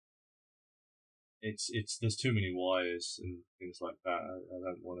It's there's too many wires and things like that. I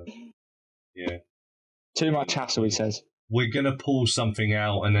don't want to. Yeah. Too much hassle, he says. We're gonna pull something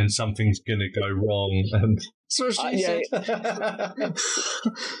out, and then something's gonna go wrong. And that's what she said.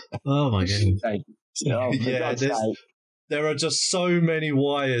 Oh my god! There are just so many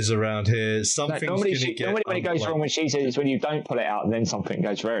wires around here. Something's normally gonna get. Normally, when it goes wrong, when she says, when you don't pull it out, then something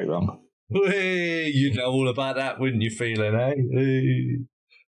goes very wrong. Hey, you know all about that, wouldn't you, feeling? Eh?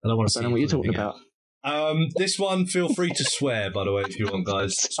 I don't want to know what you're talking about. This one, feel free to swear, by the way, if you want,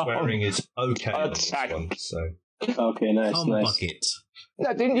 guys. Swearing is okay on this one, so. Okay, nice. Bucket.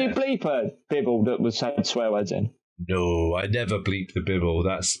 No, didn't you bleep a bibble that was had swear words in? No, I never bleep the bibble.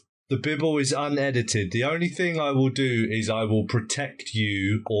 The bibble is unedited. The only thing I will do is I will protect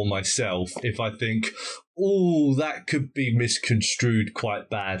you or myself if I think, that could be misconstrued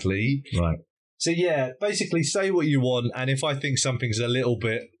quite badly. Right. So yeah, basically say what you want, and if I think something's a little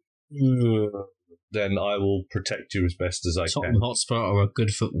bit, then I will protect you as best as I can. Tottenham Hotspur are a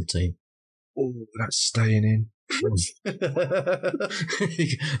good football team. Oh, that's staying in.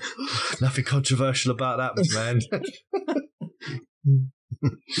 Nothing controversial about that, man.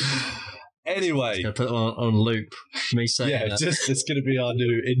 Anyway, gonna put it on loop. Me saying that. It's going to be our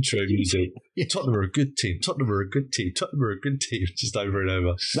new intro music. Yeah, Tottenham are a good team. Tottenham are a good team. Tottenham are a good team. Just over and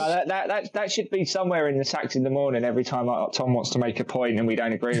over. No, that should be somewhere in the Sacks in the morning. Every time Tom wants to make a point and we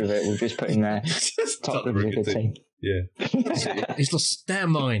don't agree with it, we'll just put in there. Tottenham are a good team. Yeah. He's lost their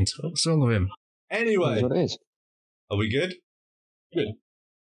mind. What's wrong with him? Anyway, that's what it is. Are we good? Good.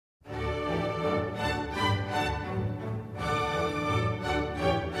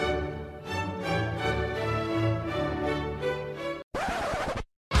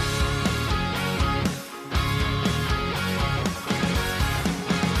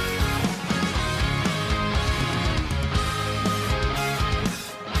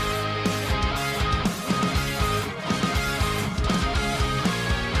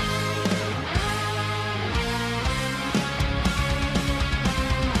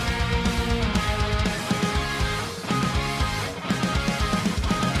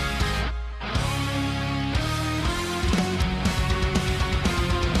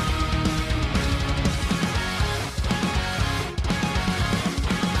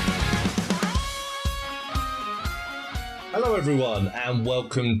 Hello everyone and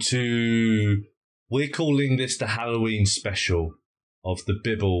welcome to, we're calling this the Halloween special of the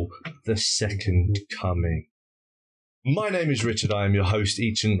Bibble, the Second Coming. My name is Richard, I am your host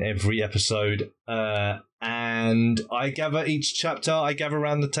each and every episode, and I gather each chapter, I gather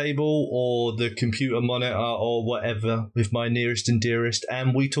around the table or the computer monitor or whatever with my nearest and dearest,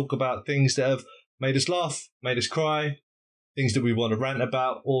 and we talk about things that have made us laugh, made us cry, things that we want to rant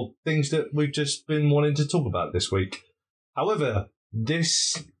about, or things that we've just been wanting to talk about this week. However,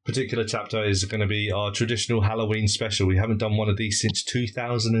 this particular chapter is going to be our traditional Halloween special. We haven't done one of these since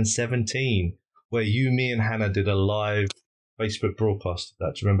 2017, where you, me, and Hannah did a live Facebook broadcast. Do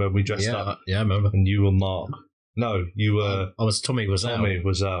you remember? We dressed up. Yeah, I remember. And you were Mark. No, you were... Tommy was out. Tommy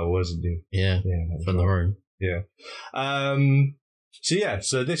was out, wasn't you? Yeah, from the room. Yeah.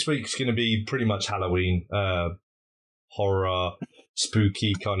 So this week's going to be pretty much Halloween, horror,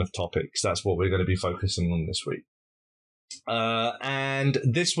 spooky kind of topics. That's what we're going to be focusing on this week. And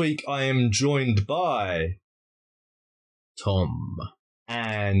this week I am joined by Tom.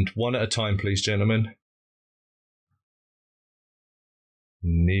 And one at a time, please, gentlemen.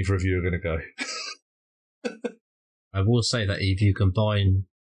 Neither of you are going to go. I will say that if you combine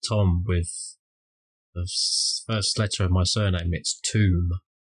Tom with the first letter of my surname, it's Tomb.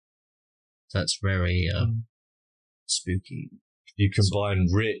 That's very spooky. You combine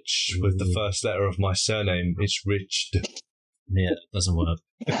Rich with the first letter of my surname, it's Riched. Yeah, it doesn't work.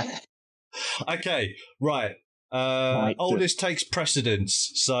 Okay, right. Oldest takes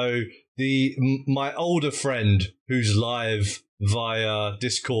precedence. So my older friend who's live via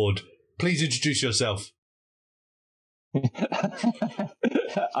Discord, please introduce yourself.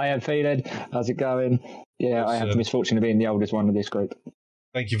 I am Phelan. How's it going? Yeah, I have the misfortune of being the oldest one of this group.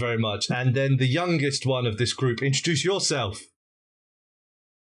 Thank you very much. And then the youngest one of this group, introduce yourself.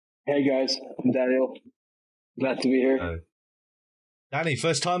 Hey guys, I'm Daniel. Glad to be here. Danny,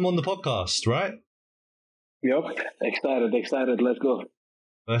 first time on the podcast, right? Yep, excited. Let's go.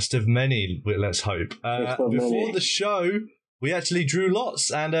 First of many, let's hope. Before the show, we actually drew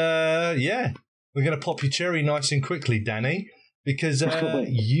lots, and we're going to pop your cherry nice and quickly, Danny, because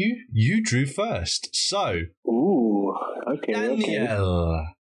you drew first. So, okay, Daniel,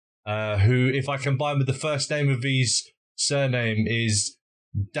 who, if I combine with the first name of his surname, is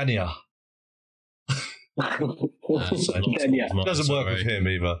Dania. Dania. Doesn't work with him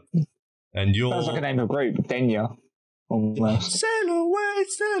either. And you're... Sounds like a name of a group, Denya. Almost. Sail away,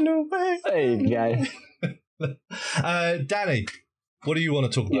 sail away. There you go. Danny, what do you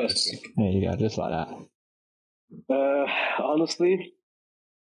want to talk about Yes. this week? There you go, just like that. Honestly,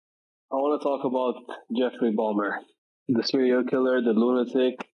 I want to talk about Jeffrey Dahmer, the serial killer, the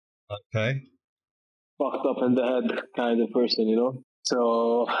lunatic, Okay. fucked up in the head kind of person, you know?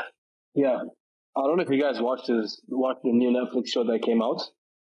 So, yeah. I don't know if you guys watched the new Netflix show that came out.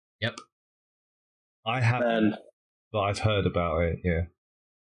 Yep. I haven't, And but I've heard about it, yeah.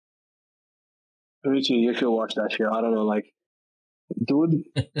 Richie, you should watch that show. I don't know, like, dude,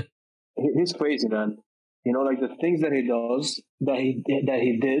 he's crazy, man. You know, like the things that he does, that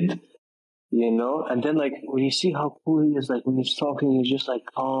he did, you know, and then like when you see how cool he is, like when he's talking, he's just like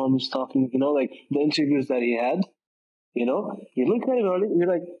calm, he's talking, you know, like the interviews that he had, you know, you look at him and you're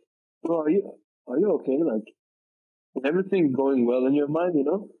like, bro, are you okay? Like, is everything going well in your mind, you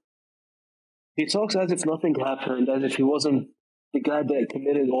know? He talks as if nothing happened, as if he wasn't the guy that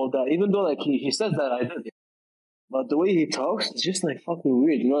committed all that, even though like he says that I did. But the way he talks, it's just like fucking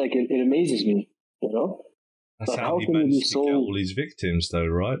weird, you know, like it amazes me, you know? That's But how how he can you be managed to so- get all his victims, though,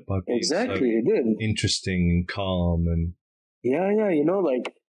 right? By being Exactly, so he did. interesting and calm and... Yeah, you know,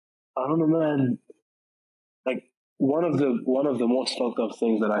 like I don't know, man. Like one of the most fucked up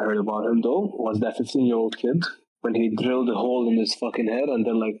things that I heard about him though was that 15-year-old kid when he drilled a hole in his fucking head and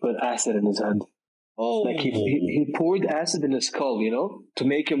then like put acid in his head. Oh, Like he poured acid in his skull, you know, to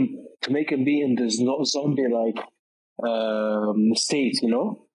make him be in this zombie like state, you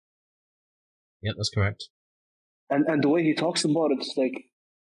know. Yep, that's correct. And the way he talks about it, it's like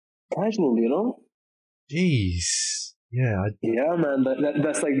casual, you know. jeez. Yeah, Yeah, man.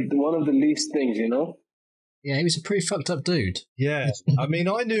 That's like one of the least things, you know. Yeah, he was a pretty fucked up dude. yeah. I mean,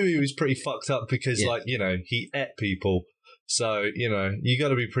 I knew he was pretty fucked up because, Yeah. like, you know, he ate people. So, you know, you got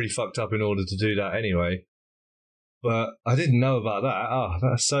to be pretty fucked up in order to do that anyway. But I didn't know about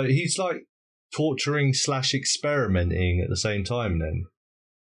that. So he's like torturing / experimenting at the same time then.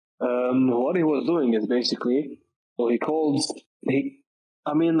 What he was doing is basically, so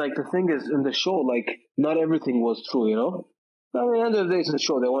I mean, like the thing is in the show, like not everything was true, you know. I mean, at the end of the day, it's a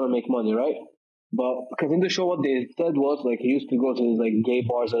show; they want to make money, right? But because in the show, what they said was like he used to go to these like gay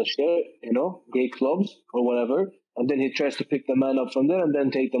bars and shit, you know, gay clubs or whatever, and then he tries to pick the man up from there and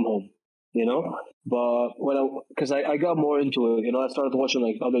then take them home, you know. But because I got more into it, you know, I started watching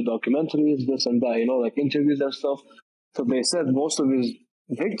like other documentaries, this and that, you know, like interviews and stuff. So they said most of his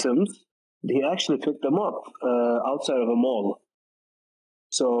victims, he actually picked them up outside of a mall.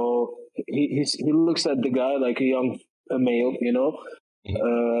 So he looks at the guy like a young male, you know,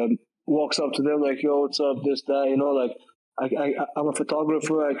 walks up to them like, yo, what's up, this, that, you know, like, I'm a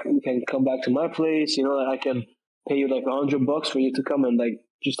photographer, you can come back to my place, you know, I can pay you like $100 for you to come and like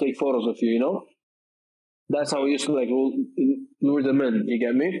just take photos of you, you know. That's how he used to like lure them in, you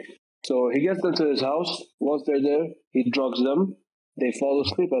get me? So he gets them to his house. Once they're there, he drugs them. They fall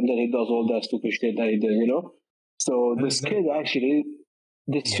asleep, and then he does all that stupid shit that he did, you know? So this kid actually,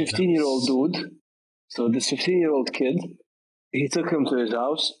 this 15-year-old dude, so this 15-year-old kid, he took him to his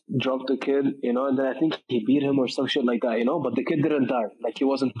house, drugged the kid, you know, and then I think he beat him or some shit like that, you know? But the kid didn't die. Like, he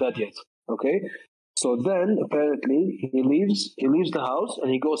wasn't dead yet, okay? So then, apparently, he leaves the house,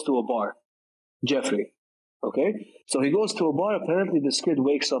 and he goes to a bar. Jeffrey. Okay, so he goes to a bar. Apparently, this kid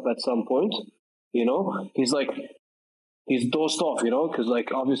wakes up at some point. You know, he's dozed off. You know, because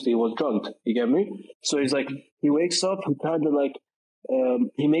like obviously he was drugged. You get me? So he wakes up. He kind of like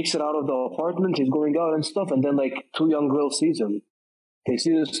he makes it out of the apartment. He's going out and stuff, and then like two young girls sees him. They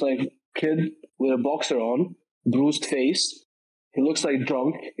see this like kid with a boxer on, bruised face. He looks like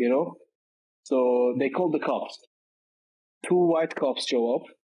drunk. You know, so they call the cops. Two white cops show up.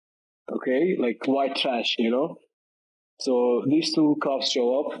 Okay, like white trash, you know. So these two cops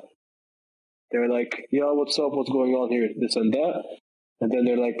show up. They're like, "Yeah, what's up? What's going on here? This and that." And then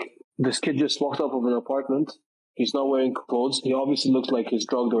they're like, "This kid just walked up of an apartment. He's not wearing clothes. He obviously looks like he's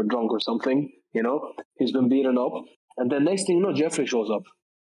drugged or drunk or something. You know, he's been beaten up." And then next thing you know, Jeffrey shows up.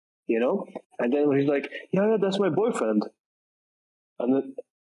 You know, and then he's like, "Yeah, that's my boyfriend." And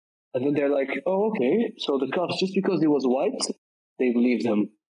then they're like, "Oh, okay." So the cops, just because he was white, they believed him.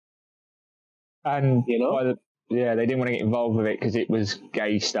 And You know? they didn't want to get involved with it because it was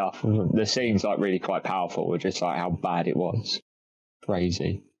gay stuff. The scene's like really quite powerful, with just like how bad it was.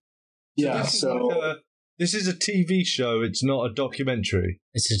 Crazy. Yeah. This is So like this is a TV show. It's not a documentary.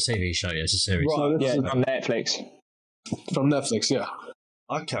 It's a TV show, yeah, it's a series. Right. Yeah, it's on Netflix. from Netflix, yeah.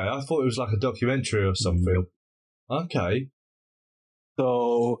 Okay, I thought it was like a documentary or something. Okay.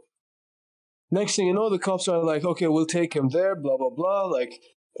 So next thing you know, the cops are like, okay, we'll take him there, blah, blah, blah. Like,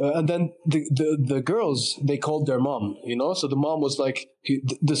 And then the girls, they called their mom, you know? So the mom was like, he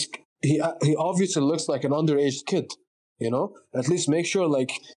obviously looks like an underage kid, you know? At least make sure,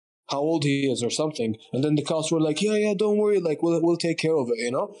 like, how old he is or something. And then the cops were like, yeah, don't worry, like, we'll take care of it,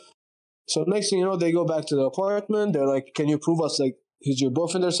 you know? So next thing you know, they go back to the apartment. They're like, can you prove us, like, he's your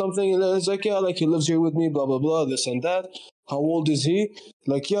boyfriend or something? And it's like, yeah, like, he lives here with me, blah, blah, blah, this and that. How old is he?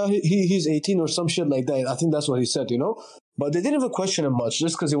 Like, yeah, he's 18 or some shit like that. I think that's what he said, you know? But they didn't even question him much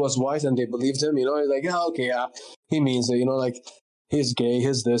just because he was white and they believed him, you know? Like, yeah, okay, yeah, he means it, you know? Like, he's gay,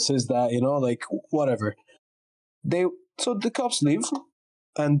 he's this, he's that, you know? Like, whatever. So the cops leave,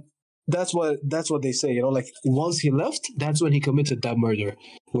 and that's what they say, you know? Like, once he left, that's when he committed that murder,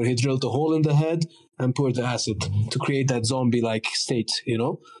 where he drilled a hole in the head and poured the acid to create that zombie-like state, you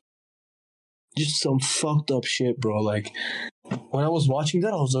know? Just some fucked up shit, bro. Like, when I was watching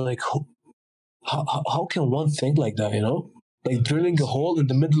that, I was like, how can one think like that, you know? Like, drilling a hole in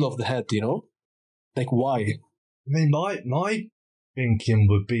the middle of the head, you know? Like, why? I mean, my thinking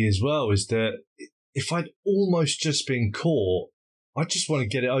would be as well is that if I'd almost just been caught, I just want to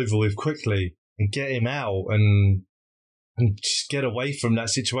get it over with quickly and get him out and just get away from that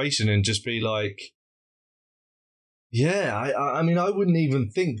situation and just be like, yeah, I mean, I wouldn't even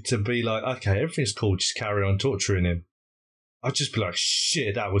think to be like, okay, everything's cool, just carry on torturing him. I'd just be like,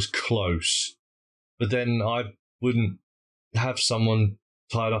 shit, that was close. But then I wouldn't have someone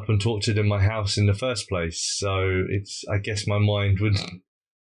tied up and tortured in my house in the first place. So I guess my mind would,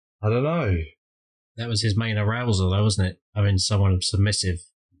 I don't know. That was his main arousal, though, wasn't it? Having someone submissive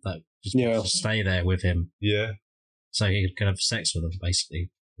that just stay there with him. Yeah. So he could have sex with them, basically.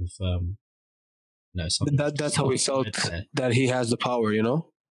 With, that's how he felt that he has the power, you know?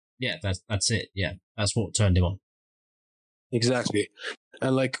 Yeah, that's it. Yeah, that's what turned him on. Exactly.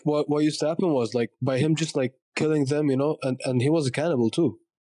 And like what used to happen was like by him just like killing them, you know, and he was a cannibal too.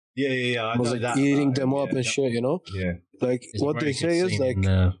 Yeah. I was like eating them up and shit, you know? Yeah. Like what they say is like,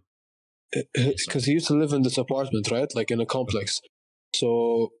 because he used to live in this apartment, right? Like in a complex.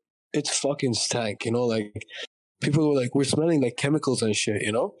 So it's fucking stank, you know? Like people were like, we're smelling like chemicals and shit,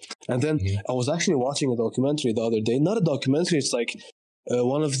 you know? And then I was actually watching a documentary the other day. Not a documentary, it's like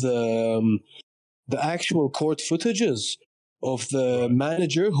one of the actual court footages of the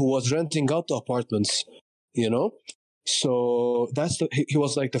manager who was renting out the apartments, you know? So he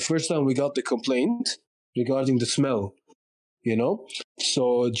was like the first time we got the complaint regarding the smell, you know?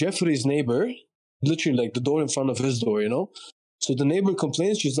 So Jeffrey's neighbor, literally like the door in front of his door, you know? So the neighbor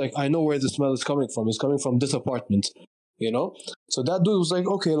complains, she's like, I know where the smell is coming from. It's coming from this apartment, you know? So that dude was like,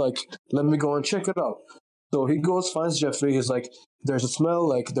 okay, like, let me go and check it out. So he goes, finds Jeffrey. He's like, there's a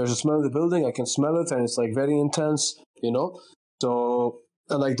smell in the building. I can smell it. And it's like very intense, you know? So,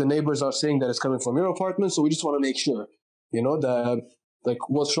 and like the neighbors are saying that it's coming from your apartment. So we just want to make sure, you know, that like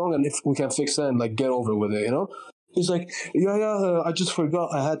what's wrong and if we can fix it and like get over with it, you know? He's like, I just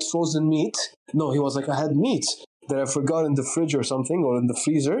forgot I had frozen meat. No, he was like, I had meat that I forgot in the fridge or something or in the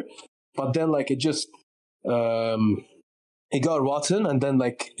freezer. But then like it just, it got rotten and then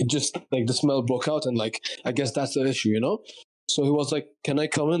like it just like the smell broke out and like I guess that's the issue, you know? So he was like, can I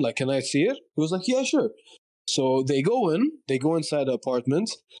come in? Like, can I see it? He was like, yeah, sure. So they go inside the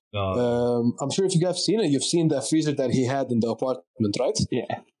apartment. I'm sure if you have seen it, you've seen that freezer that he had in the apartment, right?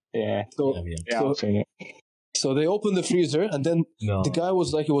 Yeah. So I've seen it. So they opened the freezer and then the guy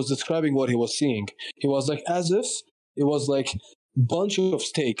was like, he was describing what he was seeing. He was like, as if it was like bunch of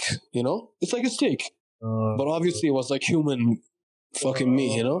steak, you know? It's like a steak. But obviously it was like human fucking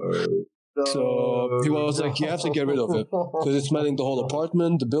meat, you know? So he was like, you have to get rid of it because it's smelling the whole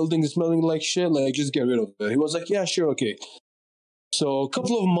apartment. The building is smelling like shit. Like, just get rid of it. He was like, yeah, sure, okay. So a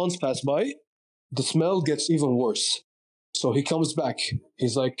couple of months pass by. The smell gets even worse. So he comes back.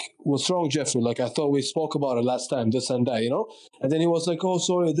 He's like, what's wrong, Jeffrey? Like, I thought we spoke about it last time, this and that, you know? And then he was like, oh,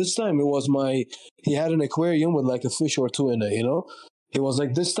 sorry, this time it was he had an aquarium with like a fish or two in it, you know? He was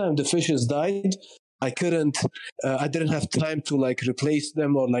like, this time the fishes died. I didn't have time to like replace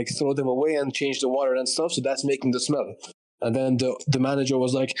them or like throw them away and change the water and stuff. So that's making the smell. And then the manager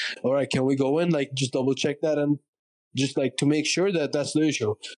was like, all right, can we go in? Like, just double check that and just like to make sure that that's the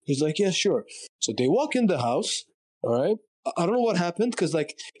issue. He's like, yeah, sure. So they walk in the house. All right. I don't know what happened because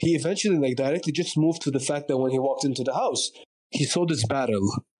like he eventually like directly just moved to the fact that when he walked into the house, he saw this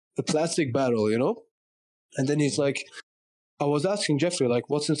barrel, a plastic barrel, you know? And then he's like, I was asking Jeffrey, like,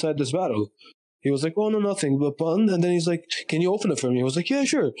 what's inside this barrel? He was like, oh, no, nothing but bun. And then he's like, can you open it for me? He was like, yeah,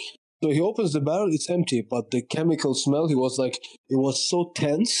 sure. So he opens the barrel, it's empty. But the chemical smell, he was like, it was so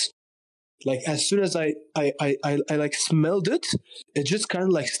tense. Like as soon as I like smelled it, it just kind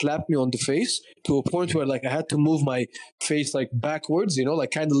of like slapped me on the face to a point where like I had to move my face like backwards, you know, like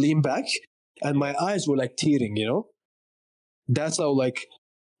kind of lean back, and my eyes were like tearing, you know. That's how like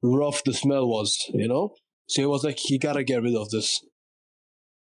rough the smell was, you know. So it was like he gotta get rid of this.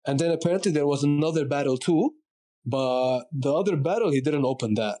 And then apparently there was another barrel too, but the other barrel he didn't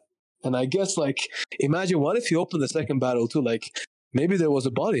open that. And I guess like imagine what if he opened the second barrel too, like. Maybe there was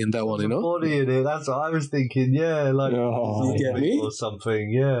a body in that one, you know? Body in it. That's what I was thinking. Yeah, like you get me? or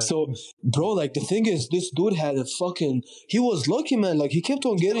something. Yeah. So, bro, like the thing is, this dude had a fucking. He was lucky, man. Like he kept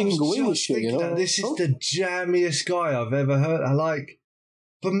on getting away with shit. You know, this is the jammiest guy I've ever heard. I like,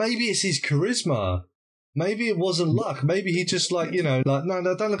 but maybe it's his charisma. Maybe it wasn't luck. Maybe he just like, you know, like, no,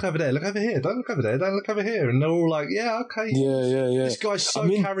 don't look over there. Look over here. Don't look over there. Don't look over here. And they're all like, yeah, okay. Yeah. This guy's so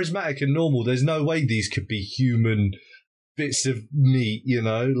charismatic and normal. There's no way these could be human bits of meat, you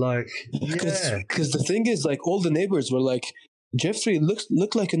know, like, yeah. Because the thing is, like, all the neighbors were like, Jeffrey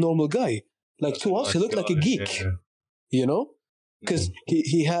looked like a normal guy. Like, to us, he looked like a geek, you know? Because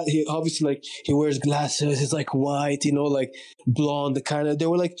he obviously, like, he wears glasses, he's like white, you know, like blonde, the kind of, they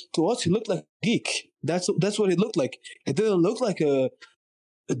were like, to us, he looked like a geek. That's what he looked like. It didn't look like a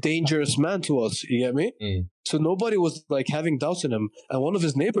dangerous man to us, you get me? So nobody was like having doubts in him. And one of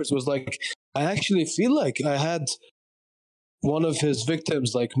his neighbors was like, I actually feel like I had one of his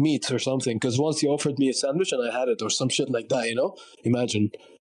victims like meat or something, because once he offered me a sandwich and I had it or some shit like that, you know? Imagine.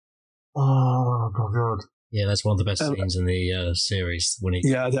 Oh my god. Yeah, that's one of the best scenes in the series. When he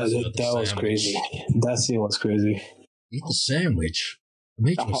that was crazy. That scene was crazy. Eat the sandwich.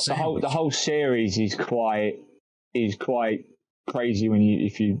 The whole series is quite crazy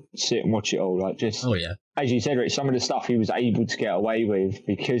if you sit and watch it all. Like just as you said, Rich, some of the stuff he was able to get away with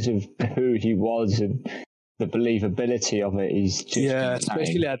because of who he was and the believability of it is just insane.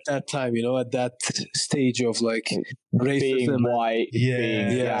 Especially at that time, you know, at that stage of like racism, being white, being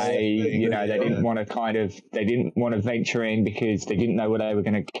gay. You know, they didn't want to venture in because they didn't know what they were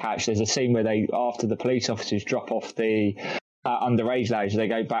going to catch. There's a scene where after the police officers drop off the underage lads, they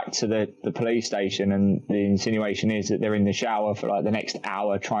go back to the police station, and the insinuation is that they're in the shower for like the next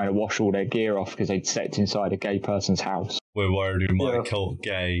hour trying to wash all their gear off because they'd stepped inside a gay person's house. We're worried we might cult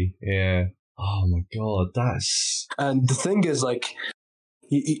gay. Yeah. Oh my god, that's. And the thing is, like,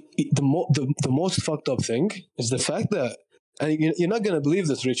 the most fucked up thing is the fact that, and you're not gonna believe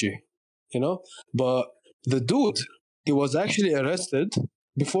this, Richie, you know, but the dude, he was actually arrested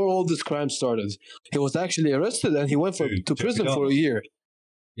before all this crime started. He was actually arrested and he went to prison for a year.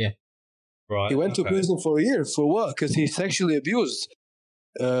 Yeah, right. He went to prison for a year for what? Because he sexually abused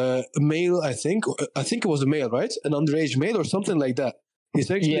a male. I think it was a male, right? An underage male or something like that. He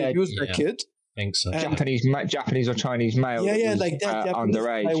sexually abused that kid. I think so. Japanese or Chinese male. Yeah, like that. Japanese,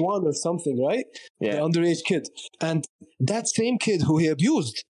 underage. Taiwan or something, right? Yeah. The underage kid. And that same kid who he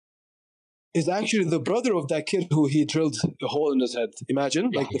abused is actually the brother of that kid who he drilled a hole in his head.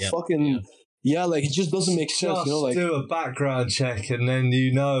 Imagine? Like the fucking... Yeah, like it just doesn't make sense, you know. Like do a background check and then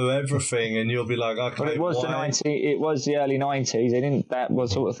you know everything, and you'll be like, okay. But it was it was the early 90s. That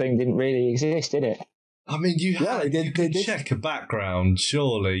sort of thing didn't really exist, did it? I mean, you can check a background,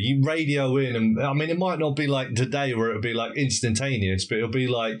 surely. You radio in, and I mean, it might not be like today where it'll be like instantaneous, but it'll be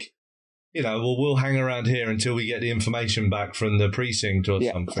like, you know, well, we'll hang around here until we get the information back from the precinct or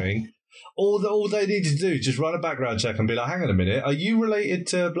something. All they need to do is just run a background check and be like, hang on a minute, are you related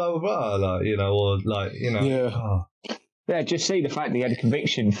to blah, blah, blah? Like, you know, or like, you know. Yeah. Yeah, just see the fact that he had a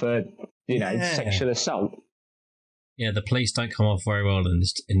conviction for, you know, sexual assault. Yeah, the police don't come off very well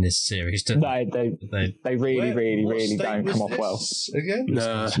in this series, do they? They really don't come off well. Again?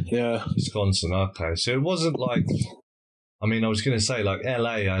 Yeah. Wisconsin, okay. So it wasn't like... I mean, I was going to say, like,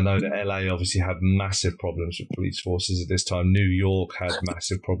 LA, I know that LA obviously had massive problems with police forces at this time. New York had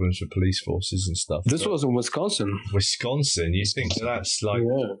massive problems with police forces and stuff. This was in Wisconsin. Wisconsin, you think that's like,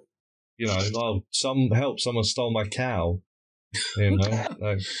 you know, oh, someone stole my cow. You know?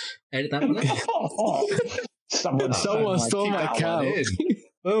 Like, someone stole my cow.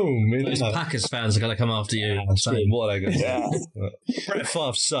 Boom. Those Packers fans are going to come after you. What are they going to do? Brett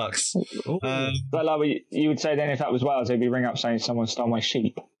Favre sucks. But like you would say then if that was Wales, they'd be ringing up saying someone stole my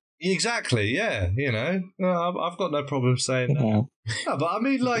sheep. Exactly, yeah. You know, I've got no problem saying that. No, but I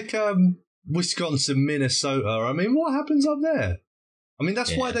mean, like Wisconsin, Minnesota, I mean, what happens up there? I mean,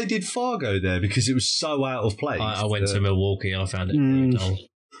 that's why they did Fargo there, because it was so out of place. I went to Milwaukee, I found it very dull,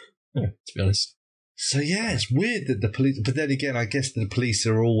 to be honest. So yeah, it's weird that the police, but then again, I guess the police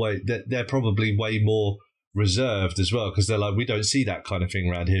are always, they're probably way more reserved as well, because they're like, we don't see that kind of thing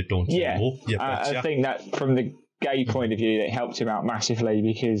around here, don't you? I think that from the gay point of view, it helped him out massively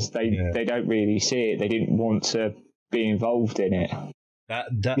because they don't really see it. They didn't want to be involved in it. That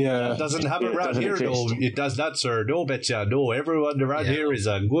doesn't happen around here. No, it does not, sir. No, betcha. No, everyone around here is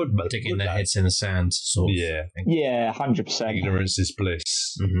a good, digging their heads in the sand. Sort of thing. Yeah, 100%. Ignorance is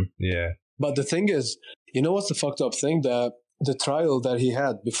bliss. Mm-hmm. Yeah. But the thing is, you know what's the fucked up thing? That the trial that he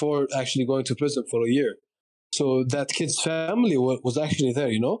had before actually going to prison for a year. So that kid's family was actually there,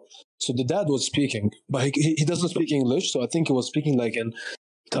 you know? So the dad was speaking, but he doesn't speak English, so I think he was speaking like in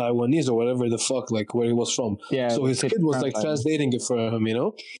Taiwanese or whatever the fuck, like where he was from. Yeah. So his kid was like translating it for him, you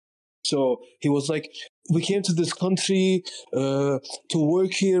know? So he was like, we came to this country to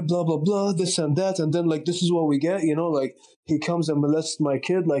work here, blah, blah, blah, this and that. And then like, this is what we get, you know? Like he comes and molests my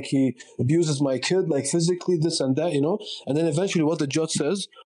kid, like he abuses my kid, like physically, this and that, you know? And then eventually what the judge says,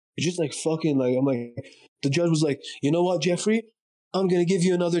 it's just like fucking like, I'm like, the judge was like, you know what, Jeffrey? I'm going to give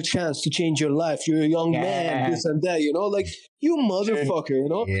you another chance to change your life. You're a young man, this and that, you know? Like, you motherfucker, you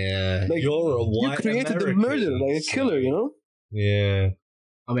know? Yeah. Like, you're a white You created American. the murder, like a killer, you know? Yeah.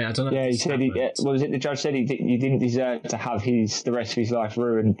 I mean, I don't know. Yeah, he said what was it? The judge said you didn't deserve to have the rest of his life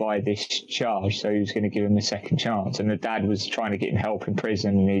ruined by this charge, so he was going to give him a second chance. And the dad was trying to get him help in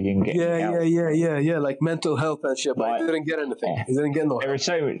prison, and he didn't get any help. Yeah, like mental health and shit. But he didn't get anything. Yeah. He didn't get no help.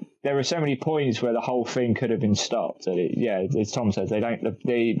 There were so many points where the whole thing could have been stopped. That as Tom said,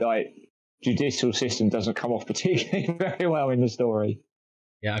 the judicial system doesn't come off particularly very well in the story.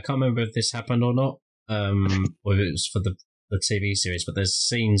 Yeah, I can't remember if this happened or not, or if it was for the TV series, but there's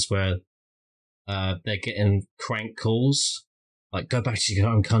scenes where they're getting crank calls, like, go back to your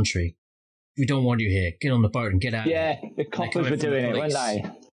own country. We don't want you here. Get on the boat and get out. Yeah, the coppers were doing it, weren't they?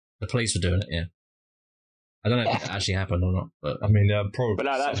 The police were doing it, yeah. I don't know if it actually happened or not, but I mean, probably. But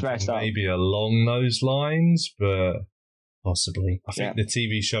no, that's messed up. Maybe along those lines, but possibly. I think the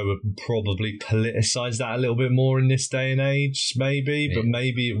TV show would probably politicise that a little bit more in this day and age, maybe. But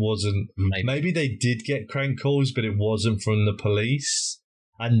maybe it wasn't. Maybe they did get crank calls, but it wasn't from the police.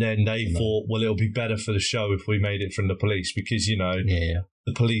 And then they thought, well, it'll be better for the show if we made it from the police because, you know,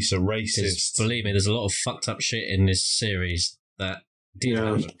 the police are racist. Believe me, there's a lot of fucked up shit in this series that did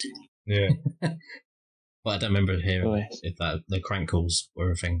happen. Yeah. But I don't remember hearing if the crank calls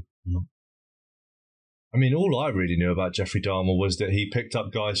were a thing or not. I mean, all I really knew about Jeffrey Dahmer was that he picked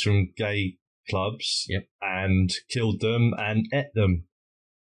up guys from gay clubs and killed them and ate them.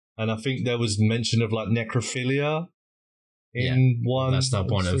 And I think there was mention of like necrophilia in one. That's the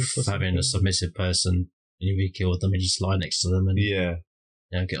point of having a submissive person. And if you kill them, you just lie next to them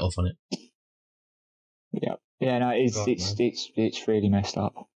and get off on it. Yeah, no, it's really messed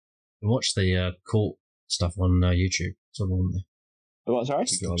up. Watch the court stuff on YouTube. It's all on there. What, sorry?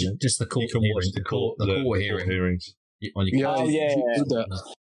 Just the court. You can watch the court hearings. On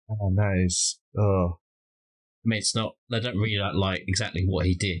that is. Oh. I mean, it's not. They don't really like exactly what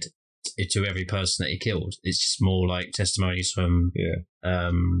he did to every person that he killed. It's just more like testimonies from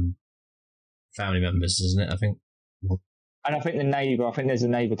family members, isn't it? I think. And I think there's a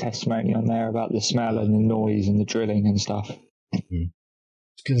neighbour testimony on there about the smell and the noise and the drilling and stuff. Mm-hmm.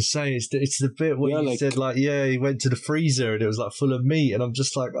 I was going to say, it's the bit where he said, like, he went to the freezer and it was, like, full of meat. And I'm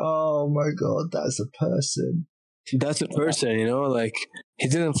just like, oh, my God, that's a person. That's a person, you know? Like, he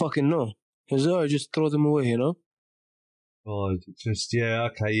didn't fucking know. He was, just throw them away, you know? Oh, just,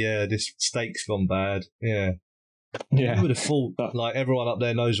 this steak's gone bad. Yeah. Yeah. Who would have thought, like, everyone up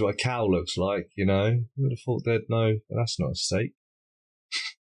there knows what a cow looks like, you know? Who would have thought they'd know that's not a steak?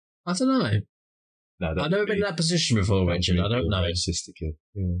 I don't know. No, I've never been in that position before, Richard. I don't know. Racist again.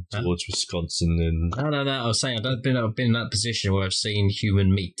 Towards Wisconsin and... No. I was saying I've been in that position where I've seen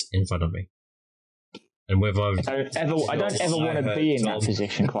human meat in front of me. And whether I don't ever want to be in that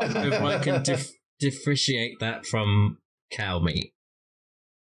position, quite frankly. Whether I can differentiate that from cow meat.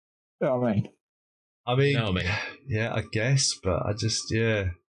 You know what I mean? Yeah, I guess, but I just, So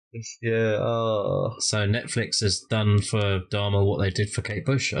Netflix has done for Dahmer what they did for Kate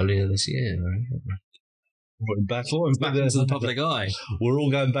Bush earlier this year, right? Back into the public eye. We're all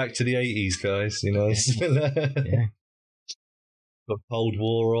going back to the 80s, guys, you know. Yeah. Got Cold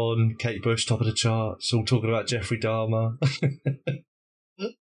War on, Kate Bush top of the charts, all talking about Jeffrey Dahmer.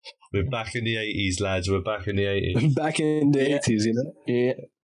 We're back in the 80s, lads. We're back in the 80s. Back in the 80s, you know? Yeah.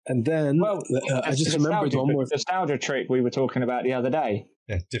 And then, I just remembered one more nostalgia trick we were talking about the other day.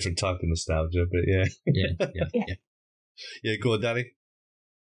 Yeah, different type of nostalgia, but yeah. Yeah. Yeah, go on, Danny.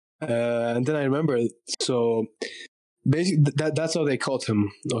 And then I remember, so basically that's how they caught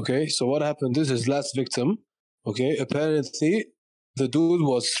him, okay? So what happened is his last victim, okay? Apparently, the dude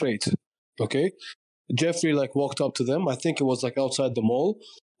was straight, okay? Jeffrey, like, walked up to them. I think it was, like, outside the mall.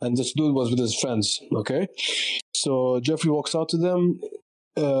 and this dude was with his friends. Okay, so Jeffrey walks out to them.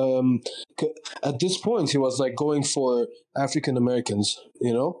 At this point, he was like going for African Americans.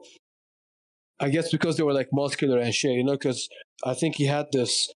 I guess because they were like muscular and shit. Because I think he had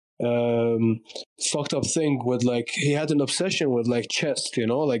this fucked up thing with like he had an obsession with like chest.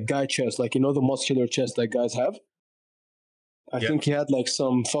 Like guy chest, like the muscular chest that guys have. I think he had like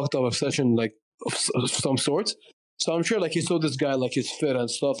some fucked up obsession, like of some sort. So I'm sure like he saw this guy like he's fit and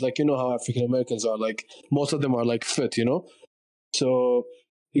stuff. Like how African Americans are, like most of them are like fit. So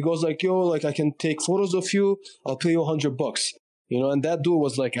he goes like, yo, like I can take photos of you. I'll pay you $100. And that dude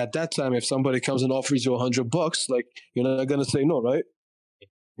was like, at that time, if somebody comes and offers you $100, like you're not gonna say no, right?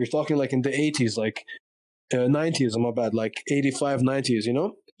 You're talking like in the 80s, like 90s. My bad, like 85, 90s.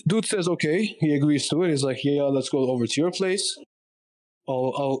 Dude says okay. He agrees to it. He's like, yeah, let's go over to your place.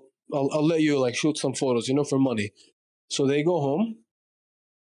 I'll let you like shoot some photos, for money. So they go home,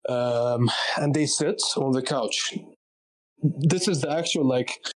 and they sit on the couch. This is the actual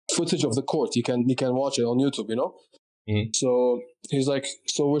like footage of the court. You can watch it on YouTube. Mm-hmm. So he's like,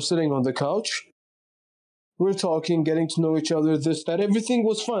 so we're sitting on the couch. We're talking, getting to know each other. This, that, everything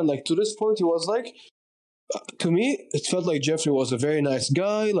was fine. Like to this point, he was like, to me, it felt like Jeffrey was a very nice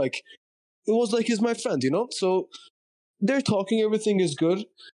guy. Like it was like he's my friend, So they're talking, everything is good.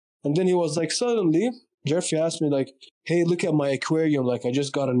 And then he was like, suddenly, Jeffrey asked me like, hey, look at my aquarium. Like I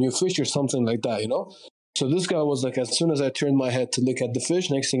just got a new fish or something like that, So this guy was like, as soon as I turned my head to look at the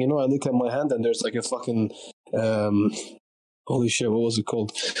fish, next thing you know, I look at my hand and there's like a fucking, holy shit, what was it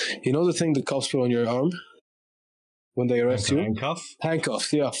called? The thing the cops put on your arm when they arrest you?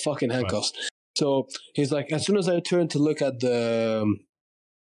 Handcuffs, yeah, fucking handcuffs. Right. So he's like, as soon as I turned to look at the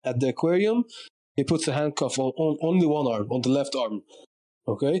aquarium, he puts a handcuff on only one arm, on the left arm.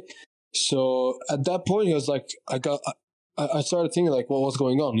 Okay? So at that point, he was like, I started thinking like, what was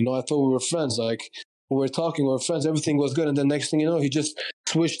going on? I thought we were friends, like, we were talking, we were friends, everything was good. And then next thing you know, he just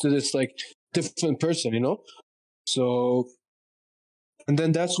switched to this like different person, So, and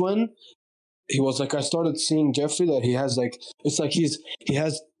then that's when he was like, I started seeing Jeffrey that he has like, it's like he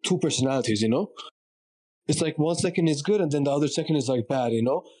has two personalities, It's like 1 second is good and then the other second is like bad,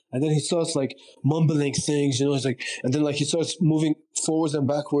 And then he starts like mumbling things, It's like, and then like he starts moving forwards and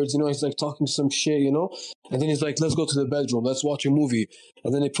backwards, He's like talking some shit, And then he's like, let's go to the bedroom, let's watch a movie.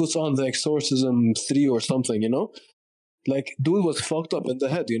 And then he puts on the Exorcism 3 or something, Like dude was fucked up in the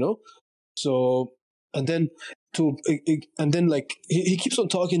head, So, and then like he keeps on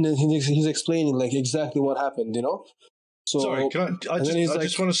talking and he's explaining like exactly what happened, So, sorry, I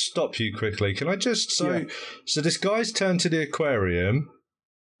just want to stop you quickly. Can I just so this guy's turned to the aquarium.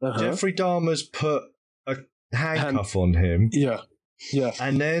 Jeffrey Dahmer's put a handcuff on him. Yeah.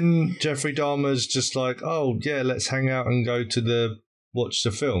 And then Jeffrey Dahmer's just like, oh yeah, let's hang out and go to watch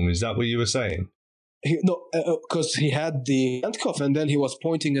the film. Is that what you were saying? No, because he had the handcuff and then he was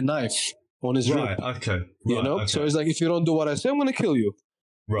pointing a knife on his rib. Okay. Okay. So he's like, if you don't do what I say, I'm going to kill you.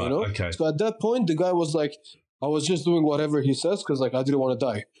 Right, okay. So at that point, the guy was like, I was just doing whatever he says because like I didn't want to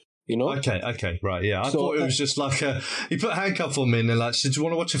die. Okay, right, yeah. I thought it was just like he put a handcuff on me and they're like, did you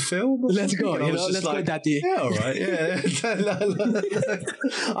want to watch a film? Let's go, let's go, Daddy. Yeah, all right, yeah.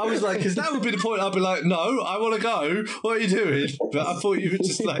 I was like, because that would be the point. I'd be like, no, I want to go. What are you doing? But I thought you were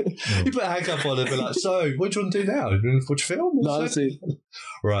just like, you put a handcuff on and be like, so what do you want to do now? Watch a film? No, honestly,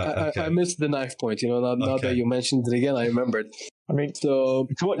 right, okay. I missed the knife point, now that you mentioned it again, I remembered. I mean, so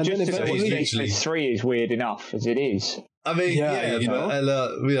what just 3 is weird enough as it is. I mean,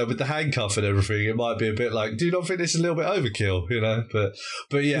 with the handcuff and everything, it might be a bit like, do you not think this is a little bit overkill,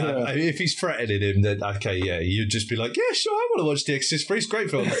 But yeah. I mean, if he's threatening him, then okay, yeah, you'd just be like, yeah, sure, I want to watch The Exorcist 3. It's a great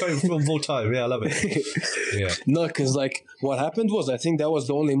film, my favourite film of all time. Yeah, I love it. Yeah. No, because like what happened was, I think that was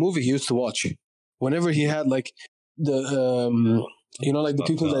the only movie he used to watch. Whenever he had like the, like the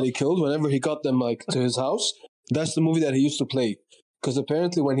people that he killed, whenever he got them like to his house, that's the movie that he used to play. Because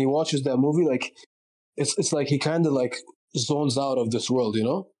apparently when he watches that movie, like, it's like he kind of like zones out of this world,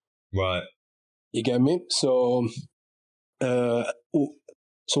 Right. You get me? So, so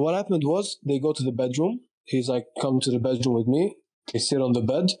what happened was they go to the bedroom. He's like, come to the bedroom with me. They sit on the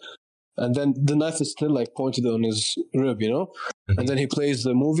bed. And then the knife is still like pointed on his rib, Mm-hmm. And then he plays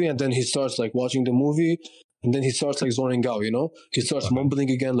the movie and then he starts like watching the movie. And then he starts like zoning out, He starts mumbling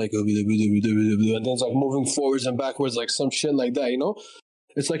again, like, and then it's like moving forwards and backwards, like some shit like that,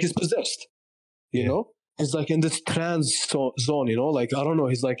 It's like he's possessed, you know? He's like in this trance zone, Like, I don't know,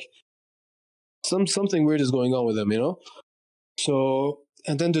 he's like, something weird is going on with him, So,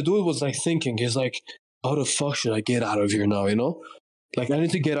 and then the dude was like thinking, he's like, how the fuck should I get out of here now, Like, I need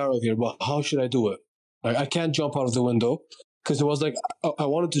to get out of here, but how should I do it? Like, I can't jump out of the window. because it was like I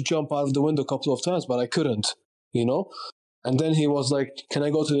wanted to jump out of the window a couple of times, but I couldn't, you know. And then he was like, "Can I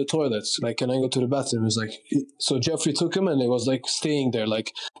go to the toilets? Like, can I go to the bathroom?" He was like, so Jeffrey took him, and he was like staying there,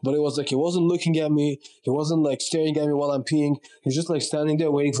 like, but it was like he wasn't looking at me, he wasn't like staring at me while I'm peeing. He's just like standing there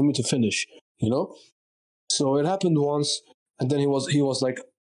waiting for me to finish, you know. So it happened once, and then he was like,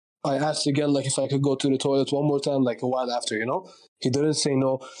 I asked again, like, if I could go to the toilet one more time, like a while after, you know. He didn't say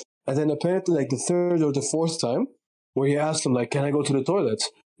no, and then apparently like the third or the fourth time, where he asked him like, "Can I go to the toilet?"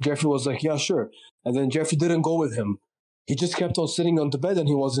 Jeffrey was like, "Yeah, sure," and then Jeffrey didn't go with him. He just kept on sitting on the bed, and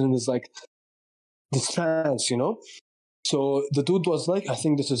he was in this like this trance, you know. So the dude was like, "I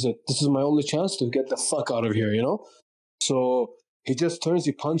think this is it. This is my only chance to get the fuck out of here," you know. So he just turns,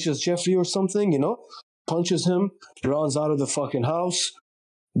 he punches Jeffrey or something, you know, punches him, runs out of the fucking house,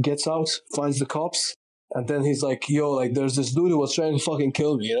 gets out, finds the cops, and then he's like, "Yo, like, there's this dude who was trying to fucking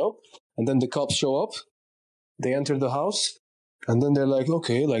kill me," you know. And then the cops show up, they enter the house. And then they're like,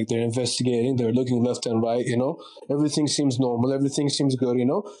 okay, like they're investigating, they're looking left and right, you know, everything seems normal, everything seems good, you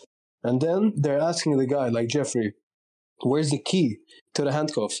know. And then they're asking the guy, like, "Jeffrey, where's the key to the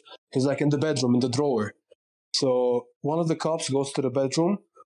handcuff?" He's like, "In the bedroom, in the drawer." So one of the cops goes to the bedroom,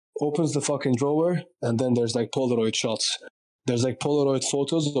 opens the fucking drawer, and then there's like Polaroid shots. There's like Polaroid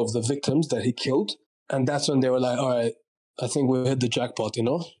photos of the victims that he killed. And that's when they were like, all right, I think we hit the jackpot, you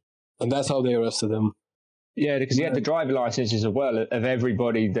know. And that's how they arrested him. Yeah, because he had the driver licenses as well of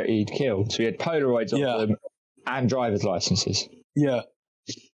everybody that he'd killed. So he had Polaroids of them and driver's licenses. Yeah.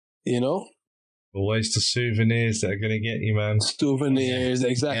 You know? Always the souvenirs that are going to get you, man. Souvenirs,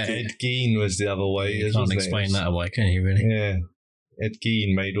 exactly. Ed Gein was the other way. You can't explain that away, can you, really? Yeah. Ed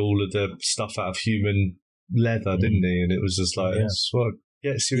Gein made all of the stuff out of human leather, didn't he? And it was just like, that's what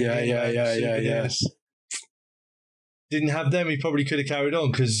gets you. Yeah. Didn't have them, he probably could have carried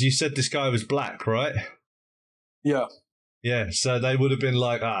on, because you said this guy was black, right? Yeah. Yeah, so they would have been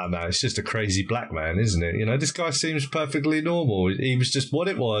like, no, it's just a crazy black man, isn't it? You know, this guy seems perfectly normal. He was just what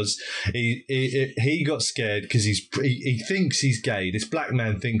it was. He got scared because he thinks he's gay. This black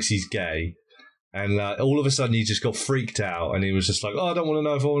man thinks he's gay. And all of a sudden he just got freaked out, and he was just like, I don't want to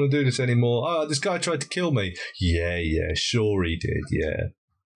know if I want to do this anymore. Oh, this guy tried to kill me. Yeah, sure he did, yeah.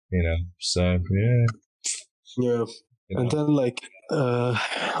 You know, so, yeah. Yeah. You know. And then, like,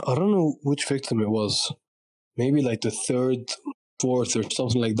 I don't know which victim it was. Maybe like the third, fourth, or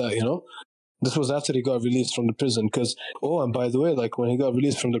something like that, you know? This was after he got released from the prison. Because, and by the way, like, when he got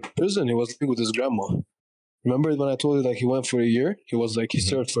released from the prison, he was living with his grandma. Remember when I told you, like, he went for a year? He was like, he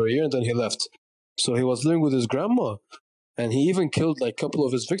served for a year, and then he left. So he was living with his grandma. And he even killed, like, a couple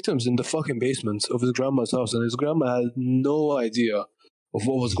of his victims in the fucking basement of his grandma's house. And his grandma had no idea of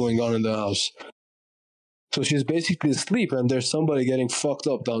what was going on in the house. So she's basically asleep, and there's somebody getting fucked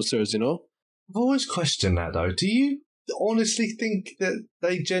up downstairs, you know? I've always questioned that, though. Do you honestly think that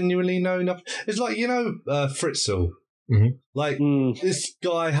they genuinely know enough? It's like, you know, Fritzl. Mm-hmm. Like, this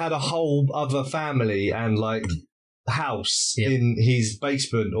guy had a whole other family and, like, house in his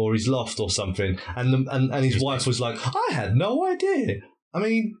basement or his loft or something. And his wife was like, I had no idea. I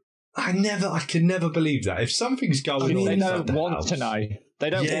mean, I can never believe that. If something's going on, they don't want to know. They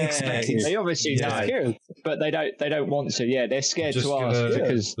don't expect it. They obviously know, but they don't want to. Yeah, they're scared to ask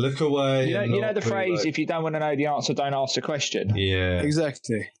because look away. You know the phrase: like, if you don't want to know the answer, don't ask the question. Yeah,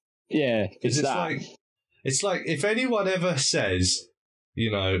 exactly. Yeah, it's that. Like, it's like if anyone ever says,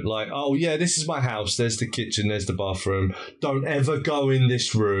 you know, like, oh yeah, this is my house. There's the kitchen. There's the bathroom. Don't ever go in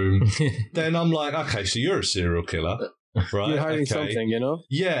this room. Then I'm like, okay, so you're a serial killer. Right, you're hiding something, you know?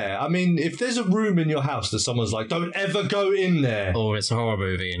 Yeah, I mean, if there's a room in your house that someone's like, don't ever go in there. Or it's a horror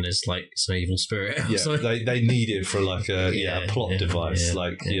movie and there's like some evil spirit. Yeah, they need it for like a plot device.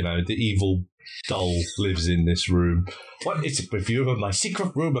 You know, the evil doll lives in this room. What is it with you of my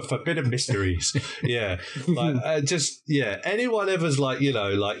secret room of forbidden mysteries? Like, anyone ever's like, you know,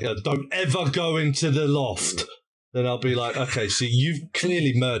 like, don't ever go into the loft. Then I'll be like, okay, so you've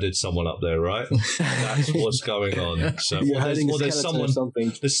clearly murdered someone up there, right? That's what's going on. So,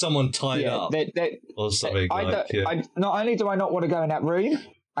 there's someone tied up or something. Not only do I not want to go in that room,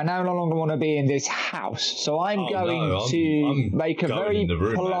 I no longer want to be in this house. So I'm going to make a very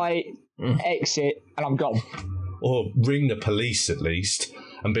polite exit, and I'm gone. Or ring the police at least.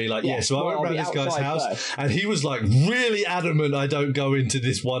 And be like, so I went around this guy's house, and he was like really adamant I don't go into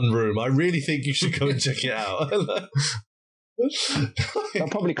this one room. I really think you should go and check it out. They'll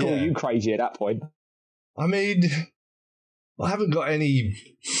probably call you crazy at that point. I mean, I haven't got any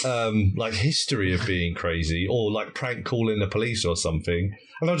like history of being crazy or like prank calling the police or something.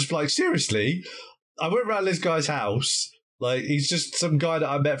 And I'll just be like, seriously, I went around this guy's house. Like, he's just some guy that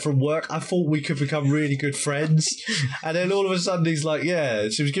I met from work. I thought we could become really good friends. And then all of a sudden he's like, yeah.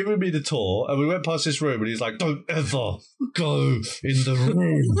 So he was giving me the tour and we went past this room and he's like, don't ever go in the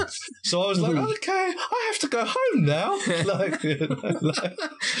room. So I was like, okay, I have to go home now.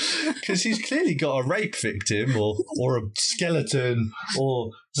 Because he's clearly got a rape victim or a skeleton or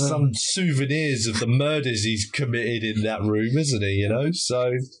some souvenirs of the murders he's committed in that room, isn't he? You know?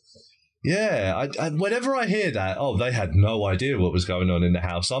 So... yeah, I whenever I hear that, they had no idea what was going on in the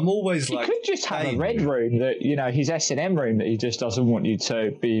house. I'm always like, he could just have a red room that, you know, his S&M room that he just doesn't want you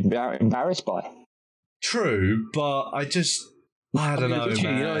to be embarrassed by. True, but I don't know,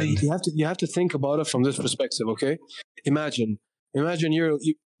 man. You have to think about it from this perspective, okay? Imagine you're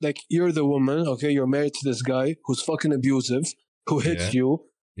the woman, okay? You're married to this guy who's fucking abusive, who hits you,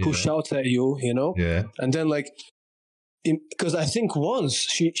 who shouts at you, you know? Yeah. And then because I think once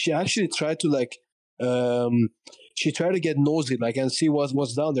she actually tried to she tried to get nosy and see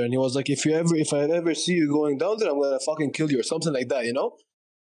what's down there, and he was like, if I ever see you going down there, I'm gonna fucking kill you or something like that, you know.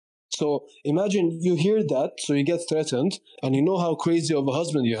 So imagine you hear that, so you get threatened, and you know how crazy of a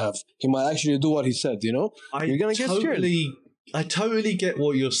husband you have. He might actually do what he said, you know. You're gonna get scared. I totally get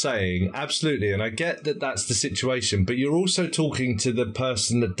what you're saying, absolutely, and I get that that's the situation. But you're also talking to the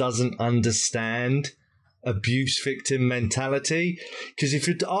person that doesn't understand abuse victim mentality, because if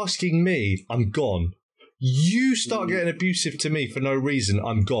you're asking me, I'm gone. You start getting abusive to me for no reason,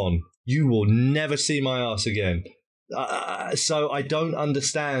 I'm gone. You will never see my ass again. So I don't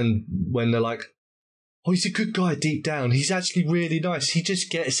understand when they're like, oh, he's a good guy deep down, he's actually really nice, he just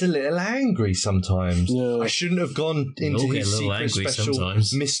gets a little angry sometimes. I shouldn't have gone into his secret special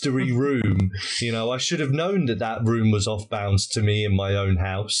mystery room. You know, I should have known that room was off bounds to me in my own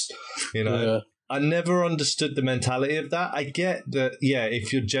house, you know. I never understood the mentality of that. I get that,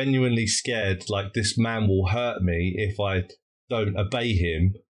 if you're genuinely scared, like, this man will hurt me if I don't obey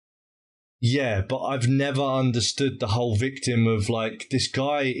him. Yeah, but I've never understood the whole victim of, like, this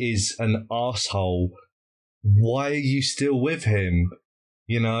guy is an asshole. Why are you still with him?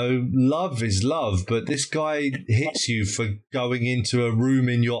 You know, love is love, but this guy hits you for going into a room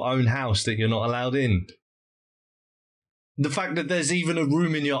in your own house that you're not allowed in. The fact that there's even a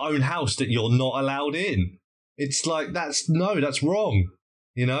room in your own house that you're not allowed in, it's like, that's wrong.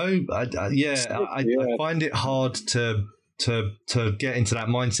 You know, I find it hard to get into that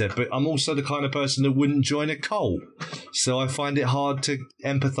mindset, but I'm also the kind of person that wouldn't join a cult, so I find it hard to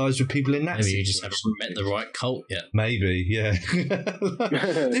empathize with people in that Maybe situation. you just haven't met the right cult yet. Maybe, yeah.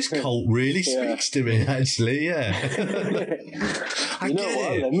 This cult really speaks to me, actually, yeah. I get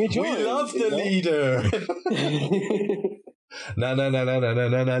it. Let me join, we love the leader. No,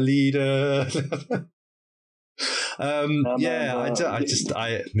 leader. I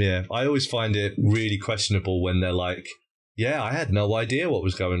always find it really questionable when they're like, I had no idea what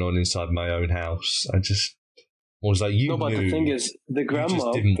was going on inside my own house. I was like, but the thing is, the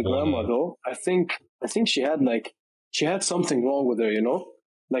grandma though, I think she had something wrong with her, you know,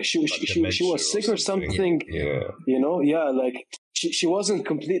 like she was sick or something. You know, like she wasn't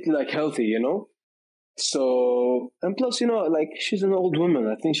completely healthy, you know. So, and plus, you know, like, she's an old woman.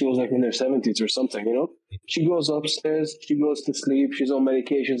 I think she was in her 70s or something, you know. She goes upstairs, she goes to sleep, she's on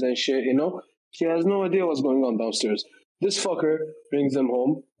medications and shit, you know. She has no idea what's going on downstairs. This fucker brings them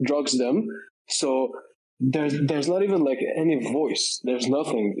home, drugs them. So there's not even any voice. There's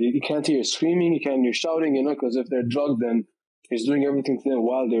nothing. You can't hear screaming, you can't hear shouting, you know, because if they're drugged, then he's doing everything to them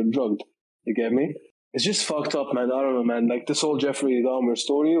while they're drugged. You get me? It's just fucked up, man. I don't know, man. Like, this whole Jeffrey Dahmer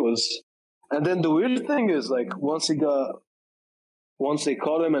story was... And then the weird thing is, once they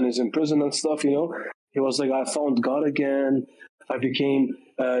caught him and he's in prison and stuff, you know, he was like, I found God again. I became,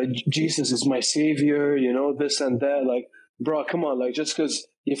 Jesus is my savior, you know, this and that. Like, bro, come on. Just because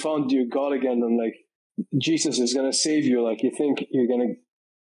you found your God again and, Jesus is going to save you, you think you're going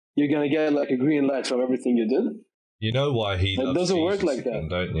to get, a green light from everything you did? You know why he loves doesn't Jesus work like that,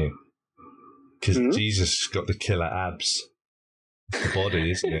 don't you? Because Jesus has got the killer abs. The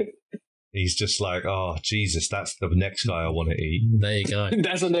body, isn't it? He's just like, oh, Jesus, that's the next guy I want to eat. There you go.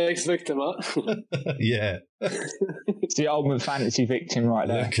 That's the next victim, huh? Yeah. It's the ultimate fantasy victim right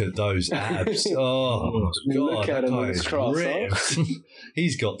there. Look at those abs. Oh, God, look at him that guy is ripped.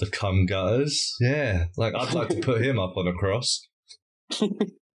 He's got the cum gutters. Yeah. I'd like to put him up on a cross.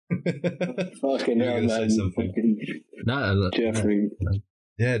 Fucking hell, man. No, Jeffrey.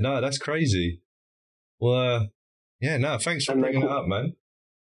 Yeah, no, that's crazy. Well, thanks for bringing it up, man.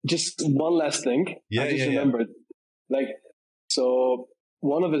 Just one last thing. I just remembered. So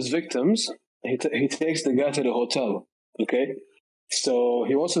one of his victims, he takes the guy to the hotel. Okay, so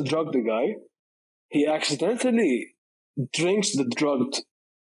he wants to drug the guy. He accidentally drinks the drugged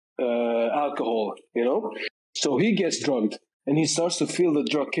alcohol, you know? So he gets drugged and he starts to feel the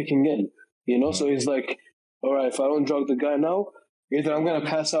drug kicking in, you know? So he's like, all right, if I don't drug the guy now, either I'm going to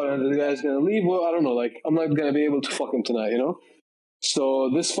pass out and the guy's going to leave, or I don't know, like, I'm not going to be able to fuck him tonight, you know? So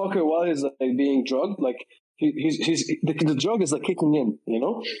this fucker, while he's like being drugged, like, the drug is like kicking in, you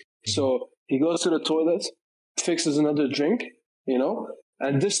know? So he goes to the toilet, fixes another drink, you know?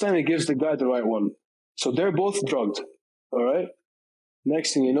 And this time he gives the guy the right one. So they're both drugged, all right?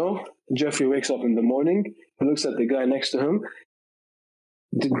 Next thing you know, Jeffrey wakes up in the morning. He looks at the guy next to him.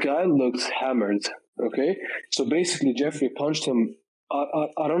 The guy looks hammered, okay? So basically, Jeffrey punched him.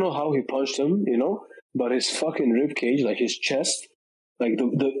 I don't know how he punched him, you know? But his fucking rib cage, like his chest, like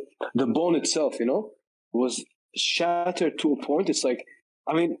the bone itself, you know, was shattered to a point. It's like,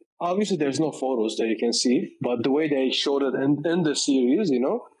 I mean, obviously there's no photos that you can see, but the way they showed it in the series, you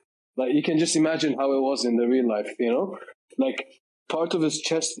know, like you can just imagine how it was in the real life, you know? Like part of his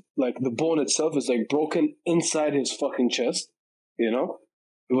chest, like the bone itself is like broken inside his fucking chest, you know?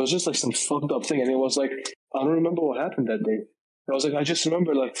 It was just like some fucked up thing. And it was like, I don't remember what happened that day. I was like, I just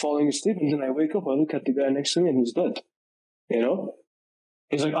remember like falling asleep and then I wake up, I look at the guy next to me and he's dead, you know?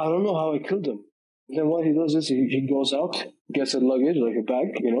 He's like, I don't know how I killed him. And then what he does is he goes out, gets a luggage, like a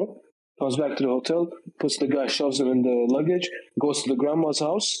bag, you know, comes back to the hotel, puts the guy, shoves him in the luggage, goes to the grandma's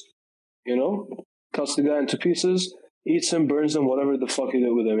house, you know, cuts the guy into pieces, eats him, burns him, whatever the fuck he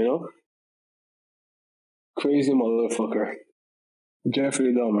did with him, you know? Crazy motherfucker.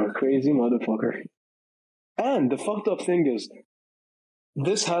 Jeffrey Dahmer, crazy motherfucker. And the fucked up thing is,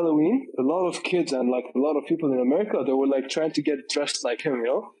 this Halloween, a lot of kids and like a lot of people in America, they were like trying to get dressed like him, you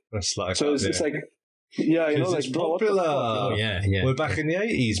know? That's like So it's like, yeah, you know, like, it's bro, what the popular. fuck, you know? Yeah. We're back in the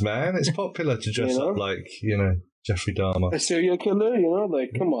 80s, man. It's popular to dress You know? up like, you know, Jeffrey Dahmer. A serial killer, you know,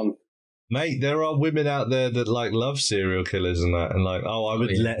 like, come on. Mate, there are women out there that like love serial killers and that, and like, oh, I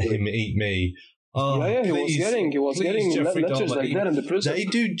would let him eat me. Oh, Yeah, he was getting Jeffrey letters Dahmer like that in the prison. They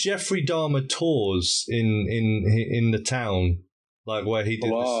do Jeffrey Dahmer tours in the town, like where he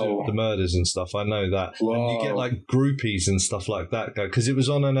did Wow. the murders and stuff. I know that. And you get Wow. like groupies and stuff like that. Because it was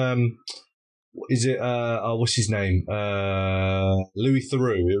on an is it what's his name? Louis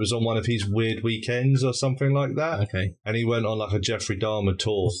Theroux. It was on one of his weird weekends or something like that. Okay. And he went on like a Jeffrey Dahmer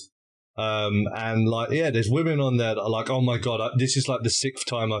tour. And like, yeah, there's women on there that are like, oh my God, this is like the 6th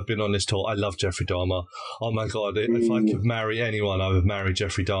time I've been on this tour. I love Jeffrey Dahmer. Oh my God, if I could marry anyone, I would marry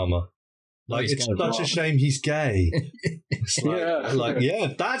Jeffrey Dahmer. Like, he's it's gay. such a shame he's gay. It's like, Yeah.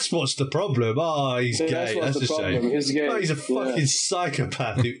 yeah, that's what's the problem. Oh, he's Yeah, gay. what's That's the a problem. shame. He's gay. No, he's a fucking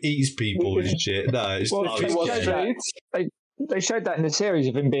psychopath who eats people and shit. No, it's Well, not. he He's was gay. straight. They showed that in the series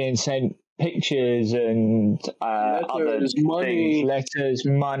of him being sent pictures and other money. things, letters,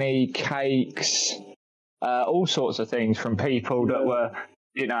 money, cakes, all sorts of things from people that were,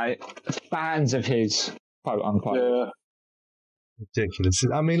 you know, fans of his, quote unquote. Yeah. Ridiculous.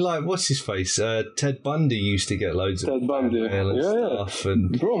 I mean, like, what's his face? Ted Bundy used to get loads of Ted Bundy. mail and Yeah. stuff.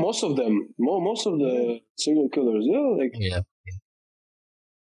 And Bro, most of them. Most of the serial killers. Yeah, like, Yeah.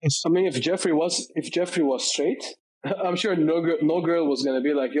 I mean, if Jeffrey was straight, I'm sure no girl was gonna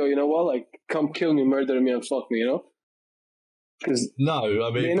be like, yo, you know what? Like, come kill me, murder me, and fuck me, you know? Because no,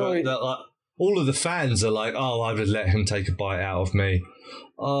 I mean, You know, like, all of the fans are like, oh, I would let him take a bite out of me.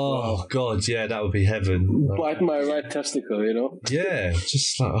 Oh, Wow. God, yeah, that would be heaven. bite my right testicle, you know? Yeah,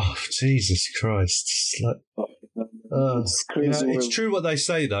 just like, oh, Jesus Christ. It's like, It's you know, crazy. it's true what they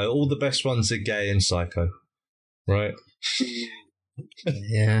say, though. All the best ones are gay and psycho, right?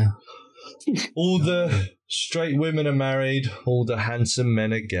 Yeah. All the straight women are married. All the handsome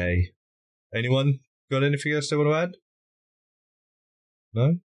men are gay. Anyone got anything else they want to add?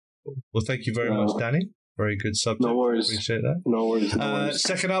 No? Well, thank you very No. much, Danny. Very good subject. No worries. Appreciate that. No worries. No worries.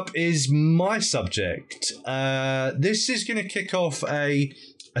 Second up is my subject. This is going to kick off a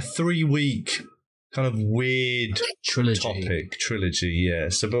 3-week kind of weird trilogy. Yeah.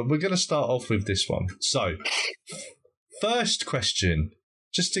 So, but we're going to start off with this one. So, first question,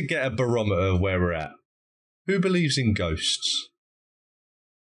 just to get a barometer of where we're at. Who believes in ghosts?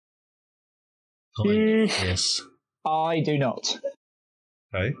 Yes. I do not.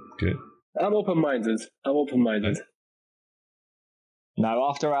 Okay, good. I'm open-minded. No,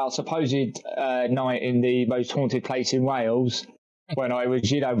 after our supposed night in the most haunted place in Wales, when I was,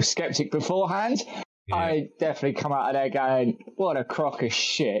 you know, skeptic beforehand, Yeah. I definitely come out of there going, what a crock of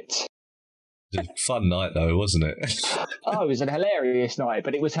shit. It was a fun night, though, wasn't it? Oh, it was a hilarious night,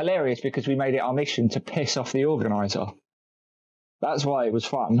 but it was hilarious because we made it our mission to piss off the organiser. That's why it was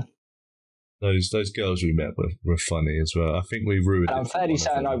fun. Those girls we met were funny as well. I think we ruined it. I'm fairly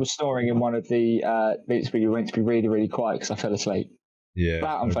certain I was snoring in one of the bits where you went to be really, really quiet because I fell asleep. Yeah.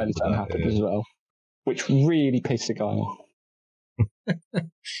 That I'm fairly certain happened as well, which really pissed the guy off.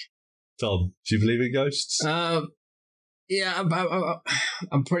 Tom, do you believe in ghosts? Yeah,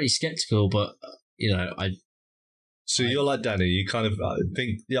 I'm pretty skeptical, but So you're like Danny. You kind of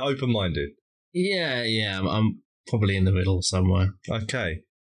think you're open-minded. Yeah. I'm probably in the middle somewhere. Okay.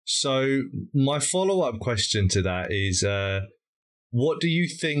 So my follow-up question to that is, what do you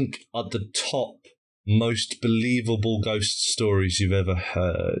think are the top most believable ghost stories you've ever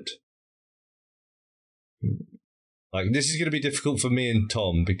heard? Like, this is going to be difficult for me and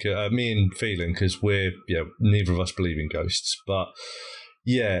Tom, because me and Phelan, because we're neither of us believe in ghosts. But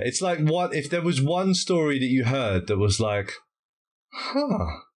yeah, it's like, what if there was one story that you heard that was like,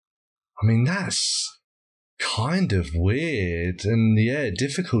 I mean, that's kind of weird and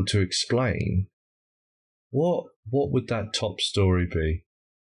difficult to explain. What would that top story be?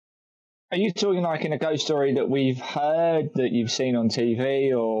 Are you talking like in a ghost story that we've heard, that you've seen on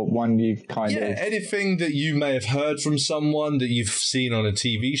TV, or one you've kind of... anything that you may have heard from someone that you've seen on a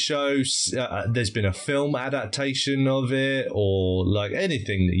TV show, there's been a film adaptation of it, or like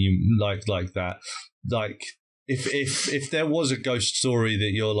anything that you like that. Like, if there was a ghost story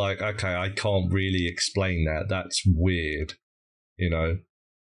that you're like, okay, I can't really explain that, that's weird,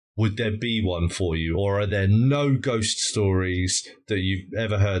 would there be one for you, or are there no ghost stories that you've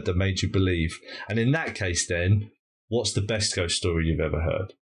ever heard that made you believe? And in that case, then, what's the best ghost story you've ever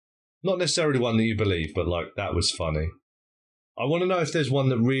heard? Not necessarily one that you believe, but like, that was funny. I want to know if there's one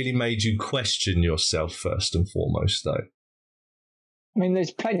that really made you question yourself first and foremost, though. I mean,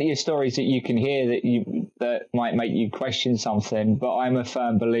 there's plenty of stories that you can hear that might make you question something, but I'm a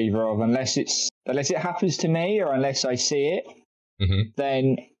firm believer of unless it happens to me or unless I see it,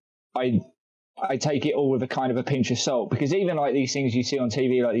 then I take it all with a kind of a pinch of salt, because even like these things you see on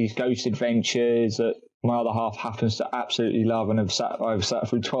TV, like these ghost adventures that my other half happens to absolutely love, and I've sat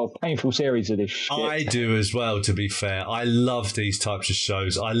through 12 painful series of this shit. I do as well, to be fair. I love these types of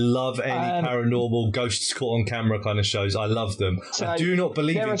shows. I love any paranormal, ghosts caught on camera kind of shows. I love them. So I do not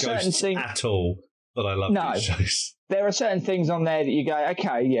believe in ghosts at all, but I love these shows. There are certain things on there that you go,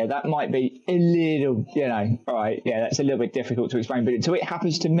 okay, yeah, that might be a little, all right, yeah, that's a little bit difficult to explain. But until it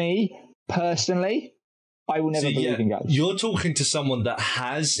happens to me personally, I will never believe in ghosts. You're talking to someone that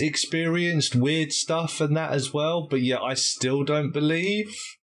has experienced weird stuff and that as well, but I still don't believe.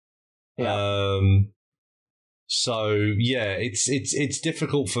 Yeah. So it's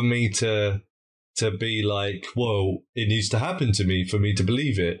difficult for me to be like, well, it needs to happen to me for me to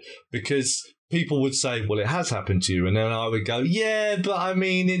believe it, because people would say, well, it has happened to you, and then I would go, yeah, but I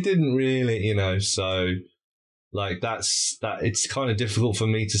mean, it didn't really, so. Like, it's kind of difficult for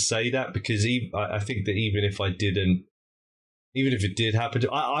me to say that, because I think that even if it did happen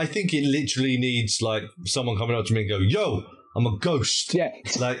I think it literally needs like someone coming up to me and go, yo, I'm a ghost. Yeah.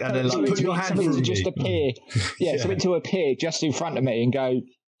 Like, and then like, put your hand through me. Just appear. Yeah, something to appear just in front of me and go,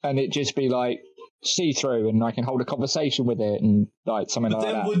 and it just be like see-through, and I can hold a conversation with it and like something like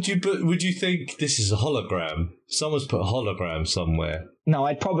that. Would you think this is a hologram? Someone's put a hologram somewhere. No,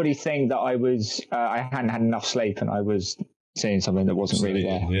 I'd probably think that I hadn't had enough sleep and I was seeing something that wasn't really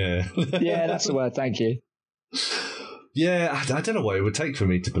there. Yeah. Yeah, that's the word. Thank you. Yeah, I don't know what it would take for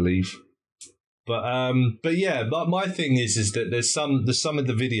me to believe. But yeah, my thing is that there's some of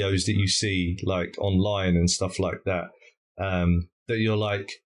the videos that you see like online and stuff like that, that you're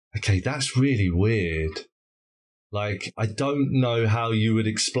like, okay, that's really weird. Like, I don't know how you would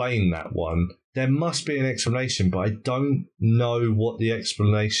explain that one. There must be an explanation, but I don't know what the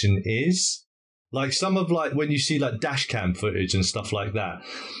explanation is. Like, some of like when you see like dash cam footage and stuff like that,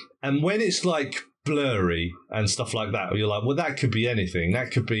 and when it's like blurry and stuff like that, you're like, well, that could be anything.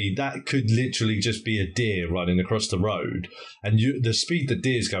 That could literally just be a deer running across the road, and the speed the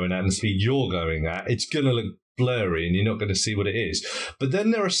deer's going at and the speed you're going at, it's gonna look blurry and you're not going to see what it is. But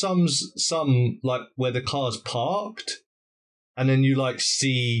then there are some like where the car's parked and then you like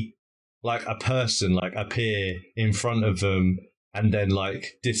see like a person like appear in front of them and then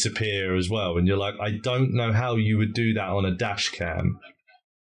like disappear as well, and you're like, I don't know how you would do that on a dash cam.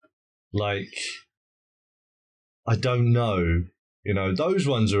 Like, I don't know, those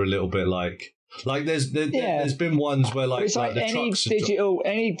ones are a little bit like there's been ones where like, it's like the any trucks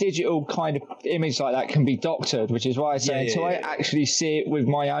any digital kind of image like that can be doctored, which is why I say until I actually see it with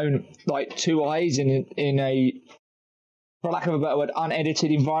my own like two eyes in a, for lack of a better word,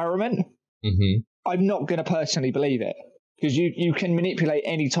 unedited environment, I'm not going to personally believe it, because you can manipulate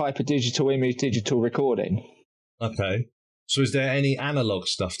any type of digital image, digital recording. Okay, so is there any analog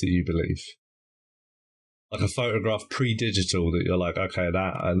stuff that you believe? like a photograph pre-digital that you're like, okay,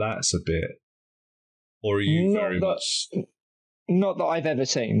 that's a bit, or are you very much? Not that I've ever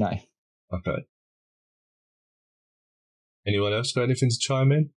seen, no. Okay. Anyone else got anything to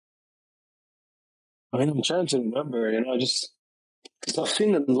chime in? I mean, I'm trying to remember, because I've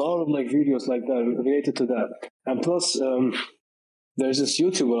seen a lot of like videos like that related to that, and plus, there's this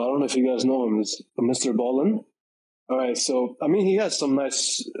YouTuber. I don't know if you guys know him. It's Mr. Ballin. All right, so I mean, he has some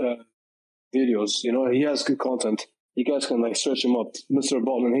nice videos. He has good content. You guys can like search him up, Mr.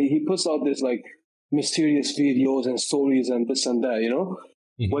 Ballin. He puts out this like mysterious videos and stories and this and that.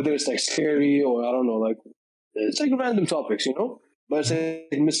 Mm-hmm. Whether it's like scary or I don't know, like it's like random topics. But it's like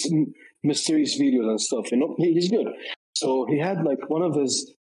mysterious videos and stuff. He's good. So he had like one of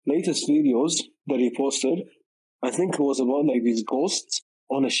his latest videos that he posted. I think it was about like these ghosts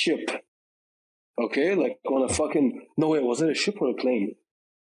on a ship. Okay, like on a fucking was it a ship or a plane?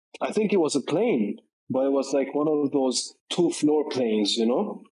 I think it was a plane, but it was like one of those 2-floor planes,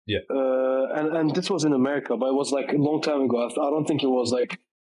 Yeah. And this was in America, but it was like a long time ago. I don't think it was like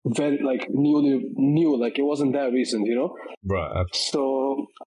very like new, like it wasn't that recent, Right. So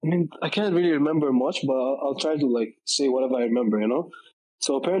I mean, I can't really remember much, but I'll try to like say whatever I remember,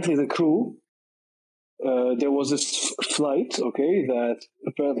 So apparently the crew, there was this flight, okay, that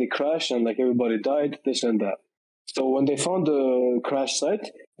apparently crashed and like everybody died, this and that. So when they found the crash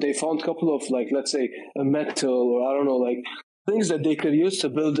site, they found a couple of like, let's say a metal or I don't know, like things that they could use to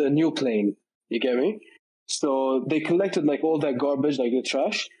build a new plane. You get me? So they collected like all that garbage, like the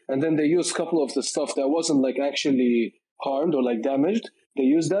trash, and then they used a couple of the stuff that wasn't like actually harmed or like damaged. They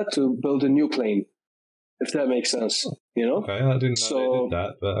used that to build a new plane, if that makes sense, Okay, I didn't know they did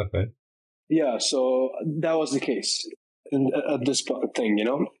that, but okay. Yeah, so that was the case at this thing,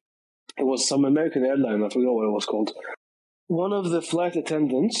 It was some American airline, I forgot what it was called. One of the flight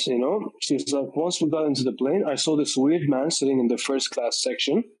attendants, she's like, once we got into the plane, I saw this weird man sitting in the first class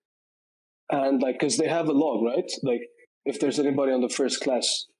section. And like, because they have a log, right? Like, if there's anybody on the first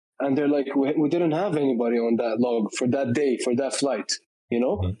class. And they're like, we didn't have anybody on that log for that day, for that flight,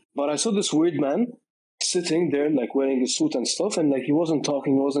 Mm-hmm. But I saw this weird man sitting there, like wearing a suit and stuff, and like he wasn't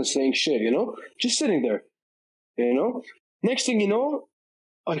talking, he wasn't saying shit, just sitting there, Next thing you know,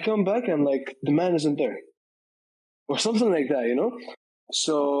 I come back and like the man isn't there, or something like that,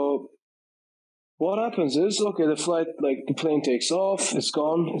 So what happens is, okay, the flight, like the plane takes off, it's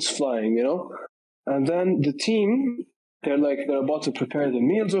gone, it's flying, and then the team, they're about to prepare the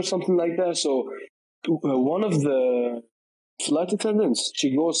meals or something like that. So one of the flight attendants,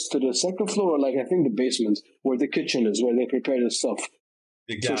 she goes to the second floor, or like I think the basement, where the kitchen is, where they prepare the stuff.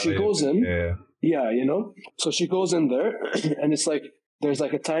 So she goes in, So she goes in there, and it's like there's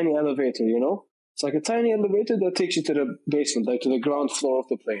like a tiny elevator, It's like a tiny elevator that takes you to the basement, like to the ground floor of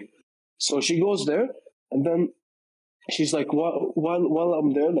the plane. So she goes there, and then she's like, while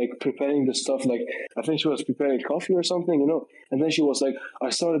I'm there, like preparing the stuff, like I think she was preparing coffee or something, And then she was like, I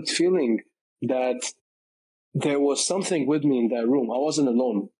started feeling that there was something with me in that room. I wasn't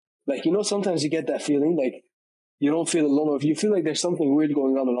alone. Like, sometimes you get that feeling, like you don't feel alone, or if you feel like there's something weird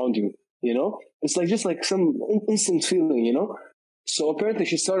going on around you, It's like just like some instant feeling, So apparently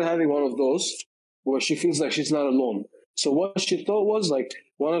she started having one of those where she feels like she's not alone. So what she thought was like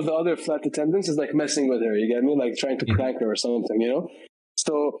one of the other flight attendants is like messing with her, you get me? Like trying to prank her or something,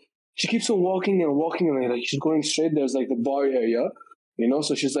 So she keeps on walking and walking, and like she's going straight. There's like the bar area,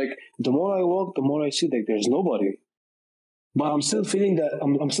 So she's like, the more I walk, the more I see like there's nobody. But I'm still feeling that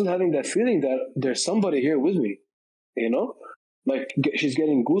I'm still having that feeling that there's somebody here with me, Like she's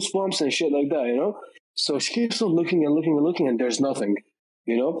getting goosebumps and shit like that, So she keeps on looking and looking and looking, and there's nothing,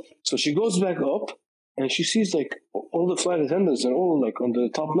 So she goes back up, and she sees like all the flight attendants are all like on the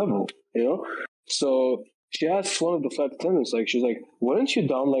top level, So she asks one of the flight attendants, like, she's like, weren't you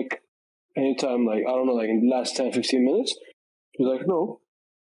down like anytime, like, I don't know, like in the last 10, 15 minutes? She's like, no.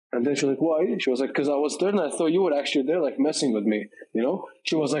 And then she's like, why? She was like, because I was there and I thought you were actually there, like messing with me,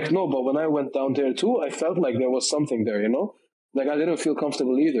 She was like, no, but when I went down there too, I felt like there was something there, Like I didn't feel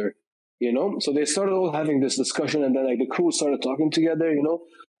comfortable either, So they started all having this discussion, and then like the crew started talking together,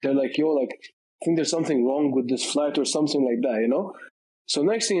 They're like, yo, like, I think there's something wrong with this flight or something like that, So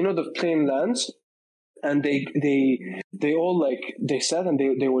next thing you know, the plane lands, and they all like, they sat and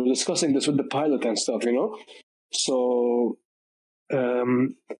they were discussing this with the pilot and stuff, So,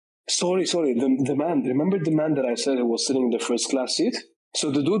 sorry, the man, remember the man that I said who was sitting in the first class seat? So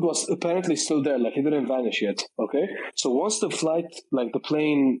the dude was apparently still there, like he didn't vanish yet, okay? So once the flight, like the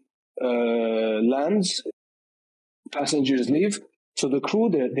plane lands, passengers leave, so the crew,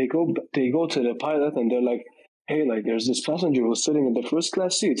 they go to the pilot, and they're like, hey, like there's this passenger who's sitting in the first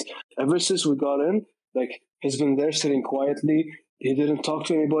class seats. Ever since we got in, Like, he's been there sitting quietly. He didn't talk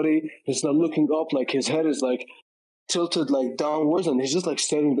to anybody. He's not looking up. Like, his head is like tilted like downwards, and he's just like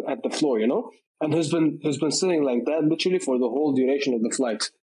staring at the floor, you know. And he's been sitting like that literally for the whole duration of the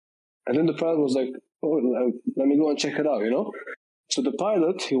flight. And then the pilot was like, "Oh, let me go and check it out," you know. So the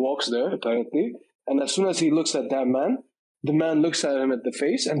pilot, he walks there apparently, and as soon as he looks at that man, the man looks at him at the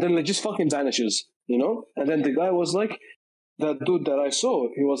face, and then like just fucking vanishes, you know. And then the guy was like, "That dude that I saw,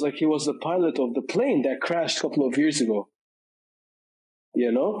 he was the pilot of the plane that crashed a couple of years ago."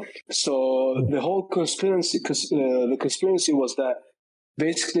 You know. So the whole conspiracy, the conspiracy was that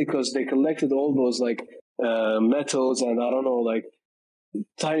basically because they collected all those like metals and I don't know, like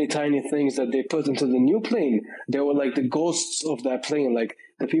tiny things that they put into the new plane. They were like the ghosts of that plane, like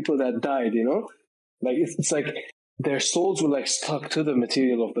the people that died, you know. Like it's like their souls were like stuck to the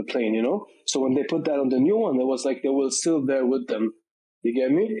material of the plane, you know. So when they put that on the new one, it was like they were still there with them. You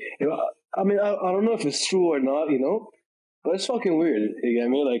get me? You know, I mean, I don't know if it's true or not, you know, but it's fucking weird. You get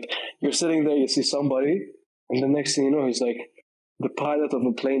me? Like, you're sitting there, you see somebody, and the next thing you know, he's like the pilot of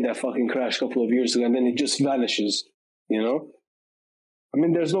a plane that fucking crashed a couple of years ago, and then he just vanishes, you know. I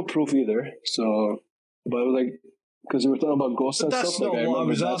mean, there's no proof either. So, but like, because we were talking about ghosts and That's stuff. not what I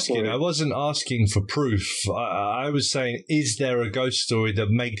was asking. I wasn't asking for proof. I was saying, is there a ghost story that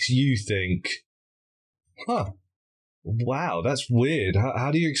makes you think, huh, wow, that's weird.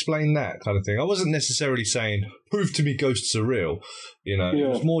 How do you explain that kind of thing? I wasn't necessarily saying, prove to me ghosts are real. You know, Yeah. It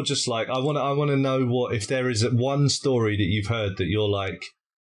was more just like, I want to know what, if there is one story that you've heard that you're like,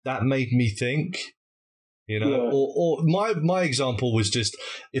 that made me think. You know, Yeah. or my example was just,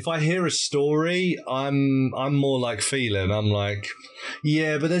 if I hear a story, I'm more like feeling. I'm like,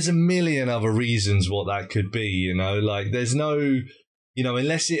 yeah, but there's a million other reasons what that could be. You know, like there's no, you know,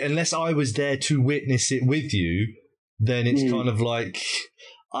 unless I was there to witness it with you, then it's kind of like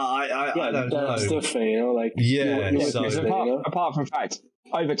I don't know. That's different, you know. Like Yeah, you so- witnessed it, apart, you know? apart from fact,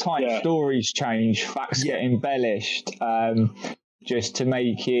 over time Yeah. stories change, facts get embellished, just to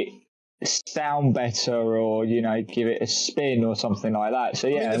make it sound better, or you know, give it a spin or something like that. So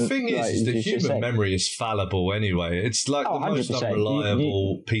yeah, I mean, the thing like is the you just human said, memory is fallible anyway. It's like Oh, the most 100%.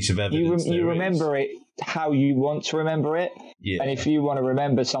 unreliable piece of evidence. you remember it how you want to remember it, Yeah. and if you want to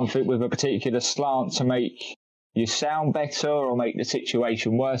remember something with a particular slant to make you sound better or make the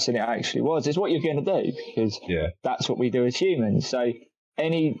situation worse than it actually was, is what you're going to do, because Yeah. that's what we do as humans. So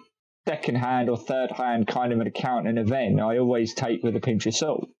any second-hand or third-hand kind of an account and event, I always take with a pinch of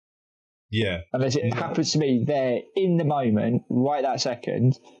salt. Yeah. Unless it happens to me there in the moment, right that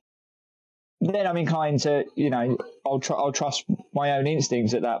second, then I'm inclined to, you know, I'll trust my own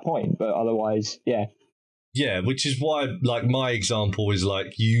instincts at that point. But otherwise, yeah. Yeah, which is why, like, my example is,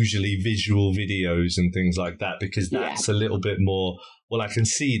 like, usually visual videos and things like that, because that's a little bit more, well, I can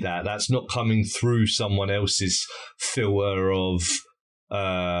see that. That's not coming through someone else's filter of,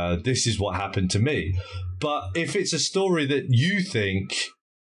 this is what happened to me. But if it's a story that you think,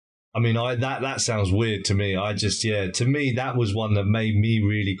 I mean, that sounds weird to me. To me, that was one that made me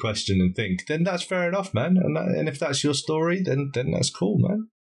really question and think, then that's fair enough, man. And if that's your story, then that's cool, man.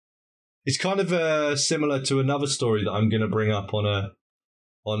 It's kind of similar to another story that I'm going to bring up on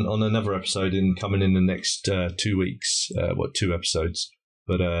another episode coming in the next 2 weeks. 2 episodes?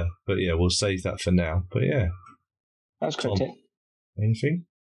 But yeah, we'll save that for now. But yeah, That's cryptic. anything?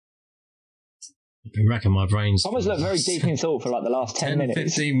 I've been racking my brains. Someone's looked very deep in thought for like the last 10 minutes.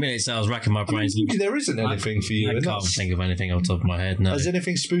 15 minutes I was racking my brains. Maybe there isn't anything for you. I and can't that's- think of anything off the top of my head. No. Has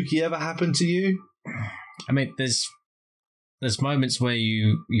anything spooky ever happened to you? I mean, there's moments where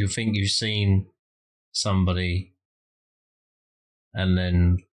you think you've seen somebody and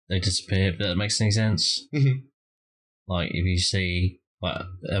then they disappear, if that makes any sense. Mhm. Like if you see, like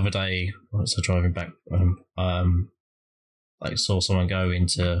the other day, I was driving back, like saw someone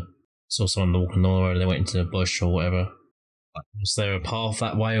walking on the road, they went into a bush or whatever. Like, was there a path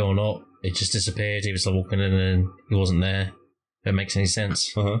that way or not? It just disappeared. He was like walking in and he wasn't there. If it makes any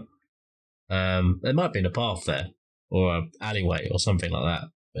sense. Uh-huh. There might have been a path there, or an alleyway, or something like that.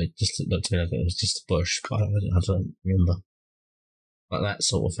 But it just looked to me like it was just a bush, but I don't remember. Like that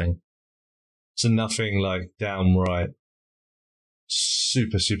sort of thing. So nothing like downright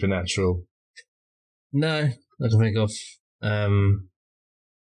supernatural. No, I don't think of.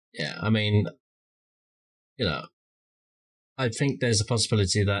 Yeah, I mean, you know, I think there's a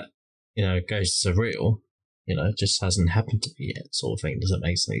possibility that, you know, ghosts are real. You know, it just hasn't happened to me yet, sort of thing. Doesn't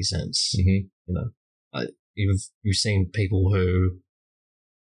make any sense. Mm-hmm. You know, you've seen people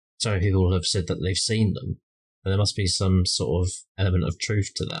so many people have said that they've seen them, and there must be some sort of element of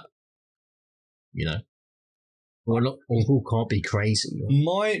truth to that. You know, Well, not all can't be crazy. The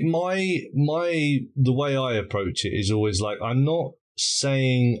way I approach it is always like, I'm not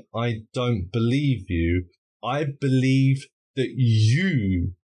saying I don't believe you. I believe that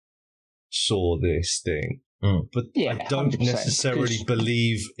you saw this thing, but I don't 100%, necessarily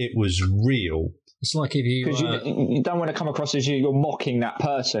believe it was real. It's like if you... Because you don't want to come across as you're mocking that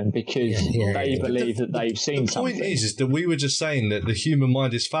person because they believe that they've seen something. The point is that we were just saying that the human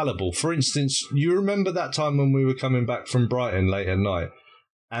mind is fallible. For instance, you remember that time when we were coming back from Brighton late at night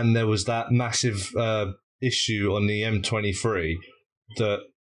and there was that massive issue on the M23 that...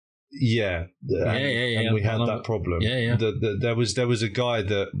 and we had that problem. There was a guy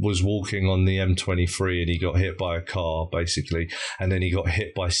that was walking on the M23 and he got hit by a car, basically, and then he got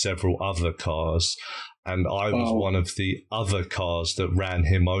hit by several other cars. And I was one of the other cars that ran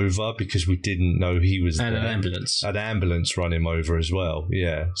him over because we didn't know he was there. An ambulance. An ambulance ran him over as well,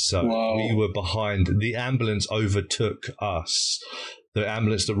 yeah. So we were behind. The ambulance overtook us. The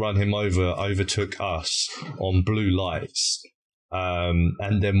ambulance that ran him over overtook us on blue lights.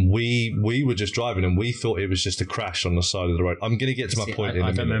 And then we were just driving and we thought it was just a crash on the side of the road. I'm going to get to my point in a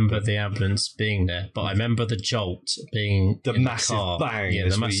minute. I don't remember the ambulance being there, but I remember the jolt being the massive bang. Yeah,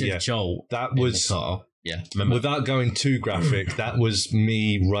 the massive jolt. That was... in the car. Yeah, without going too graphic, that was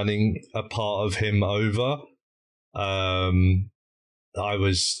me running a part of him over. I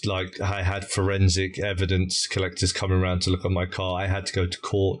was like, I had forensic evidence collectors coming around to look at my car. I had to go to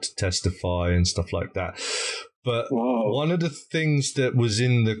court to testify and stuff like that. But one of the things that was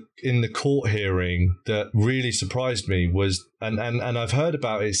in the court hearing that really surprised me was, and I've heard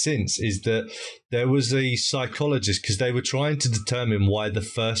about it since, is that there was a psychologist because they were trying to determine why the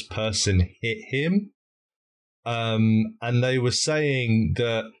first person hit him. And they were saying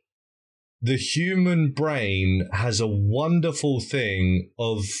that the human brain has a wonderful thing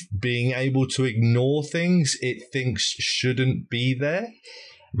of being able to ignore things it thinks shouldn't be there.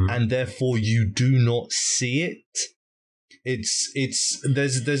 And therefore you do not see it.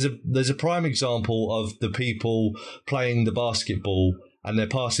 There's a prime example of the people playing the basketball and they're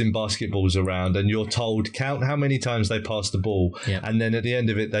passing basketballs around and you're told count how many times they passed the ball, and then at the end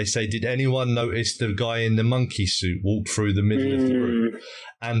of it they say, did anyone notice the guy in the monkey suit walk through the middle of the group?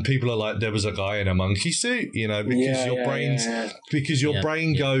 And people are like, there was a guy in a monkey suit, because your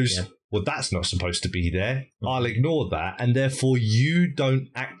brain goes, well, that's not supposed to be there. I'll ignore that. And therefore, you don't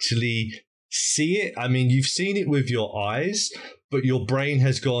actually see it. I mean, you've seen it with your eyes, but your brain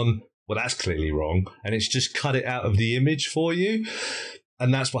has gone, well, that's clearly wrong. And it's just cut it out of the image for you.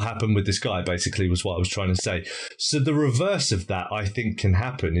 And that's what happened with this guy, basically, was what I was trying to say. So the reverse of that, I think, can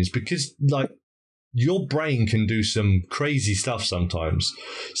happen is because, like, your brain can do some crazy stuff sometimes.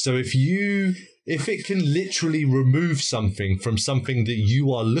 So if it can literally remove something from something that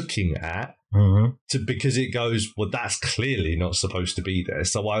you are looking at, because it goes, well, that's clearly not supposed to be there,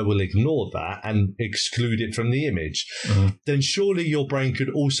 so I will ignore that and exclude it from the image, then surely your brain could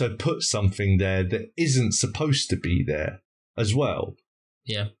also put something there that isn't supposed to be there as well.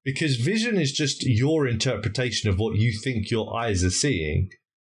 Yeah. Because vision is just your interpretation of what you think your eyes are seeing.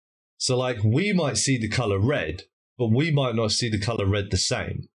 So, like, we might see the color red, but we might not see the color red the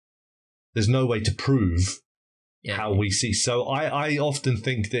same. There's no way to prove how we see. So I often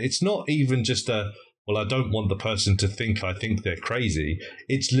think that it's not even just I don't want the person to think I think they're crazy.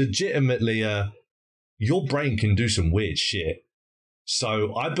 It's legitimately your brain can do some weird shit.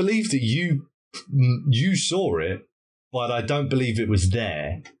 So I believe that you saw it, but I don't believe it was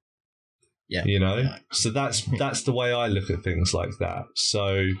there. Yeah. You know? Yeah. So that's the way I look at things like that.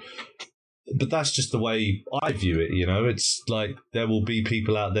 So... But that's just the way I view it, you know? It's like there will be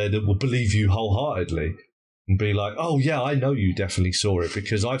people out there that will believe you wholeheartedly and be like, oh, yeah, I know you definitely saw it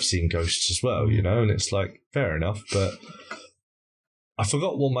because I've seen ghosts as well, you know? And it's like, fair enough, but I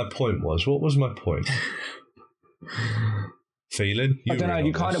forgot what my point was. What was my point? Feeling? I don't know,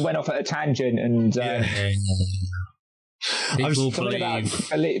 you kind of went off at a tangent and... I was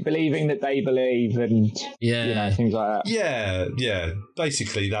believing that they believe and things like that. Yeah.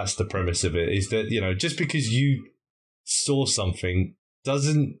 Basically, that's the premise of it, is that, you know, just because you saw something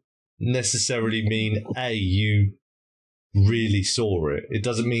doesn't necessarily mean, A, you really saw it. It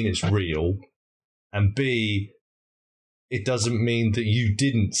doesn't mean it's real. And B, it doesn't mean that you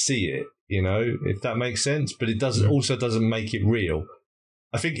didn't see it, you know, if that makes sense. But it also doesn't make it real.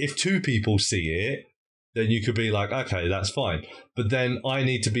 I think if two people see it, then you could be like, okay, that's fine. But then I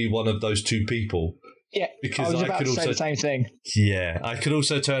need to be one of those two people. Yeah, because I was about to say the same thing. Yeah, I could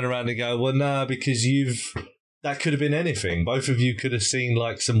also turn around and go, well, nah, because that could have been anything. Both of you could have seen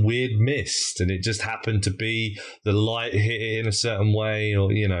like some weird mist and it just happened to be the light hit it in a certain way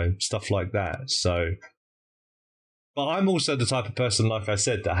or, you know, stuff like that. So But I'm also the type of person, like I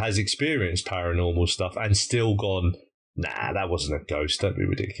said, that has experienced paranormal stuff and still gone, nah, that wasn't a ghost. Don't be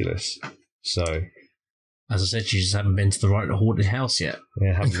ridiculous. So, as I said, you just haven't been to the right haunted house yet.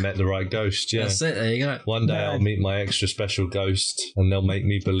 yeah, haven't met the right ghost. Yeah, That's it. There you go. one day I'll meet my extra special ghost, and they'll make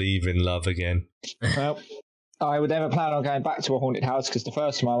me believe in love again. Well, I would never plan on going back to a haunted house because the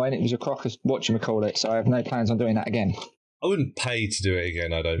first time I went, it was a crocker whatchamacallit, so I have no plans on doing that again. I wouldn't pay to do it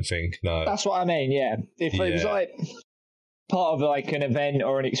again. I don't think. No. That's what I mean, yeah. If it was like part of like an event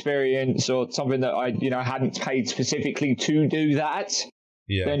or an experience or something that I, hadn't paid specifically to do that,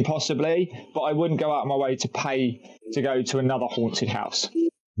 then possibly. But I wouldn't go out of my way to pay to go to another haunted house.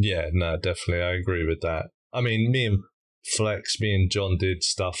 Yeah, no, definitely. I agree with that. I mean, me and John did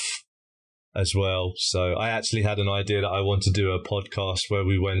stuff as well. So I actually had an idea that I want to do a podcast where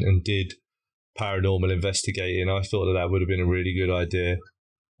we went and did paranormal investigating. I thought that would have been a really good idea.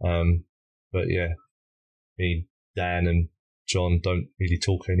 But yeah, me, Dan and John don't really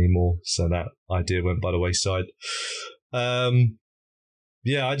talk anymore, so that idea went by the wayside.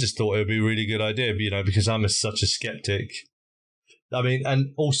 Yeah, I just thought it would be a really good idea, because I'm such a skeptic. I mean,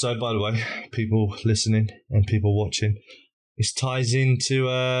 and also, by the way, people listening and people watching, it ties into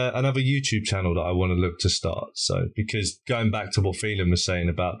another YouTube channel that I want to look to start. So, because going back to what Phelan was saying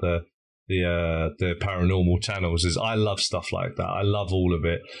about the paranormal channels, is I love stuff like that. I love all of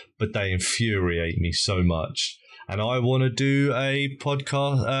it, but they infuriate me so much. And I want to do a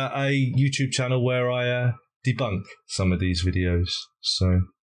podcast, a YouTube channel where I debunk some of these videos. So,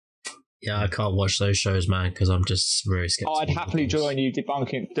 yeah, I can't watch those shows, man, because I'm just very skeptical. I'd happily join you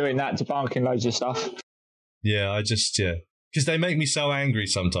debunking loads of stuff. Yeah, because they make me so angry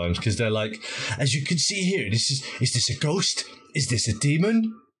sometimes. Because they're like, as you can see here, is this a ghost? Is this a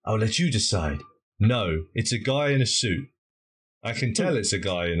demon? I'll let you decide. No, it's a guy in a suit. I can tell it's a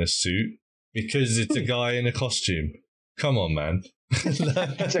guy in a suit because it's a guy in a costume. Come on, man.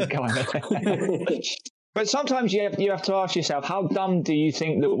 It's a guy. But sometimes you have to ask yourself, how dumb do you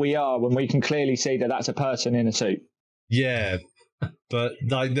think that we are when we can clearly see that that's a person in a suit? Yeah, but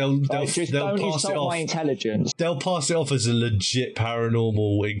like they'll pass it off. My intelligence. They'll pass it off as a legit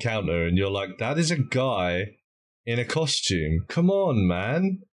paranormal encounter, and you're like, that is a guy in a costume. Come on,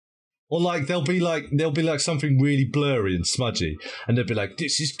 man. Or like they'll be like something really blurry and smudgy, and they'll be like,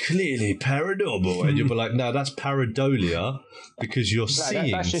 "This is clearly paranormal," and you'll be like, "No, that's pareidolia because you're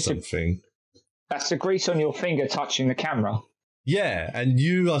seeing something." That's the grease on your finger touching the camera. Yeah, and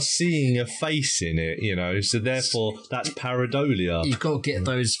you are seeing a face in it, so therefore that's pareidolia. You've got to get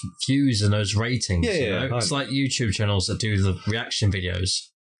those views and those ratings. Yeah, it's like YouTube channels that do the reaction videos.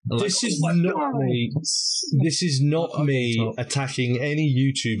 This is not me attacking any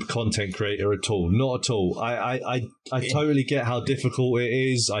YouTube content creator at all. Not at all. I totally get how difficult it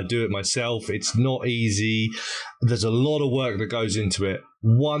is. I do it myself. It's not easy. There's a lot of work that goes into it.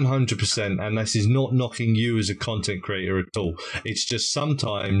 100%, and this is not knocking you as a content creator at all. It's just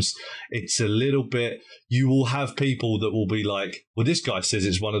sometimes it's a little bit, you will have people that will be like, well, this guy says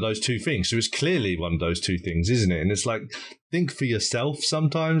it's one of those two things, so it's clearly one of those two things, isn't it? And it's like, think for yourself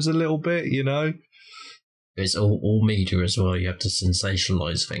sometimes a little bit, It's all media as well. You have to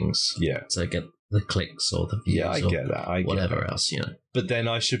sensationalize things to get the clicks or the views. Yeah, I get that. Whatever else, But then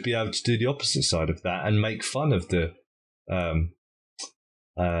I should be able to do the opposite side of that and make fun of the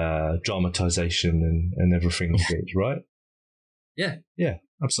dramatization and everything of it, right? Yeah,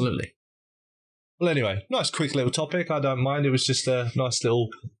 absolutely. Well, anyway, nice quick little topic. I don't mind. It was just a nice little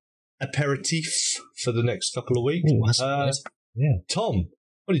aperitif for the next couple of weeks. Ooh, that's nice. Yeah, Tom,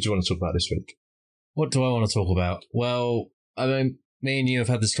 what did you want to talk about this week? What do I want to talk about? Well, I mean, me and you have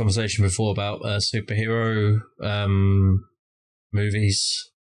had this conversation before about superhero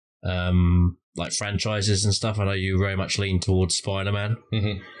movies, like franchises and stuff. I know you very much lean towards Spider-Man,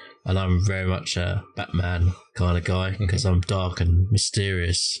 and I'm very much a Batman kind of guy because I'm dark and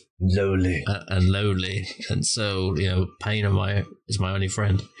mysterious, lowly, and so pain is my only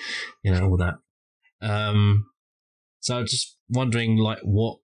friend, all that. So I'm just wondering, like,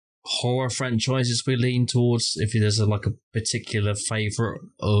 what horror franchises we lean towards. If there's a particular favorite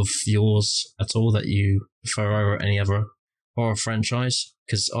of yours at all that you prefer over any other horror franchise,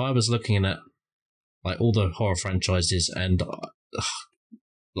 because I was looking at like all the horror franchises, and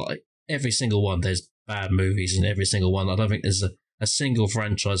like every single one, there's bad movies in every single one. I don't think there's a single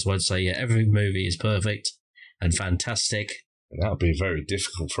franchise where I'd say, yeah, every movie is perfect and fantastic. And that would be very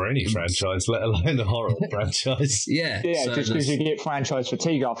difficult for any franchise, let alone a horror franchise. Yeah, so just because you get franchise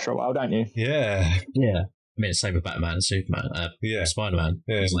fatigue after a while, don't you? Yeah. I mean, same with Batman and Superman, Spider-Man.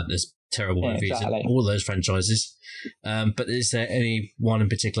 Yeah. It's like there's terrible movies exactly. in all those franchises. But is there any one in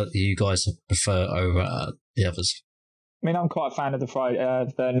particular that you guys prefer over the others? I mean, I'm quite a fan of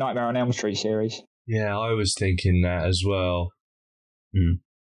the Nightmare on Elm Street series. Yeah, I was thinking that as well. Mm.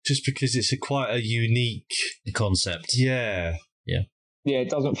 Just because it's quite a unique concept. Yeah. Yeah, it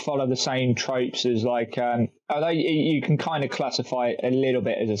doesn't follow the same tropes as like. Although you can kind of classify it a little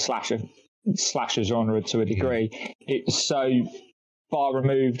bit as a slasher genre to a degree, it's so far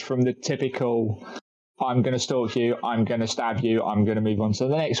removed from the typical. I'm going to stalk you. I'm going to stab you. I'm going to move on to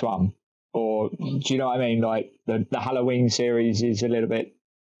the next one. Or do you know what I mean? Like the Halloween series is a little bit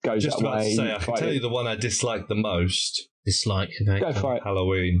goes Just that about way. to say, I can tell you the one I dislike the most. Dislike. Okay. Go for it.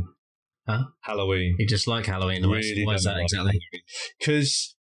 Halloween. Huh? Halloween. You dislike Halloween the most. Really Why is that don't like exactly?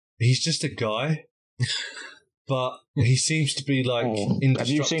 Because he's just a guy, but he seems to be like indestructible. Have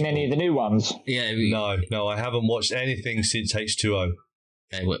you seen any of the new ones? Yeah. No, I haven't watched anything since H2O.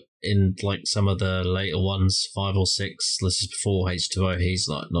 They were in like some of the later ones, 5 or 6. This is before H2O. He's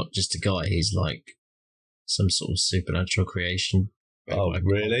like not just a guy. He's like some sort of supernatural creation. Oh, Like,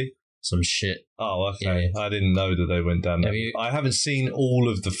 really? Some shit. Oh, okay. Yeah. I didn't know that they went down that. I haven't seen all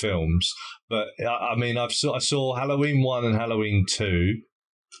of the films, but I mean, I saw Halloween 1 and Halloween 2.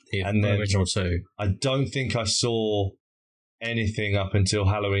 And then original 2. I don't think I saw anything up until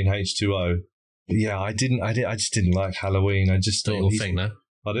Halloween H2O. But yeah, I just didn't like Halloween. I just Not thought your thing, no?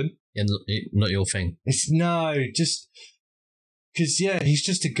 Pardon? Yeah, not your thing. Just because he's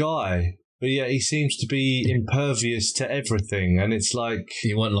just a guy. But yeah, he seems to be impervious to everything, and it's like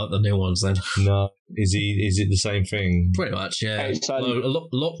you won't like the new ones then. No, is it the same thing? Pretty much, yeah. It's, a lot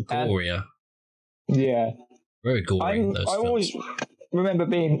gorier. Yeah, very gory. I always remember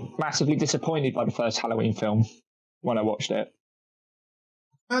being massively disappointed by the first Halloween film when I watched it.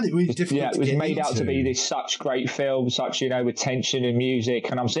 And it was difficult. Yeah, it was made out to be this such great film, such with tension and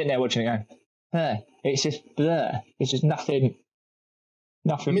music, and I'm sitting there watching it going, it's just blur. It's just nothing.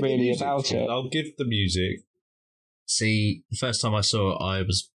 Nothing really about it. I'll give the music. See, the first time I saw it,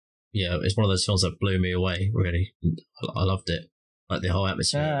 it's one of those films that blew me away, really. I loved it. Like the whole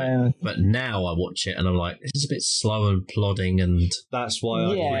atmosphere. But now I watch it and I'm like, this is a bit slow and plodding, and that's why I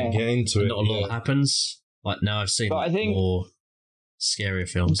couldn't get into it. Not a lot happens. Like now I've seen more scarier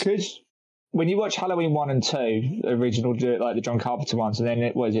films. Because when you watch Halloween 1 and 2, the original, like the John Carpenter ones, and then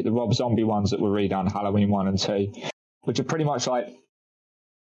the Rob Zombie ones that were redone, Halloween 1 and 2, which are pretty much like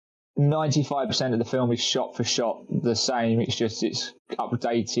 95% of the film is shot for shot the same. It's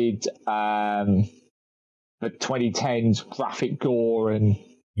updated the 2010s graphic gore and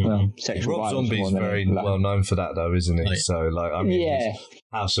sexual Rob violence. Zombie's very well known for that, though, isn't he? Right. So, like, I mean, his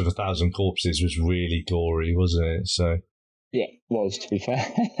House of 1,000 Corpses was really gory, wasn't it? So, yeah, it was, to be fair.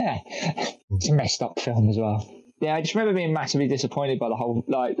 It's a messed up film as well. Yeah, I just remember being massively disappointed by the whole,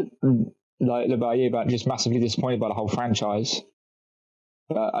 like about you, but just massively disappointed by the whole franchise.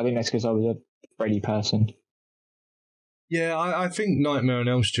 But I think that's because I was a Freddy person. Yeah, I think Nightmare on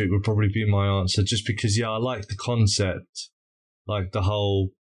Elm Street would probably be my answer, just because, I like the concept. Like the whole,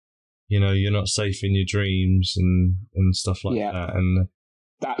 you're not safe in your dreams and stuff like that. And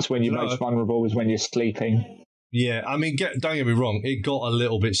that's when you're most vulnerable, is when you're sleeping. Yeah, I mean, don't get me wrong, it got a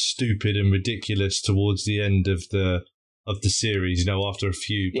little bit stupid and ridiculous towards the end of the series, after a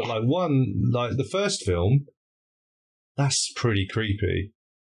few. But like the first film, that's pretty creepy.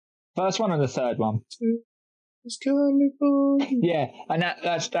 First one and the third one. It's coming for you. Yeah, and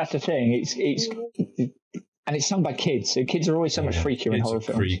that's the thing. It's and it's sung by kids. So kids are always so much freakier in horror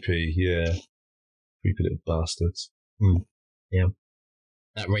films. Creepy, yeah. Creepy little bastards. Yeah.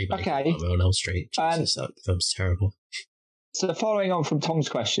 That remake of on Elm Street. Jesus, that film's terrible. So following on from Tom's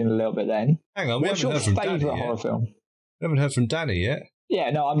question a little bit then. Hang on, what's your favourite horror film? We haven't heard from Danny yet. Yeah,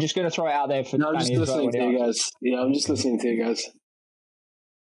 no, I'm just going to throw it out there for Danny. I'm just listening to you guys. Yeah, I'm just listening to you guys.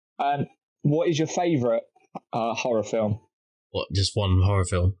 What is your favourite horror film? What, just one horror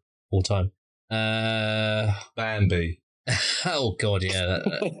film all time? Bambi. Oh god, yeah,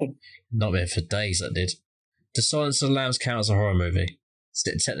 that not been for days. That did. Does Silence of the Lambs count as a horror movie?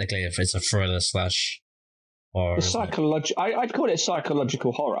 Technically, if it's a thriller / horror, I'd call it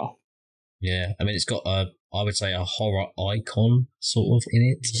psychological horror. Yeah, I mean, it's got I would say a horror icon sort of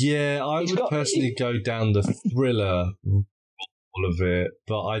in it. Yeah, I would personally go down the thriller all of it,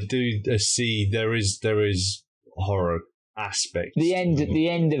 but I do see there is horror aspect. The end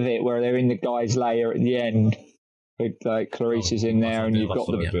of it, where they're in the guy's lair at the end, with like Clarice is in there, and you've got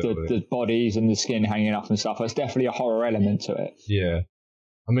the bodies and the skin hanging up and stuff. There's definitely a horror element to it. Yeah,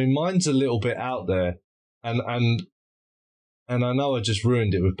 I mean, mine's a little bit out there, and I know I just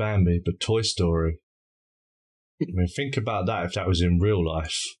ruined it with Bambi, but Toy Story. I mean, think about that if that was in real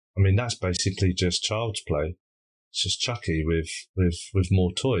life. I mean, that's basically just child's play. It's just Chucky with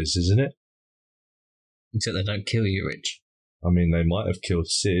more toys, isn't it? Except they don't kill you, Rich. I mean, they might have killed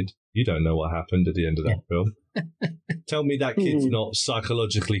Sid. You don't know what happened at the end of that film. Tell me that kid's not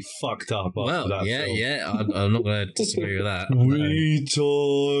psychologically fucked up after that film. I'm not going to disagree with that. We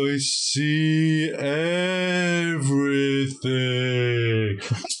toys see everything.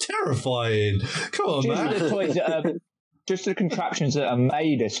 That's terrifying. Come on, man. The toys that are, just the contraptions that are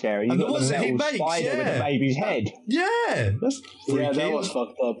made are scary. You've And the got ones the that he metal makes, spider with the baby's head. Yeah, that's freaky. Yeah, that was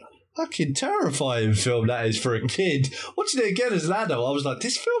fucked up. Fucking terrifying film that is for a kid. Watching it again as an adult, I was like,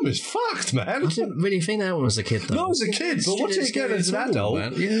 this film is fucked, man. I didn't really think that one was a kid, though. Not as a kid, but watching it again as an adult,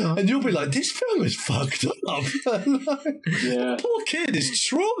 and you'll be like, this film is fucked up. Yeah. Poor kid is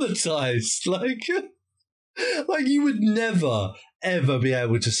traumatized. Like you would never, ever be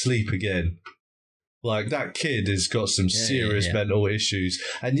able to sleep again. Like, that kid has got some serious mental issues.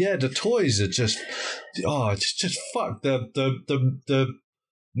 And the toys are just, it's just fucked. The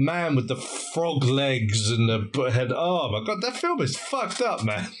man with the frog legs and the head. Oh my God, that film is fucked up,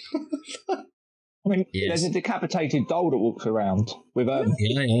 man. I mean, there's a decapitated doll that walks around with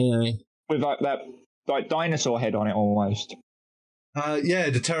with like that dinosaur head on it almost.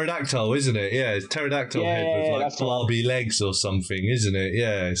 The pterodactyl, isn't it? Yeah, it's pterodactyl head with like Barbie legs or something, isn't it?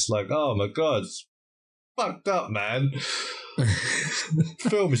 Yeah, it's like, oh my God, it's fucked up, man.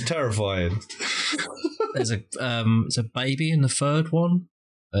 Film is terrifying. There's it's a baby in the third one.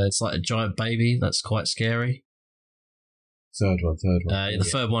 It's like a giant baby that's quite scary. Third one. The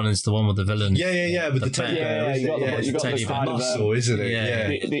third one is the one with the villain. Yeah, with the teddy bear. You got the teddy bear muscle, isn't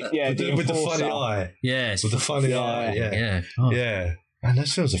it? With the funny eye. Yes. With the funny eye. Yeah. Oh. Yeah. Man,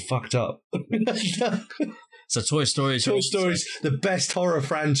 those films are fucked up. So Toy Story is the best horror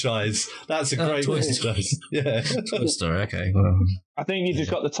franchise. That's a great franchise. Yeah. Toy Story, okay. Well. I think you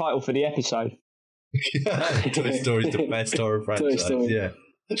just got the title for the episode. Toy Story is the best horror franchise. Yeah.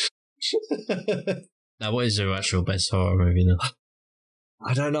 Now, what is your actual best horror movie then?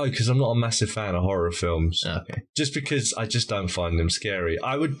 I don't know, because I'm not a massive fan of horror films. Okay. Just because I just don't find them scary.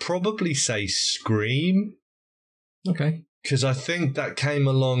 I would probably say Scream. Okay. Because I think that came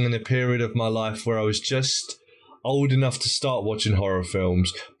along in a period of my life where I was just old enough to start watching horror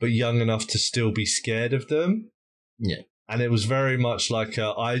films, but young enough to still be scared of them. Yeah. And it was very much like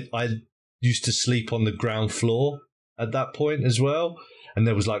I used to sleep on the ground floor at that point as well. And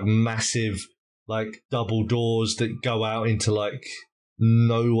there was like massive like double doors that go out into like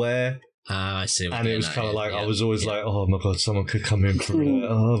nowhere. I see. And it was kind of like I was always like, oh my God, someone could come in from there.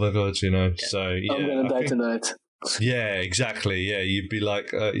 Oh my God, So I'm gonna die tonight. Yeah, exactly. Yeah, you'd be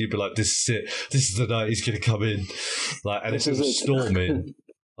like, this is it. This is the night he's gonna come in. Like, and if it was storming.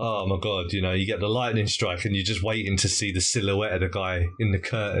 Oh my God, you get the lightning strike and you're just waiting to see the silhouette of the guy in the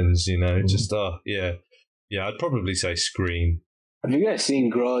curtains, just, yeah, I'd probably say Scream. Have you guys seen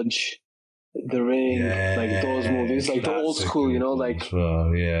Grudge, The Ring, like those movies, like the old school, like...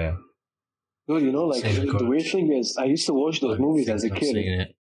 Oh, yeah. Good, like, the weird thing is, I used to watch those movies as a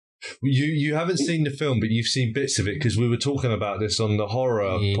kid. You haven't seen the film, but you've seen bits of it, because we were talking about this on the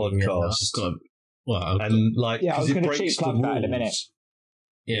horror podcast. I was going to cheap plug that in a minute.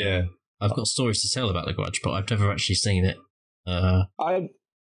 Yeah, I've got stories to tell about The Grudge, but I've never actually seen it.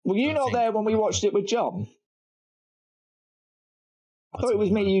 Were you not there when we watched it with John? I thought it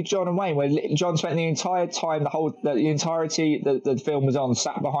was me, you, John, and Wayne, where John spent the entire time, the entirety the film was on,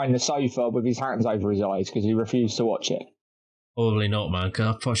 sat behind the sofa with his hands over his eyes because he refused to watch it. Probably not, man,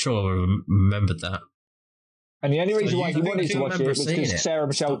 because I'm for sure I remembered that. And the only reason why he wanted to watch it was because Sarah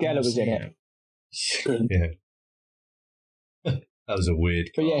Michelle Gellar was in it. Yeah. That was a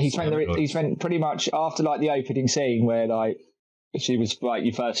weird But yeah, he spent pretty much after like the opening scene where like she was like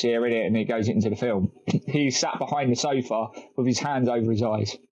you first see her in it and he goes into the film. He sat behind the sofa with his hands over his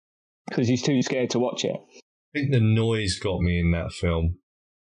eyes because he's too scared to watch it. I think the noise got me in that film.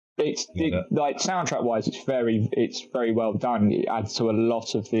 Like soundtrack wise, it's very well done. It adds to a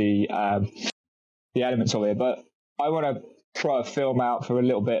lot of the elements of it. But I want to throw a film out for a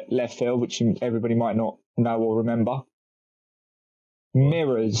little bit left field, which everybody might not know or remember.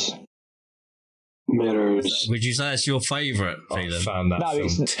 Mirrors. Would you say it's your favourite, Phelan? I found that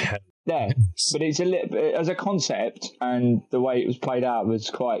film but it's a little bit, as a concept, and the way it was played out was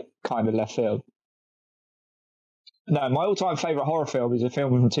quite kind of left field. No, my all-time favourite horror film is a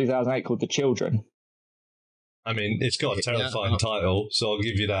film from 2008 called The Children. I mean, it's got a terrifying title, so I'll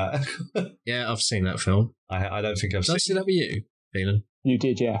give you that. Yeah, I've seen that film. I don't think I've seen. Did I see that with you, Phelan? You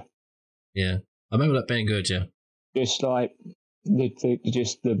did, yeah. Yeah, I remember that being good. Yeah, just like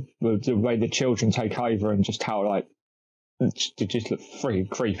the way the children take over and just how like they just look pretty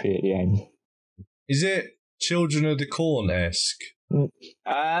creepy at the end. Is it Children of the Corn-esque?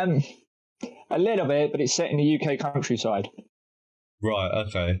 A little bit, but it's set in the UK countryside. Right,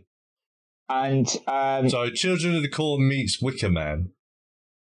 okay. And so Children of the Corn meets Wicker Man.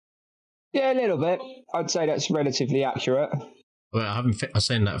 Yeah, a little bit. I'd say that's relatively accurate. Well, I've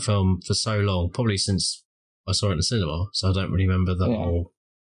seen that film for so long, probably since I saw it in the cinema, so I don't really remember the whole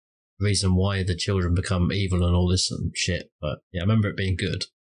reason why the children become evil and all this shit. But yeah, I remember it being good.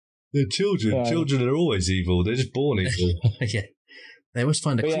 They're children. Yeah. Children are always evil. They're just born evil. Yeah. They always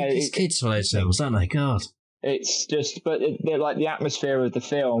find the creepiest kids for those films, don't they? God. It's just, but like the atmosphere of the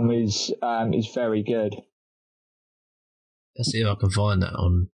film is very good. Let's see if I can find that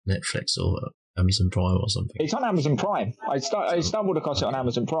on Netflix or Amazon Prime or something. It's on Amazon Prime. I stumbled across it on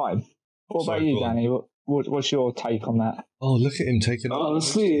Amazon Prime. What about you, Danny? What's your take on that? Oh, look at him taking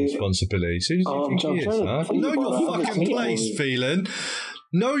responsibility. Who do you think he is? Huh? Know your fucking place, Phelan.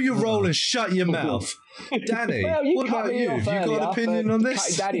 Know your role and shut your mouth. Danny, what about you? Have you got an opinion on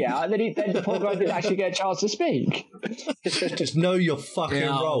this? Danny out, and then the podcast didn't actually get a chance to speak. Just know your fucking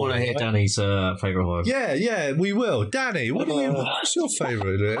role. I want to hear Danny's favourite horror. Yeah, we will. Danny, what's your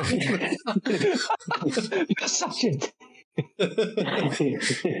favourite? You're such a...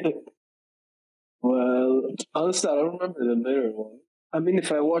 Well, honestly, I don't remember the mirror one. I mean, if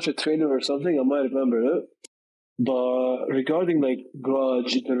I watch a trailer or something, I might remember it. But regarding like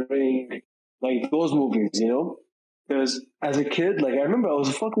Grudge, The Ring, like those movies, you know, because as a kid, like I remember I was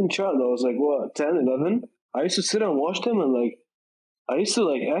a fucking child. I was like, what, 10, 11? I used to sit and watch them, and like I used to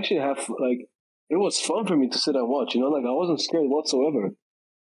like actually have like it was fun for me to sit and watch. You know, like I wasn't scared whatsoever.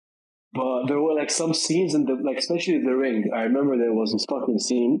 But there were like some scenes in the especially The Ring. I remember there was this fucking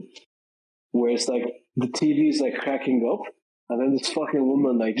scene where it's like the TV is like cracking up, and then this fucking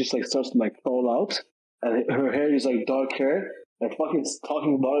woman like just like starts to like fall out. And her hair is like dark hair. And fucking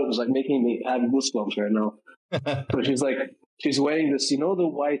talking about it was like making me have goosebumps right now. So she's wearing this, you know, the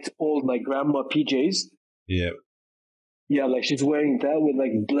white old like grandma PJs. Yeah. Yeah, like she's wearing that with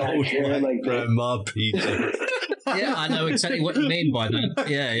like black hair, like grandma PJs. Yeah, I know exactly what you mean by that.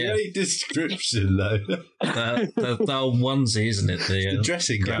 Yeah. Great description though. the old onesie, isn't it? The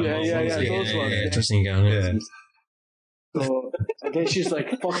dressing gown. Yeah, dressing gown. Yeah. So and then she's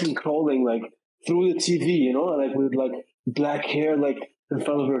like fucking crawling like through the TV, you know, like with like black hair like in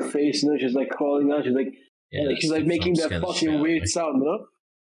front of her face, you know, she's like crawling out, she's like making that fucking weird sound, you know?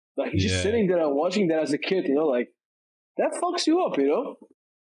 Like just sitting there and watching that as a kid, you know, like that fucks you up, you know?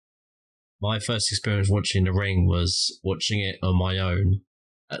 My first experience watching The Ring was watching it on my own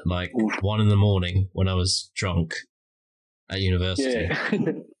at like 1 a.m. when I was drunk at university. Yeah.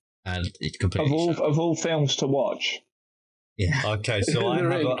 And it completely of all films to watch. Yeah. Okay, so I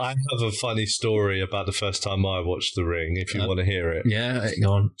have a funny story about the first time I watched The Ring, if you want to hear it. Yeah,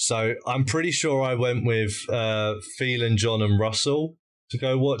 go on. So I'm pretty sure I went with Phelan, John and Russell to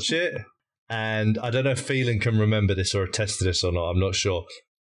go watch it. And I don't know if Phelan can remember this or attest to this or not, I'm not sure.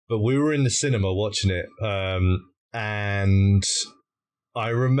 But we were in the cinema watching it. And I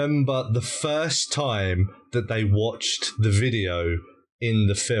remember the first time that they watched the video in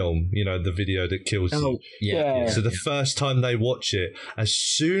the film, you know, the video that kills you. Yeah. So the first time they watch it, as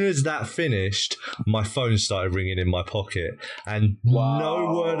soon as that finished, my phone started ringing in my pocket, and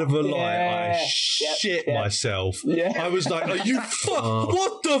no word of a lie, I shit myself. Yeah. I was like, "Are you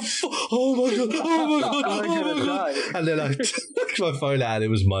what the fuck? Oh my god! Oh my god!" And then I took my phone out, and it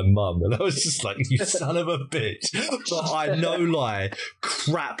was my mum, and I was just like, "You son of a bitch!" But I no lie,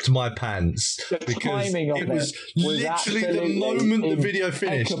 crapped my pants because it was literally the moment the video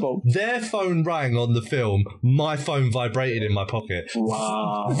finished, their phone rang on the film, my phone vibrated in my pocket.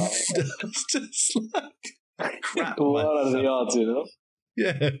 Wow. Just like crap. What are the odds, you know?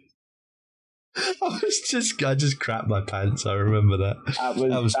 Yeah. I just crapped my pants. I remember that.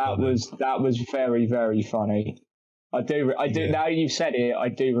 That was very, very funny. I do. Yeah. Now you've said it, I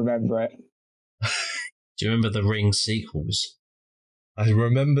do remember it. Do you remember the Ring sequels? I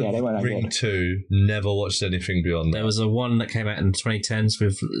remember Ring 2, never watched anything beyond that. There was a one that came out in the 2010s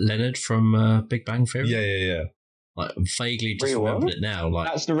with Leonard from Big Bang Theory. Yeah. Like, vaguely just remembered it now. Like,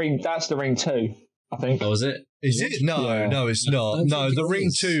 that's the Ring 2, I think. Oh, was it? Is it? No, it's not. No, the Ring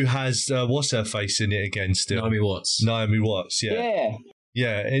 2 has, what's her face in it again still? Naomi Watts, yeah.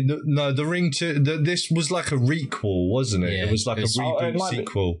 Yeah, the Ring 2, this was like a requel, wasn't it? Yeah, it was like a reboot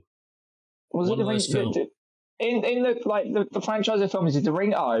sequel. Was it the Ring? In the franchise of films, is The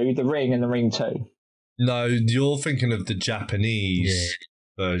Ring O, The Ring, and The Ring 2? No, you're thinking of the Japanese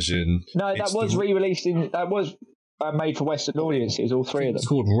version. No, that was re-released that was made for Western audiences, all three of them. It's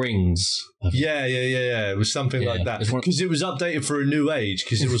called Rings. Yeah. It was something like that. Because it was updated for a new age,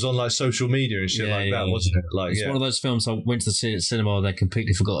 because it was on like social media and shit that, wasn't it? Like, it's one of those films I went to see at the cinema and they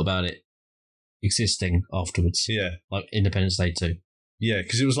completely forgot about it. existing afterwards. Yeah. Like Independence Day 2. Yeah,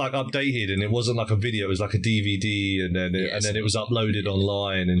 because it was like updated and it wasn't like a video, it was like a DVD and then it was uploaded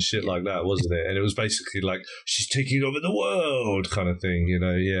online and shit like that, wasn't it? And it was basically like, she's taking over the world kind of thing, you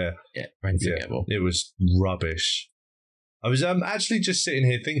know, yeah. Yeah, unforgettable. It was rubbish. I was actually just sitting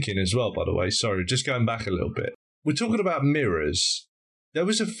here thinking as well, by the way, sorry, just going back a little bit. We're talking about mirrors. There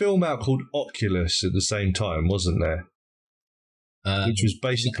was a film out called Oculus at the same time, wasn't there? Which was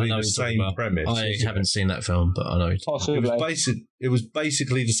basically the same premise. I haven't seen that film, but I know. It was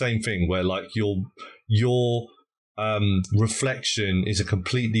basically the same thing, where like your reflection is a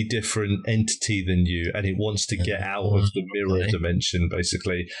completely different entity than you, and it wants to get out of the mirror dimension,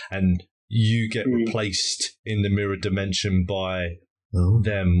 basically, and you get replaced in the mirror dimension by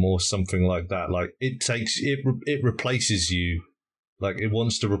them or something like that. Like it replaces you. Like, it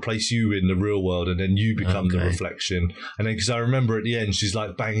wants to replace you in the real world, and then you become the reflection. And then, because I remember at the end, she's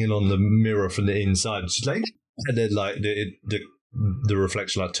like banging on the mirror from the inside. She's like, and then like the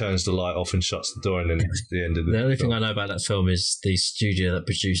reflection like turns the light off and shuts the door, and then it's the end of the. The only thing I know about that film is the studio that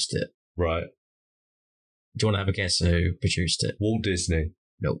produced it. Right. Do you want to have a guess who produced it? Walt Disney.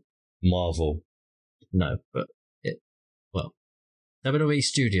 Nope. Marvel. No, but WWE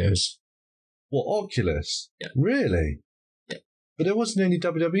Studios. What, Oculus? Yeah. Really? But there wasn't any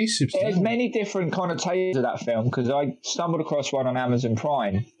WWE superstars. There's many different connotations of that film, because I stumbled across one on Amazon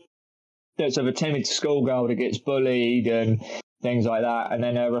Prime. There's of a timid schoolgirl that gets bullied and things like that, and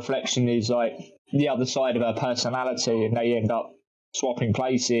then her reflection is like the other side of her personality, and they end up swapping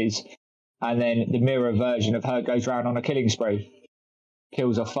places, and then the mirror version of her goes around on a killing spree.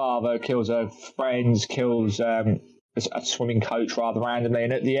 Kills her father, kills her friends, kills a swimming coach rather randomly,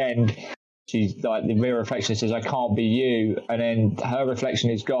 and at the end, she's like, the mirror reflection says, "I can't be you," and then her reflection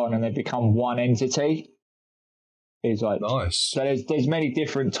is gone, and they become one entity. It's like nice. So there's many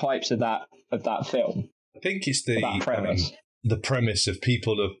different types of that film. I think it's the premise. The premise of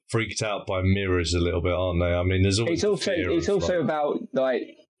people are freaked out by mirrors a little bit, aren't they? I mean, there's always it's also about like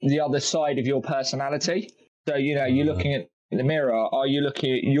the other side of your personality. So you're looking at the mirror. Are you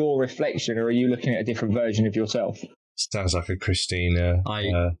looking at your reflection, or are you looking at a different version of yourself? Sounds like a Christina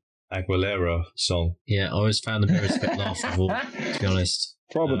Aguilera song. Yeah, I always found the mirrors a bit laughable, to be honest.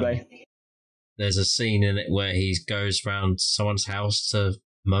 Probably. There's a scene in it where he goes round someone's house to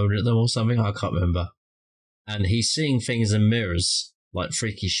moan at them or something. I can't remember. And he's seeing things in mirrors, like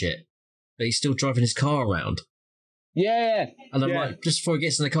freaky shit, but he's still driving his car around. Yeah. And I'm like, just before he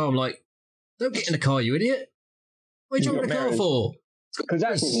gets in the car, I'm like, don't get in the car, you idiot. What are you driving the car for? Because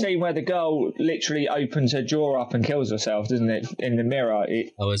that's the scene where the girl literally opens her jaw up and kills herself, doesn't it? In the mirror.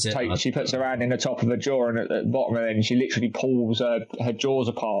 She puts her hand in the top of her jaw, and at the bottom of it, and she literally pulls her jaws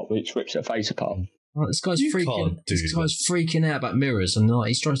apart, which rips her face apart. Oh, this guy's freaking out about mirrors, and like,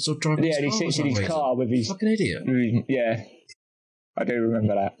 he's still driving his car. Yeah, and he sits in his car with his... Fucking idiot. Yeah. I do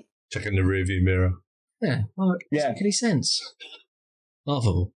remember that. Checking the rearview mirror. Yeah. Doesn't make any sense.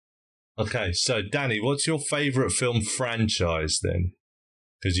 Laughable. Okay, so Danny, what's your favourite film franchise then?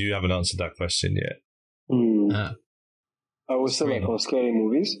 Because you haven't answered that question yet. I was still like on scary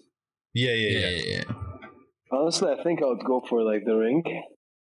movies. Yeah. Honestly, I think I would go for like The Ring.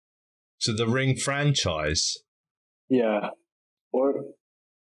 So the Ring franchise? Yeah.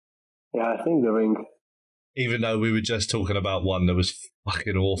 I think The Ring. Even though we were just talking about one that was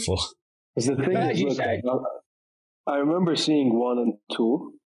fucking awful. Because the thing is, look, I remember seeing 1 and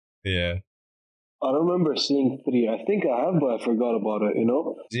 2. Yeah. I don't remember seeing 3. I think I have, but I forgot about it,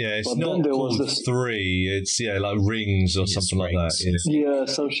 Yeah, it's not called 3. It's, like Rings or something like that. Yeah,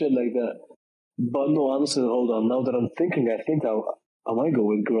 some shit like that. But no, honestly, hold on. Now that I'm thinking, I think I might go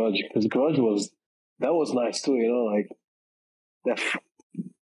with Grudge. Because Grudge was nice too, like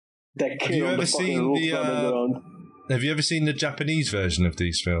that kid. Have you ever seen Have you ever seen the Japanese version of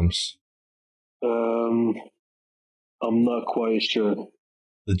these films? I'm not quite sure.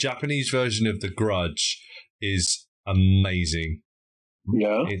 The Japanese version of The Grudge is amazing.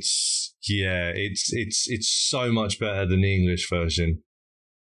 Yeah. It's so much better than the English version.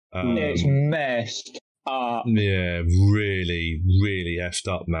 It's messed up. Yeah, really, really effed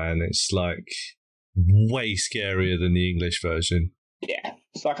up, man. It's like way scarier than the English version. Yeah,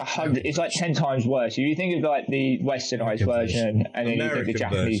 it's like 100. It's like 10 times worse. If you think of like the westernized version and then you think the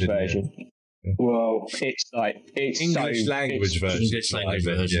Japanese version. Yeah. Well, it's English language version. English language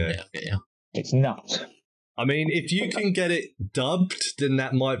version. Yeah. It's nuts. I mean, if you can get it dubbed, then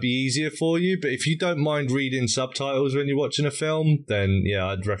that might be easier for you. But if you don't mind reading subtitles when you're watching a film, then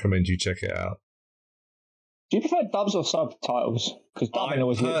I'd recommend you check it out. Do you prefer dubs or subtitles? Because dubbing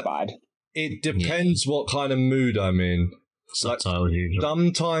always looks bad. It depends what kind of mood I'm in. subtitles usually.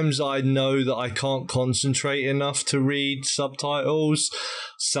 Sometimes I know that I can't concentrate enough to read subtitles.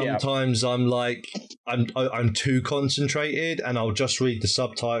 Sometimes I'm like, I'm too concentrated, and I'll just read the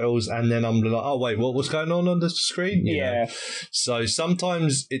subtitles, and then I'm like, oh wait, what's going on the screen? You know? So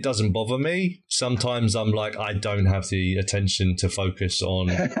sometimes it doesn't bother me. Sometimes I'm like, I don't have the attention to focus on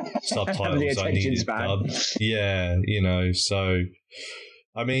subtitles. I need it dubbed. Yeah, you know. So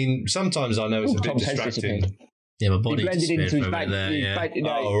I mean, sometimes I know it's a bit distracting. Yeah, my body he blended into his back. There, he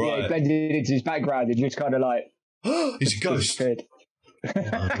blended into his background and just kind of like, he's a ghost. I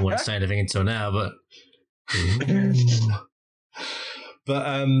don't want to say anything until now, but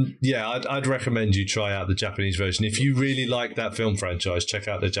yeah, I'd recommend you try out the Japanese version if you really like that film franchise. Check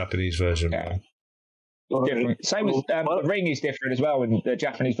out the Japanese version. Yeah. Different. Same as the Ring is different as well, and the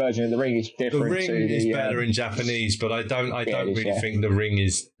Japanese version of the Ring is different. The Ring is better in Japanese, but I don't really think the Ring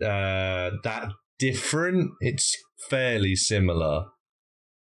is that different. It's fairly similar.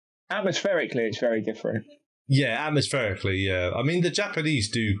 Atmospherically, it's very different. Yeah, atmospherically, yeah. I mean, the Japanese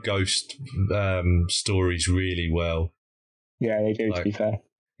do ghost stories really well. Yeah, they do, to be fair.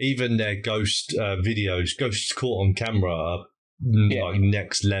 Even their ghost videos, ghosts caught on camera, are like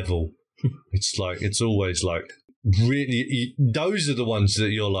next level. It's always like really, those are the ones that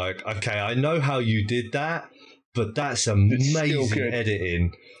you're like, okay, I know how you did that, but that's amazing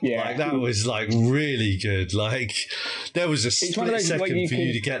editing. Yeah, like that was like really good. Like there was a split second for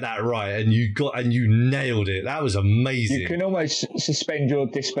you to get that right, and you nailed it. That was amazing. You can almost suspend your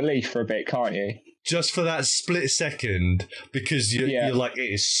disbelief for a bit, can't you? Just for that split second, because you're like,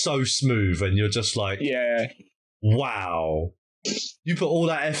 it is so smooth, and you're just like, wow. You put all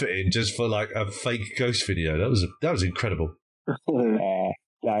that effort in just for like a fake ghost video. That was incredible.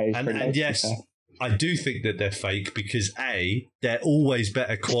 And yes, I do think that they're fake because A, they're always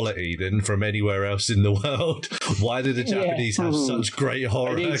better quality than from anywhere else in the world. Why do the Japanese have such great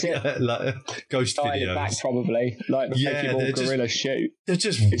horror like, ghost videos? Back probably like the Pokemon Gorilla shoot. They're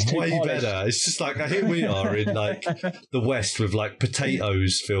just way better. It's just like here we are in like the West with like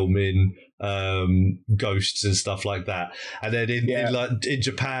potatoes filming ghosts and stuff like that, and then in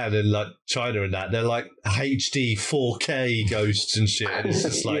Japan and like China and that, they're like HD 4K ghosts and shit, and it's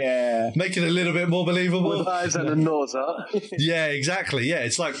just like make it a little bit more believable. With eyes and a nose, huh? Yeah, exactly. Yeah,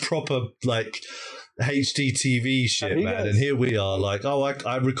 it's like proper like HD TV shit, man. And here we are, like,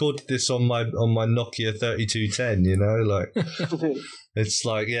 I recorded this on my Nokia 3210. You know, like it's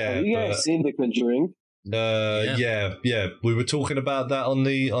like Have you guys seen The Conjuring? Yeah. We were talking about that on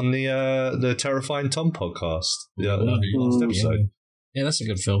the Terrifying Tom podcast. Yeah, last episode. Yeah, that's a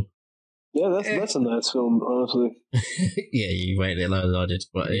good film. Yeah, that's a nice film, honestly. Yeah, you rated it lower than I did,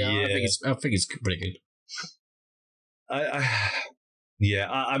 but I think it's pretty good.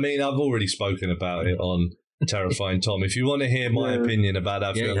 I mean, I've already spoken about it on Terrifying Tom. If you want to hear my opinion about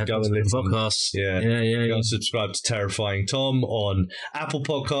that film, go and listen. Podcast. Go and subscribe to Terrifying Tom on Apple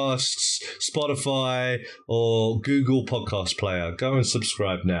Podcasts, Spotify, or Google Podcast Player. Go and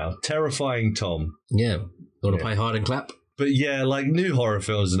subscribe now. Terrifying Tom. Yeah. You want to play hide and clap? But yeah, like new horror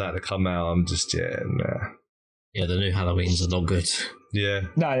films and that come out, I'm just nah. Yeah, the new Halloweens are not good. Yeah.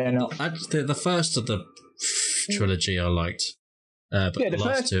 No, they're not. The first of the trilogy I liked. But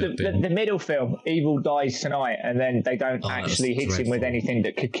the middle film, Evil Dies Tonight, and then they don't actually hit him with anything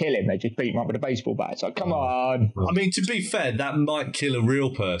that could kill him. They just beat him up with a baseball bat. It's like, come on. I mean, to be fair, that might kill a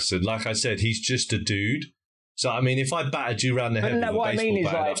real person. Like I said, he's just a dude. So, I mean, if I battered you around the head with a baseball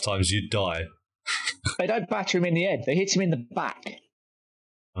bat enough times, you'd die. They don't batter him in the head. They hit him in the back.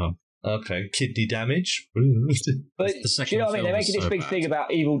 Oh, okay. Kidney damage. But do you know what I mean? They're making this big thing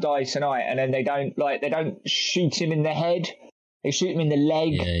about Evil Dies Tonight, and then they don't shoot him in the head. They shoot him in the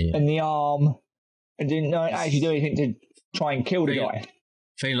leg and the arm, and didn't actually do anything to try and kill the guy.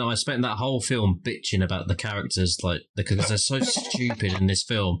 Feeling like I spent that whole film bitching about the characters, like because they're so stupid in this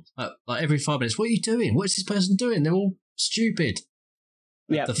film. Like every 5 minutes, what are you doing? What's this person doing? They're all stupid.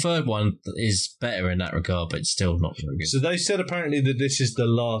 Yeah, the third one is better in that regard, but it's still not very good. So they said apparently that this is the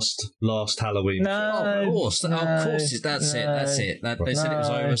last Halloween. No, of course, that's it. They said it was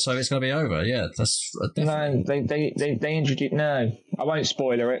over, so it's going to be over. Yeah, that's definitely. No, they introduced. No, I won't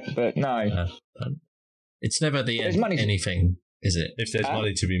spoiler it, but no. It's never the end of anything, is it? If there's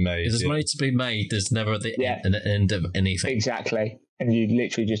money to be made, if there's money to be made, there's never the end of anything. Exactly, and you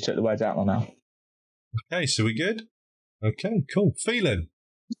literally just took the words out of my mouth. Okay, so we good? Okay, cool. Feeling.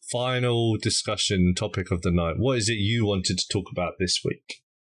 Final discussion topic of the night. What is it you wanted to talk about this week?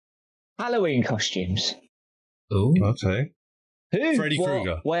 Halloween costumes. Oh, okay. Who? Freddy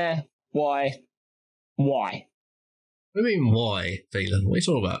Krueger. Where? Why? What do you mean, why, Phelan? What are you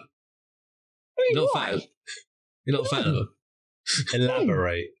talking about? You're not a fan? You're not a fan of them?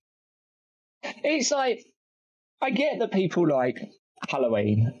 Elaborate. It's like, I get that people like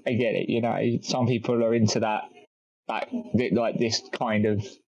Halloween. I get it. You know, some people are into that like this kind of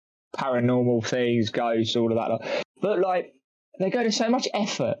paranormal things, ghosts, all of that. But like, they go to so much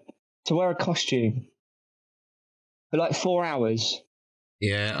effort to wear a costume for like 4 hours.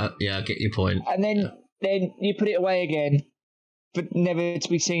 Yeah, I get your point. And then you put it away again, but never to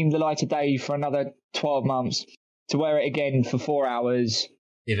be seen the light of day for another 12 months, to wear it again for 4 hours.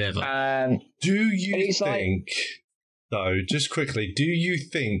 If ever. Do you think, though, just quickly, do you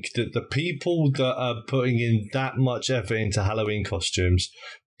think that the people that are putting in that much effort into Halloween costumes,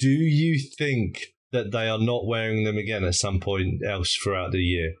 do you think that they are not wearing them again at some point else throughout the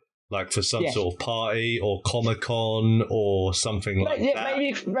year? Like for some sort of party or Comic-Con or something like that?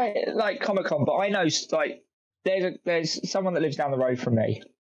 Maybe like Comic-Con, but I know like there's someone that lives down the road from me,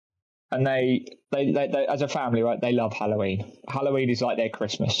 and they as a family, right, they love Halloween. Halloween is like their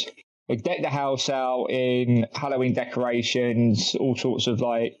Christmas. They deck the house out in Halloween decorations, all sorts of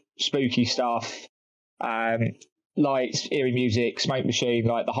like spooky stuff, lights, eerie music, smoke machine,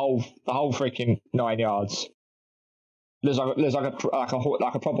 like the whole freaking 9 yards. There's like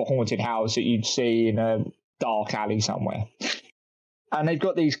a proper haunted house that you'd see in a dark alley somewhere, and they've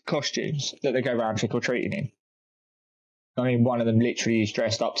got these costumes that they go around trick or treating in. I mean, one of them literally is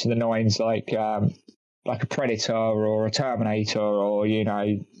dressed up to the nines, like a Predator or a Terminator, or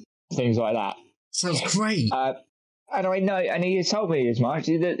things like that. Sounds great. And I know, and he has told me as much.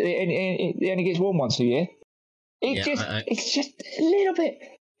 That it only gets worn once a year. It's just a little bit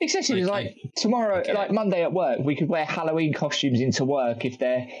excessive. It's like tomorrow, like Monday at work, we could wear Halloween costumes into work if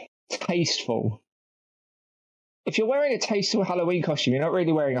they're tasteful. If you're wearing a tasteful Halloween costume, you're not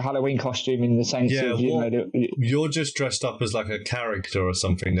really wearing a Halloween costume in the sense of you're just dressed up as like a character or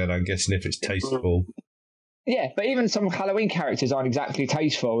something. Then I'm guessing if it's tasteful. Yeah, but even some Halloween characters aren't exactly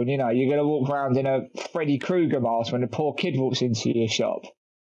tasteful, and you're going to walk around in a Freddy Krueger mask when a poor kid walks into your shop,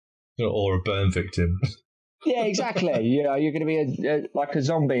 or a burn victim. Yeah, exactly. You're going to be like a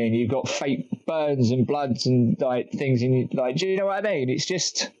zombie, and you've got fake burns and bloods and like things in you. Like, do you know what I mean? It's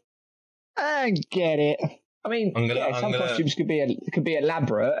just, I get it. I mean, some costumes could be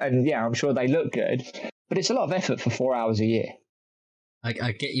elaborate, and I'm sure they look good, but it's a lot of effort for 4 hours a year.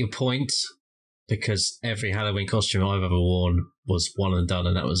 I get your point, because every Halloween costume I've ever worn was one and done,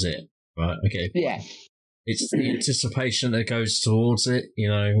 and that was it. Right? Okay. Yeah. It's the anticipation that goes towards it,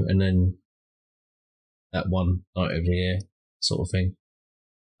 and then that one night every year sort of thing.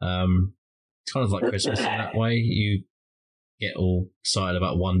 It's kind of like Christmas in that way. You get all excited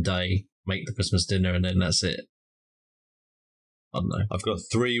about one day, make the Christmas dinner, and then that's it. I don't know. I've got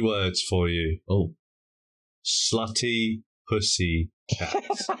 3 words for you. Oh. Slutty pussy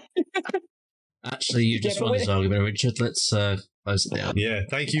cats. Actually, you just won this argument, Richard. Let's close it down. Yeah,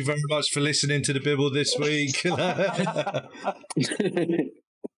 thank you very much for listening to the Bibble this week.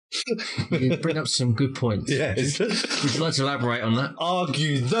 You bring up some good points. Yes. Would you like to elaborate on that?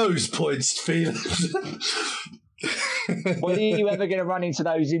 Argue those points, Felix. When are you ever going to run into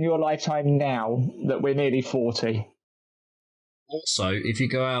those in your lifetime now that we're nearly 40? Also, if you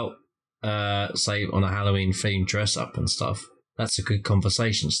go out, say, on a Halloween themed dress up and stuff, that's a good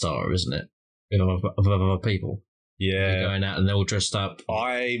conversation starter, isn't it? Of other people. Yeah. You're going out and they're all dressed up.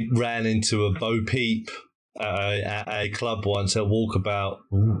 I ran into a Bo Peep at a club once at Walkabout.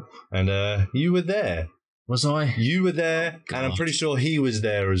 Ooh. And you were there. Was I? You were there, God. and I'm pretty sure he was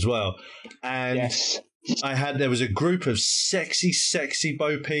there as well. And yes. there was a group of sexy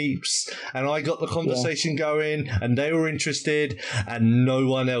Bo Peeps, and I got the conversation going, and they were interested, and no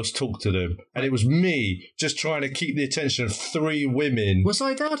one else talked to them. And it was me just trying to keep the attention of 3 women. Was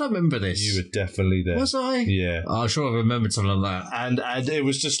I there? I don't remember this. You were definitely there. Was I? Yeah. I'm sure I remembered something like that. And it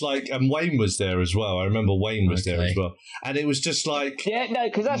was just like, and Wayne was there as well. I remember Wayne was there as well. And it was just like, yeah, no,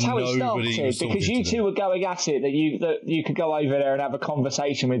 because that's how it started. Because you two were going at it, that you could go over there and have a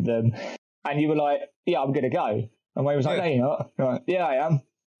conversation with them. And you were like, yeah, I'm going to go. And Wayne was like, no, you're not. You're like, yeah, I am.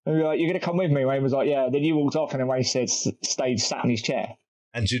 And we were like, you're going to come with me? Wayne was like, yeah. Then you walked off, and then Wayne stayed sat in his chair.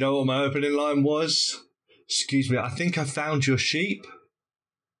 And do you know what my opening line was? Excuse me, I think I found your sheep.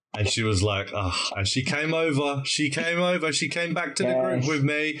 And she was like, and she came over. She came back to the group with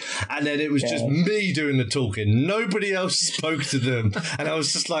me. And then it was just me doing the talking. Nobody else spoke to them. And I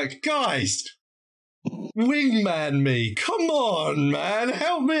was just like, guys, wingman me, come on, man,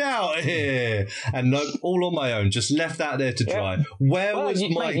 help me out here. And no, all on my own, just left out there to dry. Where was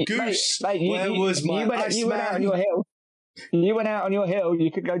my goose? Where was my ice you went out on your hill. You went out on your hill.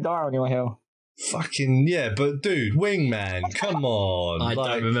 You could go die on your hill. Fucking yeah, but dude, wingman, come on. I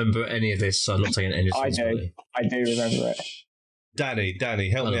don't remember any of this, so I'm not taking any responsibility. I do remember it. Danny,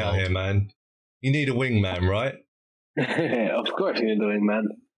 help me out Hello. here, man. You need a wingman, right? Of course you're doing, man.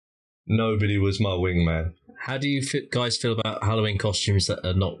 Nobody was my wingman. How do you guys feel about Halloween costumes that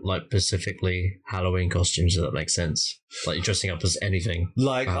are not like specifically Halloween costumes? Does that make sense? Like you're dressing up as anything.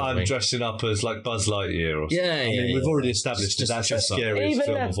 Like for I'm Halloween. dressing up as like Buzz Lightyear or something. Yeah, I mean, we've already established that Just that's the dress up. scariest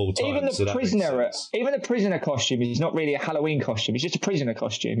film of all time. even so the that makes prisoner, sense. even the prisoner costume is not really a Halloween costume. It's just a prisoner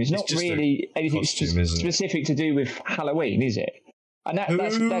costume. It's not just a really anything costume, isn't it? specific to do with Halloween, is it? And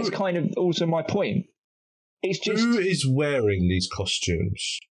that's kind of also my point. It's just Who is wearing these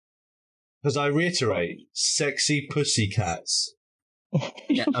costumes? Because I reiterate, sexy pussycats.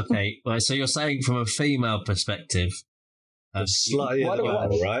 Yeah, okay. Right, so you're saying from a female perspective. Slightly Why in the do I-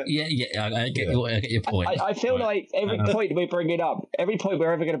 gutter, right? Yeah, I get your point. I feel Right. like every point we bring it up, every point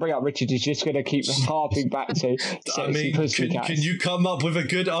we're ever going to bring up, Richard is just going to keep harping back to sexy I mean, pussycats. can you come up with a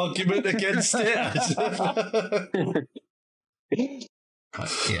good argument against it?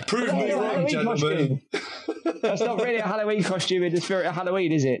 Yeah. Prove That's me not a wrong, Halloween gentlemen. costume. That's not really a Halloween costume in the spirit of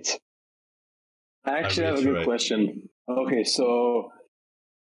Halloween, is it? I actually have a reiterate. good question. Okay, so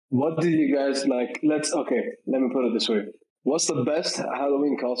what did you guys like? Let me put it this way. What's the best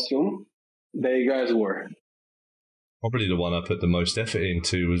Halloween costume that you guys wore? Probably the one I put the most effort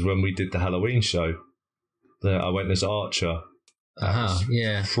into was when we did the Halloween show. I went as Archer.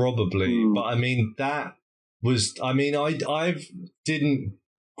 Yeah. Probably. But I mean, that was, I mean, I didn't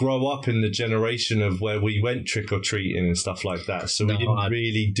grow up in the generation of where we went trick-or-treating and stuff like that. So we No, didn't I-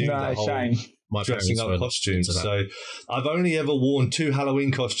 really do that whole shame. My dressing parents up were costumes. into that. So I've only ever worn 2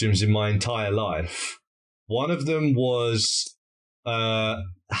 Halloween costumes in my entire life. One of them was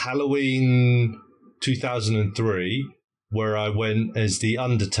Halloween 2003, where I went as the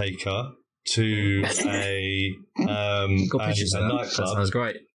Undertaker to a Got pictures of that. That nightclub. sounds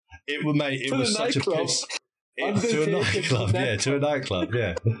great. It was, mate. It To was the such a nightclub? piss. To a Undertaker nightclub, to yeah. To a nightclub,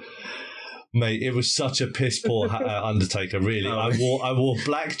 yeah. Mate, it was such a piss poor Undertaker. Really, Oh. I wore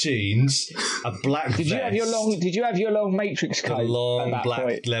black jeans, a black Did you vest, have your long? Did you have your long Matrix a coat? long at that black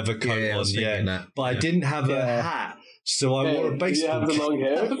point? leather coat Yeah, I on, was thinking that. but I Yeah. didn't have a Yeah. hat, so I wore a Did you have baseball the long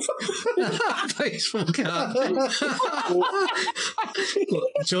hair? Baseball cap.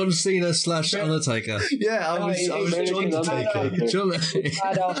 John Cena / Undertaker. Yeah, I was John American Undertaker. Undertaker. John.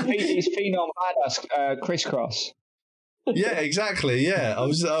 Badass, his phenom badass crisscross. Yeah, exactly. Yeah, I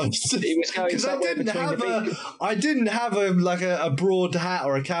was He was going because I somewhere didn't between have the I didn't have a broad hat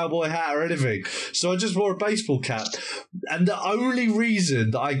or a cowboy hat or anything, so I just wore a baseball cap. And the only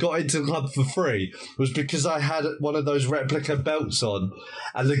reason that I got into the club for free was because I had one of those replica belts on,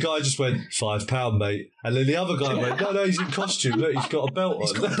 and the guy just went £5, mate, and then the other guy went, no, he's in costume. Look, he's got a belt on.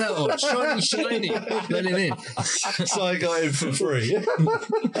 He's got a belt on. Shiny. Let him in. So I got in for free.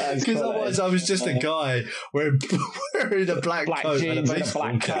 Because otherwise I was just a guy wearing a black coat and a jeans and a baseball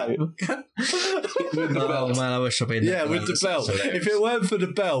black cap. coat. Oh man, I wish I'd been there. Yeah, with the belt. That's hilarious. If it weren't for the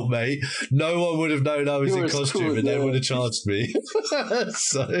belt, mate, no one would have known I was You in were costume screwed, and they yeah. would have charged me.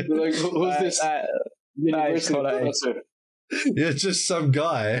 So, Like, who's this university quality. professor? you're just some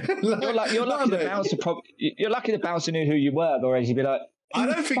guy. You're lucky No, the mate. bouncer. You're lucky the bouncer knew who you were, whereas he'd be like, I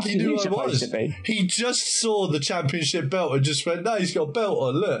don't think he fucking knew you who I supposed was. to be? He just saw the championship belt and just went, no, he's got a belt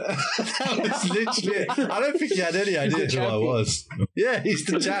on, look. That was literally it. I don't think he had any idea the who I champion. was. Yeah, he's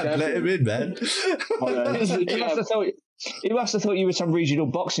the champ. Let him in, man. He must have thought you were some regional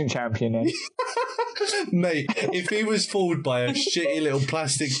boxing champion then. Mate, if he was fooled by a shitty little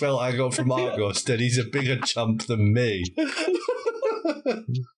plastic belt I got from Argos, then he's a bigger chump than me.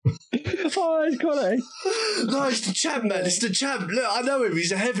 Oh, it's quality. No, it's the champ, man. It's the champ. Look, I know him.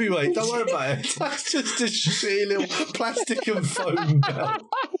 He's a heavyweight. Don't worry about it. That's just a shitty little plastic and foam belt.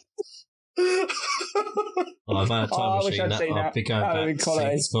 Oh, if I had a Oh, I time wish machine, I'd seen I'd that. be going That would back be to see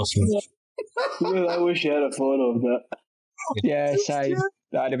quality. this costume. Well, I wish you had a photo of that. Yeah, same.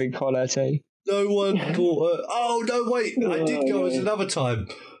 That'd have been quality. No one bought it. Oh, no, wait. I did go as another time.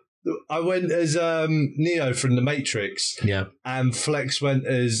 I went as Neo from The Matrix, Yeah, and Flex went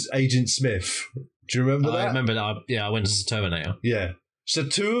as Agent Smith. Do you remember I that? remember that. I went as a Terminator. Yeah. So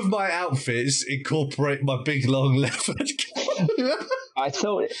 2 of my outfits incorporate my big long leopard coat. I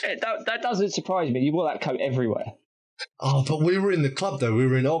thought that doesn't surprise me. You wore that coat everywhere. Oh, but we were in the club though. We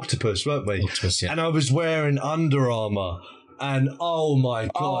were in Octopus, weren't we? Octopus, yeah. And I was wearing Under Armour. And oh my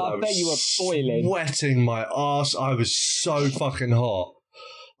god, Oh, I bet was you were boiling. sweating my ass. I was so fucking hot.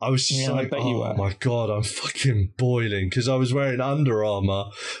 I was just Yeah, I like, bet you oh were. my god, I'm fucking boiling because I was wearing Under Armour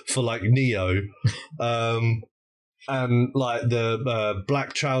for like Neo, and like the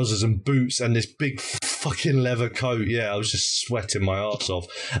black trousers and boots and this big fucking leather coat. Yeah, I was just sweating my ass off.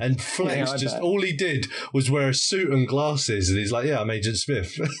 And Flex all he did was wear a suit and glasses, and he's like, "Yeah, I'm Agent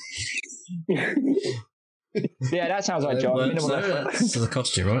Smith." Yeah, that sounds like John. That's the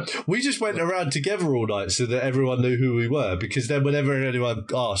costume, right? We just went around together all night so that everyone knew who we were, because then whenever anyone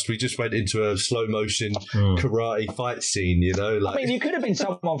asked, we just went into a slow motion karate fight scene, you know? Like, I mean, you could have been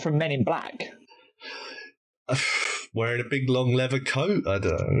someone from Men in Black. Wearing a big long leather coat? I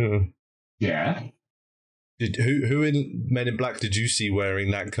don't know. Yeah. Who in Men in Black did you see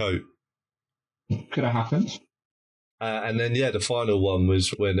wearing that coat? Could have happened. And then, the final one was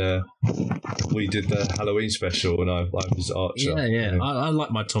when we did the Halloween special and I was Archer. Yeah. I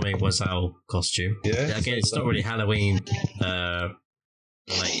like my Tommy Wiseau costume. Yeah? Again, it's not really Halloween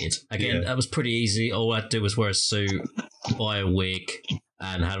related. Again, that was pretty easy. All I had to do was wear a suit, buy a wig,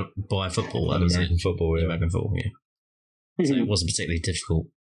 and buy football. American football, yeah. American football, yeah. So it wasn't a particularly difficult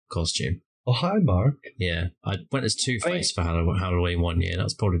costume. Oh, hi, Mark. Yeah. I went as Two-Face for Halloween one year. That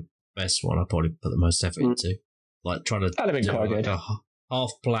was probably the best one I probably put the most effort into. Like trying to do like a half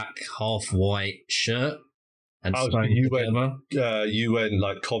black, half white shirt and you went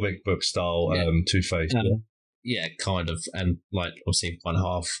like comic book style Two-Face. Yeah, kind of. And like obviously one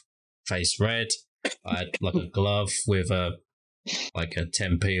half face red. I had like a glove with a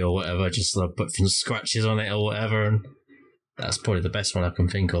 10p or whatever, just to put some scratches on it or whatever, and that's probably the best one I can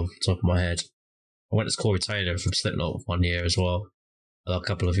think of top of my head. I went as Corey Taylor from Slipknot one year as well. A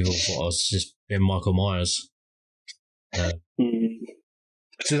couple of people thought I was just being Michael Myers.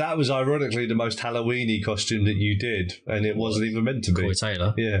 So that was ironically the most Halloween-y costume that you did, and it wasn't even meant to be. Corey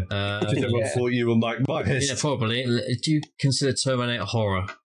Taylor? Yeah. Because everyone thought you were Mike Myers. Yeah, probably. Do you consider Terminator horror?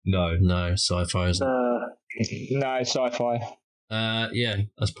 No. No, sci-fi, isn't it? No, sci-fi. Yeah,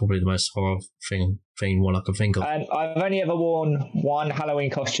 that's probably the most horror thing one I can think of. And I've only ever worn one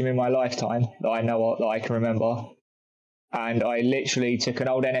Halloween costume in my lifetime that I know of, that I can remember. And I literally took an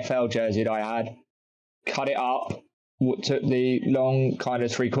old NFL jersey that I had, cut it up, took the long kind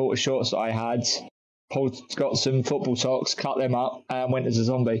of three-quarter shorts that I had, got some football socks, cut them up, and went as a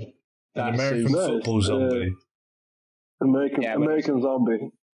zombie. An American football zombie. American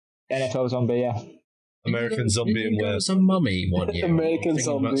zombie. NFL zombie, yeah. American zombie and where? It was a mummy one year. American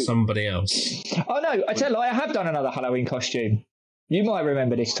zombie. About somebody else. Oh no, I tell you, I have done another Halloween costume. You might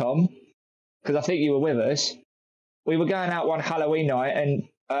remember this, Tom, because I think you were with us. We were going out one Halloween night, and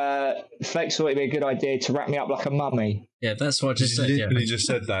Flex thought it'd be a good idea to wrap me up like a mummy. Yeah, that's what I just said. Literally just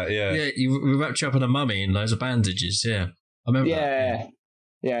said that. Yeah. Yeah, we wrapped you up in a mummy and loads of bandages. Yeah, I remember. Yeah.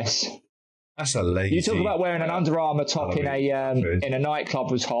 Yes. That's a lazy. You talk about wearing an Under Armour top in a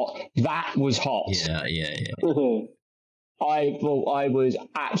nightclub was hot. That was hot. Yeah. I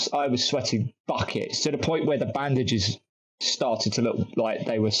was sweating buckets to the point where the bandages started to look like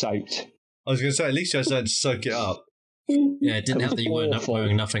they were soaked. I was going to say, at least you had to soak it up. Yeah, it didn't help that you weren't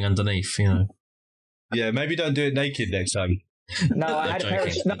wearing nothing underneath, you know. Yeah, maybe don't do it naked next time. No, I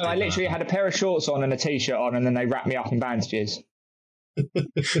literally had a pair of shorts on and a t-shirt on, and then they wrapped me up in bandages.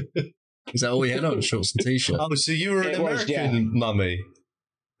 Is that all you had on? Shorts and t-shirt? Oh, so you were an American mummy.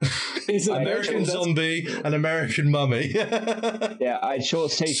 He's an American zombie, an American mummy. Yeah, I had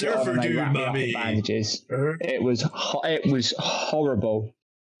shorts, t-shirt on, and they wrapped me up in bandages. It was horrible.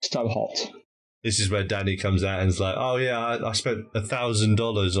 So hot. This is where Danny comes out and is like, "Oh yeah, I spent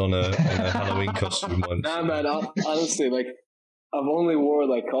 $1,000 on a Halloween costume once." Nah, man. Honestly, like I've only wore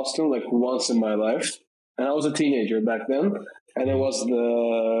like costume like once in my life, and I was a teenager back then. And it was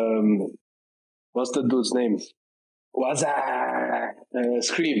what's the dude's name? What's that?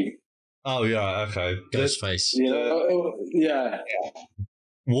 Scream. Oh yeah, okay. Ghostface. You know, yeah.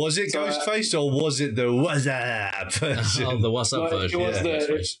 Was it Ghostface or was it the WhatsApp version? Oh, the WhatsApp version.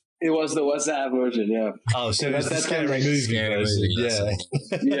 It was the WhatsApp version, yeah. Oh, so that's the scary movie version. Yeah.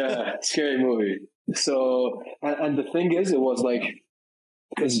 Yeah, scary movie. So, and the thing is, it was like,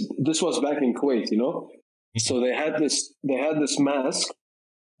 because this was back in Kuwait, you know? So they had this mask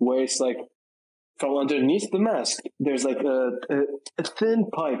where it's like, from underneath the mask, there's like a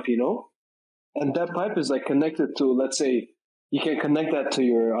thin pipe, you know? And that pipe is like connected to, let's say, you can connect that to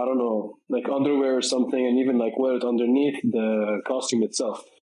your, I don't know, like underwear or something, and even like wear it underneath the costume itself.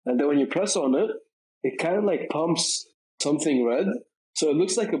 And then when you press on it, it kind of like pumps something red. So it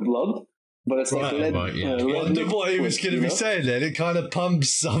looks like a blood, but it's like red. I wonder what he was going to be saying then. It kind of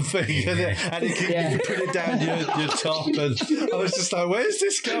pumps something and you put it down your top. And I was just like, where's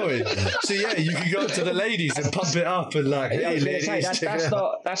this going? So yeah, you can go up to the ladies and pump it up and like, hey, ladies, that's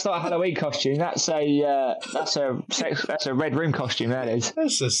not a Halloween costume. That's a Red Room costume. That is.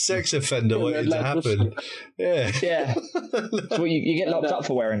 That's a sex offender waiting to happen. Yeah. Yeah. So you get locked up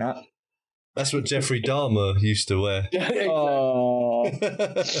for wearing that. That's what Jeffrey Dahmer used to wear. Yeah, exactly. Oh,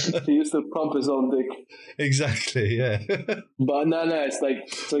 He used to pump his own dick. Exactly, yeah. But no, it's like,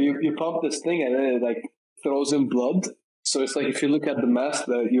 so you pump this thing and then it like throws in blood. So it's like if you look at the mask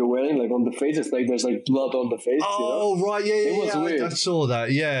that you're wearing, like on the face, it's like there's like blood on the face. Oh, you know? right, yeah, It was weird. I saw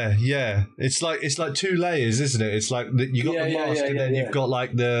that. Yeah. It's like 2 layers, isn't it? It's like you got the mask, and then you've got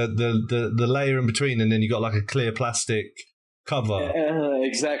like the layer in between, and then you got like a clear plastic cover.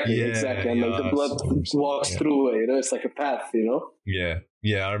 Exactly. And like the blood walks through it. You know, it's like a path. You know.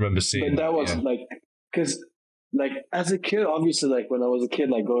 Yeah. I remember seeing. But that was like, because like as a kid, obviously, like when I was a kid,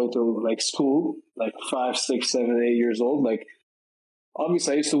 like going to like school, like 5, 6, 7, 8 years old, like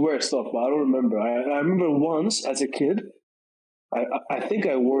obviously I used to wear stuff, but I don't remember. I remember once as a kid, I think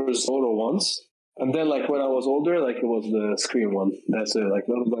I wore Zorro once, and then like when I was older, like it was the Scream one. That's it. Like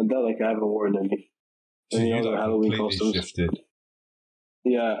other than that, like I haven't worn any other Halloween costumes. Shifted.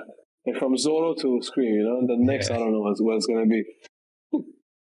 Yeah, like from Zorro to Scream, you know. And the next, I don't know what it's gonna be.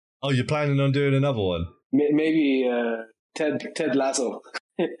 Oh, you're planning on doing another one? Maybe Ted Lasso.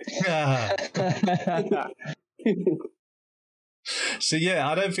 So yeah,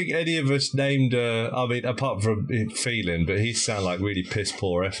 I don't think any of us named. I mean, apart from Feeling, but he sound like really piss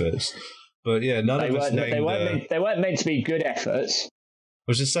poor efforts. But yeah, none of us named. They weren't meant to be good efforts.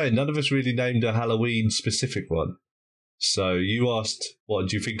 I was just saying, none of us really named a Halloween specific one. So you asked, what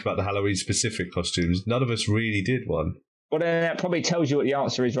do you think about the Halloween specific costumes? None of us really did one. Well, then that probably tells you what the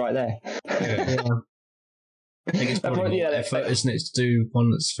answer is right there. Yeah. I think it's probably more effort, isn't it, to do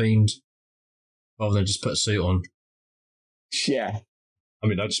one that's themed rather than just put a suit on. Yeah. I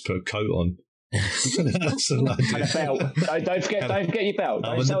mean, I just put a coat on. That's all I did. And a belt. Don't forget your belt.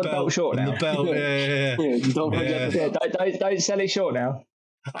 Don't sell the belt short now. The belt, yeah. Don't forget. Yeah, don't sell it short now.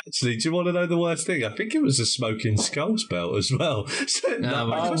 Actually, do you want to know the worst thing? I think it was a Smoking Skulls belt as well. So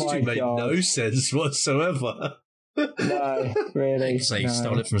my costume made no sense whatsoever. No, really. So you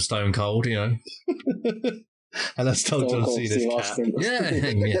stole it from Stone Cold, you know. And I stole John Cena's cat.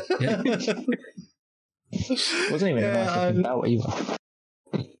 Yeah. Wasn't even a nice looking belt either.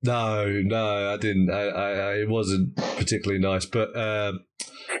 No, I didn't. It wasn't particularly nice, but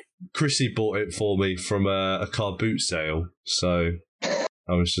Chrissy bought it for me from a car boot sale, so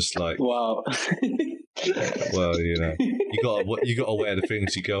I was just like, wow. Well, you know, you got to wear the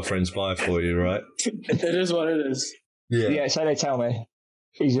things your girlfriends buy for you, right? It is what it is. Yeah, so they tell me.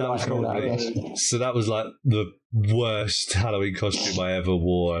 Easy life and all that, I guess. So that was like the worst Halloween costume I ever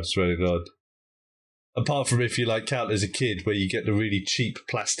wore, I swear to God. Apart from if you like count as a kid where you get the really cheap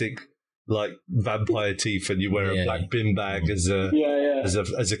plastic like vampire teeth and you wear a black bin bag as a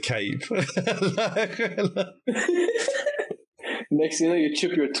cape. Next thing you know, you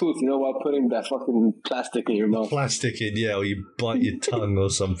chip your tooth, you know, while putting that fucking plastic in your mouth. Plastic in, yeah, or you bite your tongue or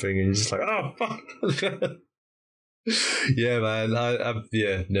something and you're just like, oh, fuck. Yeah, man, I've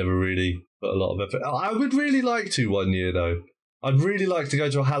never really put a lot of effort. I would really like to one year, though. I'd really like to go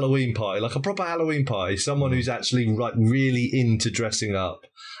to a Halloween party, like a proper Halloween party, someone who's actually like really into dressing up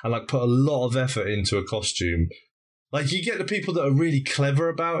and like put a lot of effort into a costume. Like you get the people that are really clever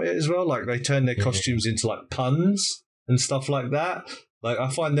about it as well, like they turn their costumes into like puns and stuff like that. Like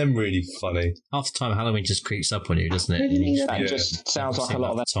I find them really funny. Half the time Halloween just creeps up on you, doesn't it? It just sounds like a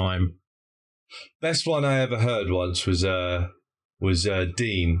lot of that time. Best one I ever heard once was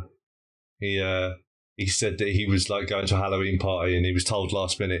Dean. He said that he was like going to a Halloween party and he was told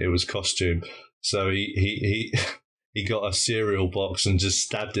last minute it was costume. So he got a cereal box and just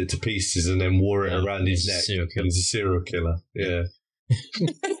stabbed it to pieces and then wore it around his neck. He's a serial killer. Yeah.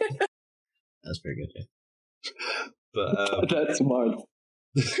 That's very good. Yeah. But that's smart.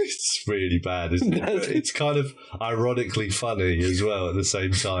 It's really bad, isn't it? But it's kind of ironically funny as well at the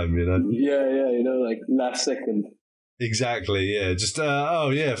same time, you know? Yeah, you know, like last second. Exactly, yeah. Just,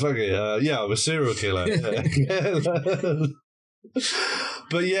 fuck it. Yeah, I'm a serial killer.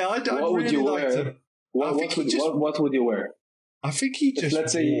 But yeah, I'd what really would you like wear? to... What would you wear? I think he just...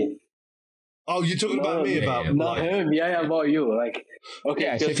 Let's say... Oh, you're talking about me about... Not him, about you. Like, okay.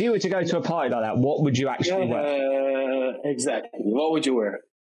 Yeah, so if you were to go to a party like that, what would you actually wear? Exactly. What would you wear?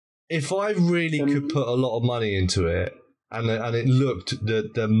 If I really could put a lot of money into it and it looked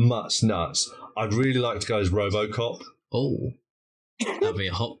the mutts nuts, I'd really like to go as RoboCop. Oh, that'd be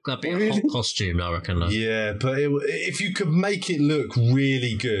a hot costume, I reckon. Yeah, but if you could make it look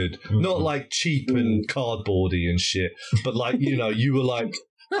really good, not like cheap and cardboardy and shit, but like you were like,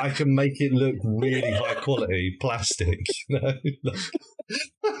 I can make it look really high quality plastic.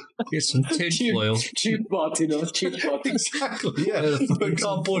 Get some tinfoil. Cheap bot, you know, cheap bot. Exactly, yeah. Put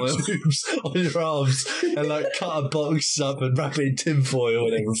cardboard tubes on your arms and like cut a box up and wrap it in tinfoil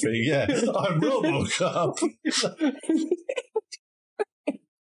and everything. Yeah, I'm RoboCop.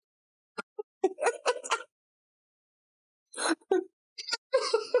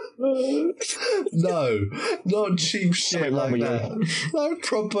 No, not cheap shit like that. Like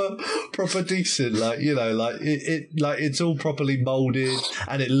proper decent. Like, you know, like it like it's all properly molded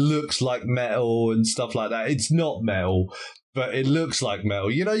and it looks like metal and stuff like that. It's not metal, but it looks like metal.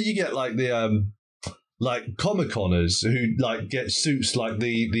 You know, you get like the like Comic-Coners who like get suits like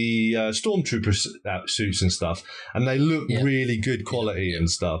the Stormtrooper suits and stuff, and they look really good quality and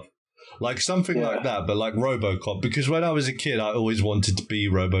stuff. Like something like that, but like RoboCop. Because when I was a kid, I always wanted to be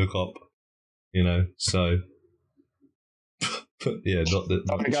RoboCop. You know, so but yeah, not the.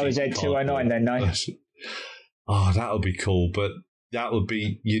 I'm gonna go with Z209 then, no. Oh, that would be cool, but that would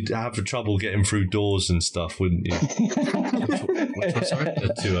be you'd have trouble getting through doors and stuff, wouldn't you? Which one, sorry?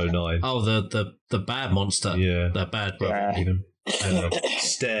 The 209. Oh, the bad monster. Yeah, the bad brother. Even.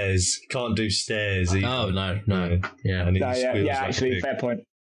 Stairs can't do stairs either. Oh no, yeah. And actually, fair point.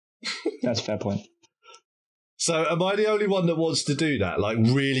 That's a fair point. So, am I the only one that wants to do that? Like,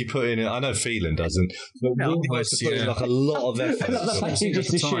 really put in it? I know Phelan doesn't, but really wants to put in like a lot of effort. I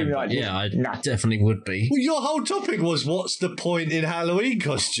definitely would be. Well, your whole topic was what's the point in Halloween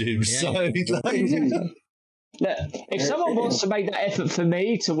costumes? Yeah. So, like, look, if someone wants to make that effort for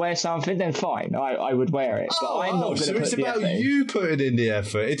me to wear something, then fine, I would wear it. But I'm not going to so put it's the about effort in. you putting in the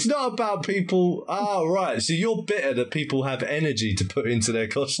effort. It's not about people. Oh, right. So you're bitter that people have energy to put into their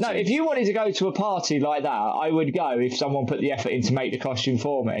costume. No, if you wanted to go to a party like that, I would go if someone put the effort in to make the costume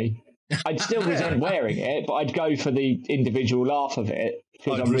for me. I'd still resent wearing it, but I'd go for the individual laugh of it.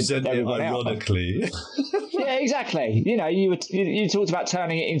 I'd resent it ironically. Yeah, exactly. You know, you talked about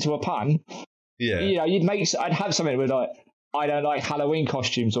turning it into a pun. Yeah. You know, I'd have something with like, I don't like Halloween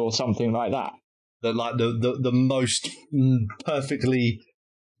costumes or something like that. Like the most perfectly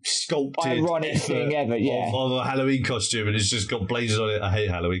sculpted ironic thing ever, of a Halloween costume, and it's just got blazers on it. I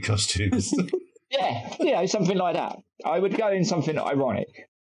hate Halloween costumes. yeah, something like that. I would go in something ironic.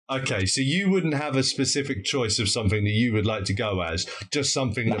 Okay, so you wouldn't have a specific choice of something that you would like to go as, just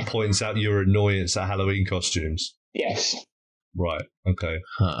something that points out your annoyance at Halloween costumes. Yes. Right. Okay.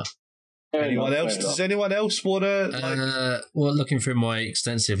 Huh. Anyone else? Does anyone else want to? Well, looking through my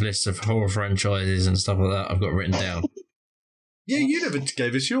extensive list of horror franchises and stuff like that, I've got written down. Yeah, you never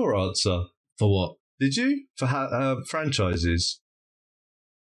gave us your answer. For what? Did you? For franchises?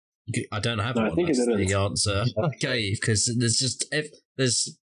 I don't have one. That's the answer. Okay, because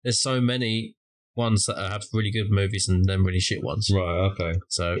there's so many ones that have really good movies and then really shit ones. Right. Okay.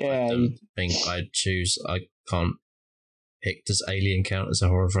 So I don't think I'd choose. I can't pick. Does Alien count as a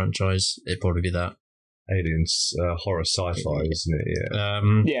horror franchise? It'd probably be that. Aliens, horror sci-fi, isn't it?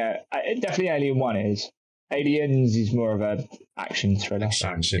 Yeah. Definitely Alien 1 is. Aliens is more of a action thriller.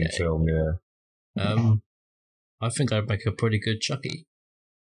 Action film, yeah. I think I'd make a pretty good Chucky,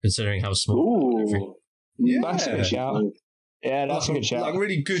 considering how small. Ooh. Yeah. That's a good shout. Yeah, that's a good shout. Like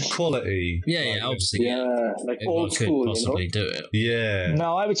really good quality. Yeah, obviously. Yeah, like old school. Could possibly do it. Yeah.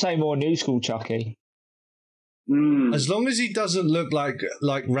 No, I would say more new school Chucky. As long as he doesn't look like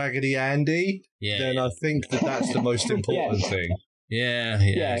Raggedy Andy, then I think that's the most important thing. Yeah.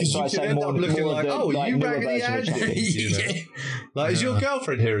 Because you can end up looking like, you Raggedy Andy? You know? Like, is your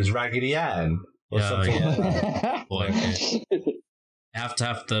girlfriend here as Raggedy Ann? Or something like that? Boy, you have to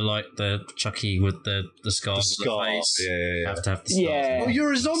have the Chucky with the scars on the face. Yeah. You have to have the scars. Oh,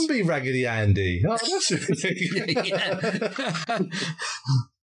 you're a zombie, Raggedy Andy. Oh, that's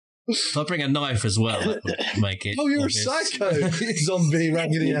If I bring a knife as well, that would make it. Oh, you're obvious. a psycho, zombie,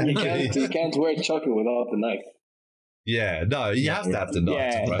 Raggedy Andy. You can't wear Chucky without the knife. Yeah, no, you have to have the knife.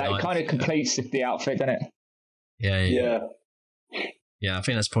 Yeah, that kind of completes the outfit, doesn't it? Yeah, I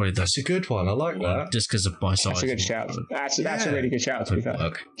think that's probably that's a good one. I like that. Just because of my size. That's a good shout. That's a really good shout, to be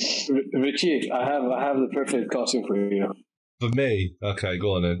fair. Richie, I have the perfect costume for you. For me? Okay,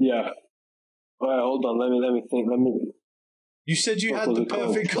 go on then. Yeah. All right, hold on. Let me think. You said you had the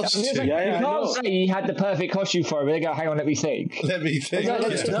perfect costume. You can't say you had the perfect costume for him. They go, hang on, let me think.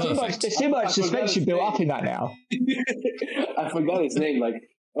 There's too much suspension built up in that now. I forgot his name. Like,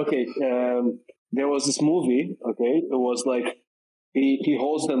 okay, there was this movie. Okay, it was like he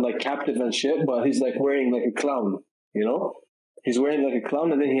holds them like captive and shit, but he's like wearing like a clown. You know, he's wearing like a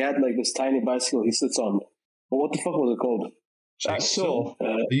clown, and then he had like this tiny bicycle he sits on. But what the fuck was it called? Saw.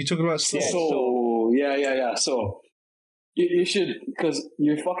 Are you talking about Saw? So yeah. So. You should, because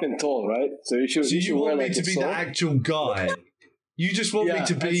you're fucking tall, right? So you should. So you want wear, me like, to be the actual guy? You just want me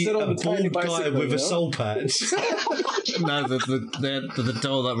to be a bald guy with a soul patch. No, the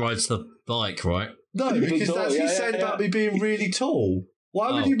doll that rides the bike, right? No, because that's he's saying about me being really tall.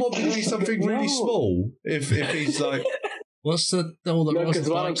 Why would he want me to be something really small if he's like... What's the doll that rides the bike? Because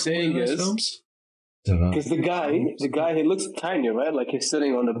what I'm saying is... Because the guy, he looks tiny, right? Like he's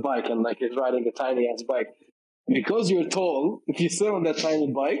sitting on the bike and like he's riding a tiny-ass bike. Because you're tall, if you sit on that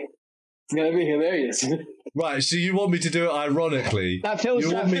tiny bike, it's going to be hilarious. Right, so you want me to do it ironically? That feels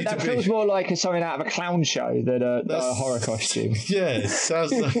more like something out of a clown show than a horror costume. Yeah,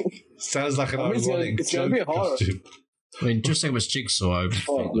 sounds like an ironic it's gonna be a horror costume. I mean, just say it was Jigsaw, I would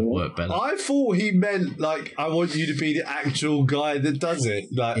think would work better. I thought he meant, like, I want you to be the actual guy that does it.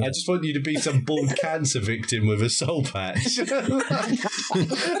 Like, I just want you to be some bald cancer victim with a soul patch. That's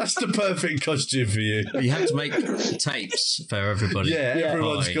the perfect costume for you. You have to make tapes for everybody. Yeah,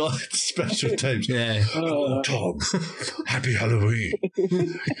 everyone's got special tapes. Yeah. Oh, Tom, happy Halloween.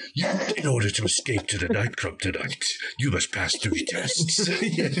 In order to escape to the nightclub tonight, you must pass 3 tests.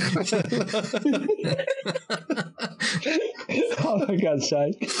 Oh, for God's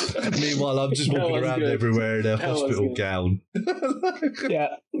sake. Meanwhile, I'm just walking around everywhere in a hospital gown. Yeah,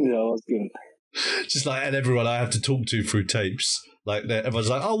 that was good. Just like, and everyone I have to talk to through tapes. Like, everyone's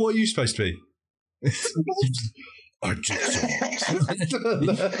like, oh, what are you supposed to be? I'm Jigsaw.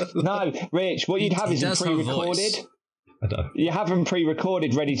 No, Rich, what you'd have is pre-recorded. I know. You have them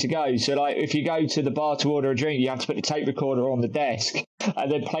pre-recorded, ready to go. So, like, if you go to the bar to order a drink, you have to put the tape recorder on the desk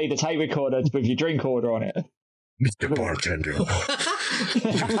and then play the tape recorder with your drink order on it. Mr. Bartender, you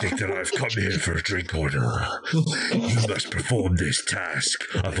think that I've come here for a drink order? You must perform this task,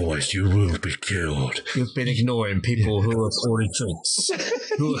 otherwise you will be killed. You've been ignoring people who have ordered drinks,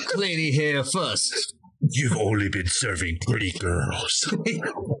 who are clearly here first. You've only been serving pretty girls.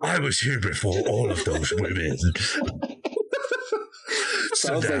 I was here before all of those women.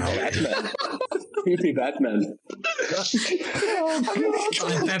 Sounds like Batman. Creepy Batman. Sounds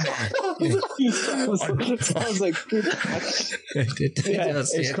like creepy Batman.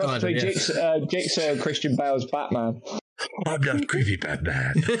 It's crossed between Jigsaw and Christian Bale's Batman. I'm not creepy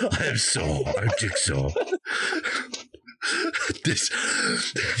Batman. I'm Jigsaw.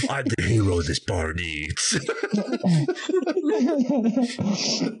 I'm the hero this bar needs.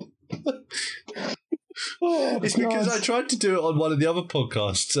 It's because I tried to do it on one of the other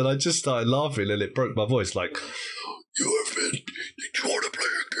podcasts and I just started laughing and it broke my voice. Like, you have been. Did you want to play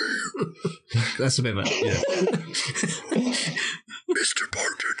a game? That's a bit of a. Yeah. Mr.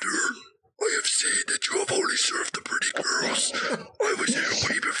 Bartender, I have seen that you have only served the pretty girls. I was here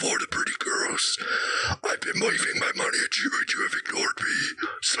way before the pretty girls. I've been waving my money at you and you have ignored me.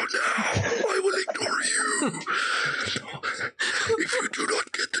 So now I will ignore you. If you do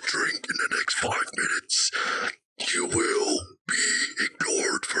not get the drink in the next 5 minutes, you will be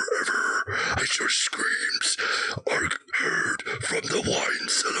ignored forever as your screams are heard from the wine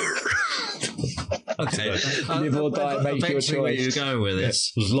cellar. Okay. Live or die, make your choice. Where you're going with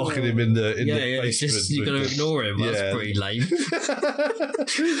this? Was locking him in the basement. Just, you're going to ignore him. Yeah. That's pretty lame.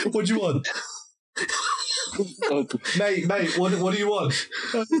 What do you want? mate, what do you want?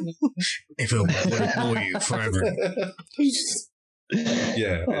 If he'll ignore you forever.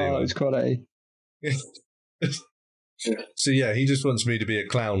 Yeah. Oh, it's quality. So yeah, he just wants me to be a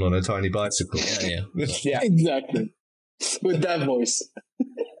clown on a tiny bicycle. Yeah. Yeah, exactly. With that voice.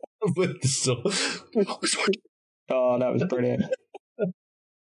 With the sword. Oh, that was brilliant.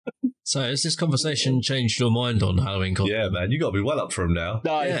 So has this conversation changed your mind on Halloween costume? Yeah, man, you got to be well up for him now.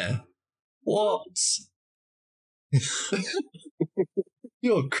 No. Yeah. What?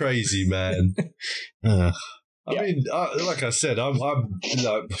 You're crazy, man. I mean, like I said, I'm like,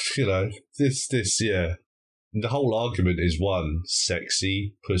 this, yeah. The whole argument is one,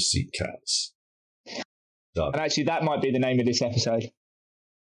 sexy pussycats. Done. And actually, that might be the name of this episode.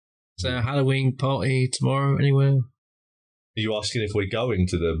 Is there a Halloween party tomorrow anywhere? Are you asking if we're going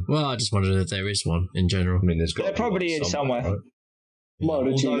to them? Well, I just wondered if there is one in general. I mean, there's got. There probably is somewhere. Right? Well,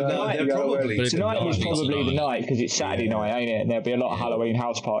 Tonight is probably the night because it's Saturday night, ain't it? And there'll be a lot of Halloween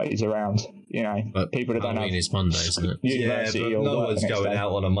house parties around. You know, but people that don't have. Halloween is Monday, isn't it? Yeah, but no one's going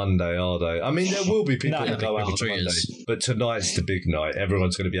out on a Monday, are they? I mean, there will be people that go out on a Monday, but tonight's the big night.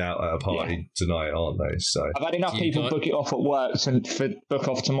 Everyone's going to be out at a party tonight, aren't they? So I've had enough people book it off at work book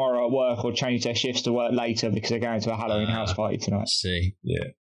off tomorrow at work or change their shifts to work later because they're going to a Halloween house party tonight. I see. Yeah.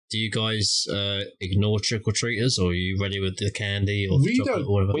 Do you guys ignore trick-or-treaters, or are you ready with the candy or the chocolate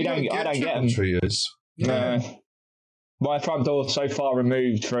or whatever? I don't get them. Trick-or-treaters. No. My front door's so far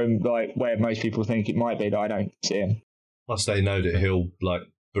removed from like where most people think it might be that I don't see him. Plus, they know that he'll like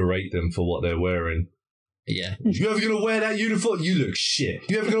berate them for what they're wearing. Yeah. You ever gonna wear that uniform? You look shit.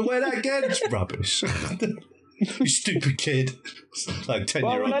 You ever gonna wear that again? It's rubbish. You stupid kid. Like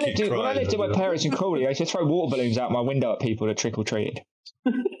 10-year-old when I kid lived crying. with my parents in Crawley, I used to throw water balloons out my window at people that trick-or-treated.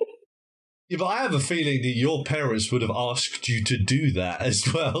 Yeah, but I have a feeling that your parents would have asked you to do that as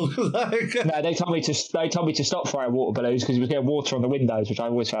well. No, they told me to stop throwing water balloons because it was getting water on the windows, which I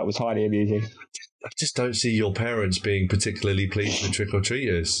always felt was highly amusing. I just don't see your parents being particularly pleased with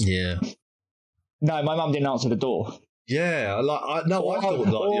trick-or-treaters. Yeah. No, my mum didn't answer the door. Yeah, I thought like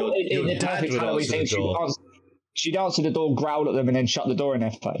your dad would answer the door. She'd answer the door, growl at them, and then shut the door in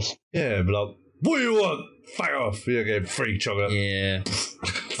their face. Yeah, but like, what do you want? Fuck off! You're getting free chocolate. Yeah.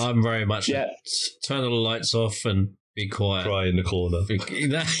 I'm very much turn all the lights off and be quiet. Cry in the corner.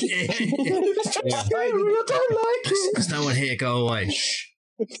 Yeah. I don't like it. There's no one here. Go away. Shh.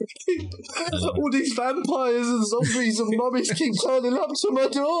 All these vampires and zombies and mummies keep turning up to my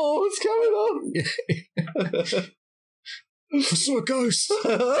door. What's going on? I saw a ghost.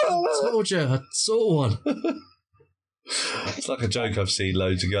 I told you. I saw one. It's like a joke I've seen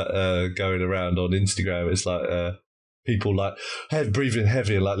loads of going around on Instagram. It's like people like breathing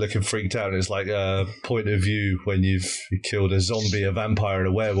heavy and like looking freaked out. And it's like a point of view when you've killed a zombie, a vampire, and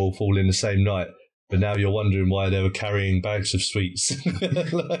a werewolf all in the same night. But now you're wondering why they were carrying bags of sweets.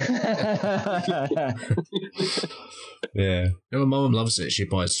 Yeah. My mum loves it. She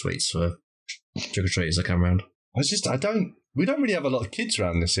buys sweets for trick or treaters that come round. We don't really have a lot of kids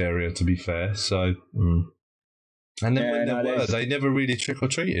around this area, to be fair. So, and then when there were, they never really trick or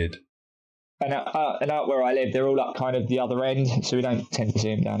treated. And out where I live, they're all up kind of the other end, so we don't tend to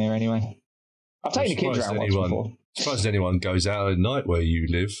see them down here anyway. I've taken the kids around once before. Surprised anyone goes out at night where you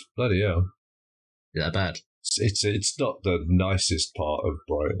live. Bloody hell. Is that bad? It's not the nicest part of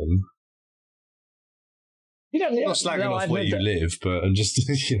Brighton. I'm not slagging off where you live, but I'm just.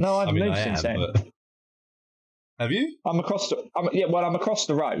 I've moved since then. Have you? I'm across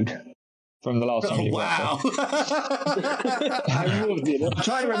the road from the last time you were there. I moved in. I'm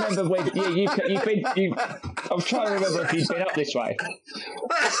trying to remember where. Yeah, you've been. I'm trying to remember if you've been up this way.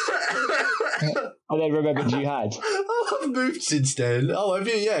 I then remembered you had. Oh, I've moved since then. Oh, have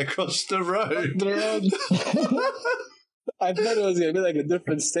you? Yeah, across the road. I thought it was going to be like a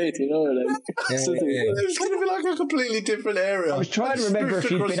different state, you know? Like, It was going to be like a completely different area. I was trying to remember if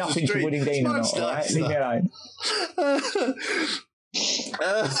you'd been up into Woodingdean or not. All right? Leave me alone.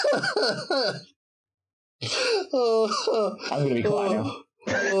 I'm going to be quiet now.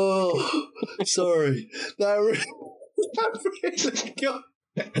 Oh, sorry. That really got...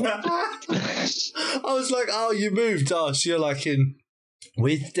 I was like, oh, you moved. Oh, so you're like in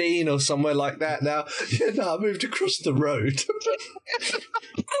Withdean or somewhere like that now. Yeah, no, I moved across the road.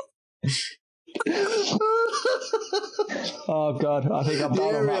 Oh God, I think I'm the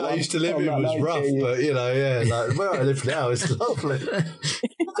done on area that I one. used to live in was rough, but like where I live now is lovely.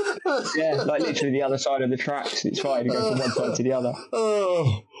 Yeah, like literally the other side of the tracks. It's fine to go from one side to the other.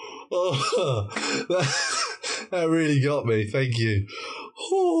 That really got me. Thank you.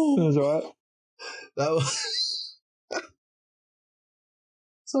 That's all right. That was...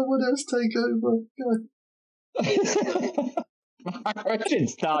 Someone else take over.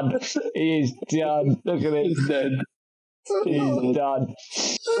 Richard's done. He is done. Look at it. He's dead. He's done.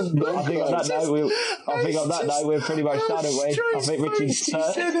 I think on that note, we're pretty much done, aren't we? I think Richard's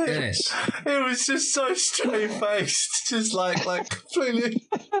done. Yes. It was just so straight faced, just like completely.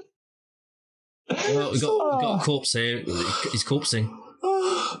 Well, we've got a corpse here. He's corpsing.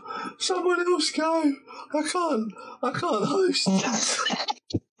 Oh, someone else go. I can't host.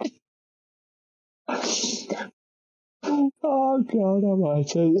 Oh God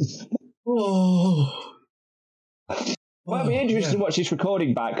almighty. Oh. Well, it'll be interesting to watch this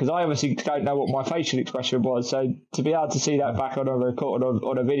recording back because I obviously don't know what my facial expression was. So to be able to see that back on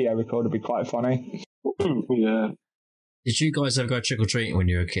a video record would be quite funny. Yeah. Did you guys ever go trick or treating when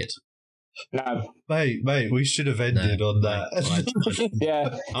you were a kid? No, mate, we should have ended on that.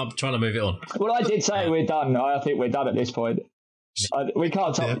 Yeah, I'm trying to move it on. Well, I did say we're done. I think we're done at this point. We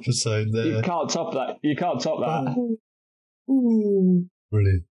can't top the episode there. You can't top that. You can't top that.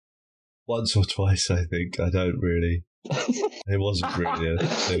 Brilliant. Once or twice, I think. I don't really. It wasn't really a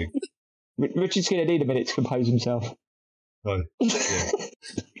thing. Richard's going to need a minute to compose himself. Oh, yeah.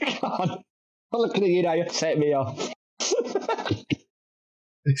 God. I'm looking at you now. You set me off.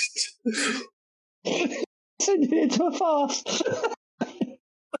 Sending it into a farce.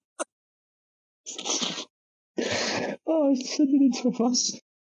 Oh, sending it into a farce.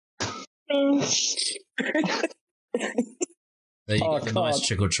 You got the nice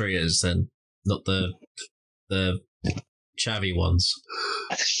trick or treaters, then, not the chavvy ones.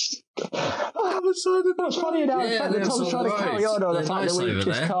 I haven't other side of the What's funny about the fact that Tom's trying to carry on the fact that we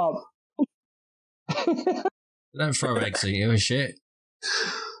just can't. They don't throw eggs at you and shit.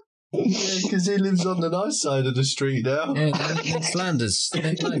 Yeah, because he lives on the nice side of the street now. Yeah, they're Flanders.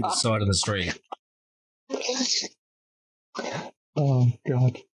 They're Flanders side of the street. Oh,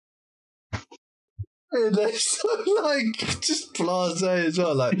 God. And they're so, like, just blasé as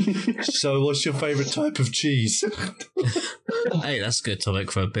well. Like, so what's your favourite type of cheese? Hey, that's a good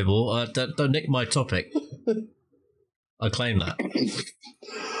topic for a bibble. Don't nick my topic. I claim that.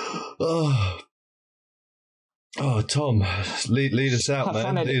 Oh, Tom, lead us out,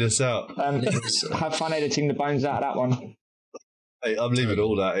 man. Lead us out. Have fun editing the bones out of that one. Hey, I'm leaving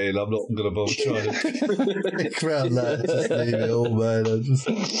all that in. I'm not going to bother trying to crown that. Just leave it all, man.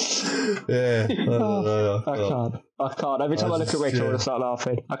 I can't. Every time I look at Rich, I want to start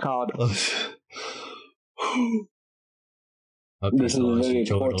laughing. I can't. This is a very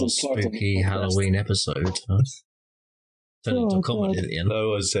important spooky Halloween episode. Turned into a comedy at the end. No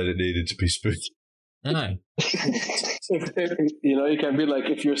one said it needed to be spooky. No. You know, you can be like,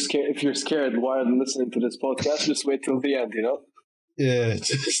 if you're scared, why are you listening to this podcast? Just wait till the end, you know? Yeah, like,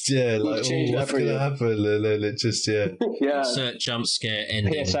 what's going to happen? And then it just, yeah. Insert jump scare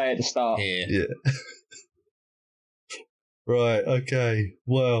ending. PSA at the start. Here. Yeah. Right, okay.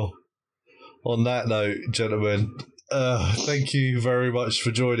 Well, on that note, gentlemen, thank you very much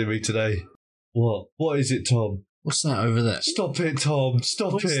for joining me today. What is it, Tom? What's that over there? Stop it, Tom.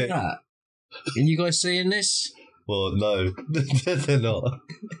 Stop What's it. That? Are you guys seeing this? Well, no, they're not.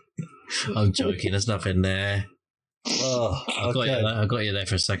 I'm joking. There's nothing there. Oh, I got you there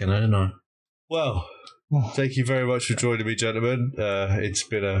for a second, didn't I? Well, thank you very much for joining me, gentlemen. It's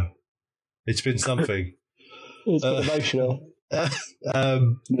been something. It's been emotional.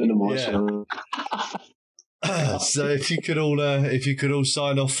 Emotional. Yeah. So if you could all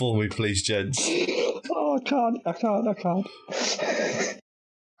sign off for me, please, gents. Oh, I can't.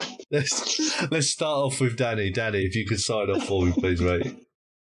 Let's start off with Danny. Danny, if you could sign off for me, please, mate.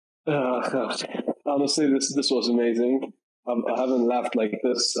 Honestly, this was amazing. I haven't laughed like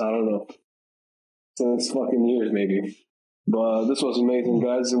this, I don't know, since fucking years maybe. But this was amazing,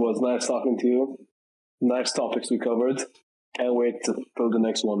 guys. It was nice talking to you. Nice topics we covered. Can't wait till the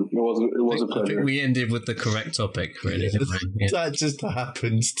next one. It was a pleasure. We ended with the correct topic, really. Yeah. That just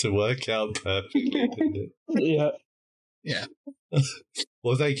happens to work out perfectly, didn't it? Yeah.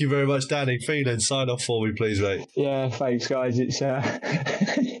 Well, thank you very much, Danny. Phelan, sign off for me, please, mate. Yeah, thanks, guys. It's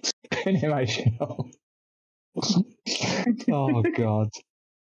been emotional. Oh, God.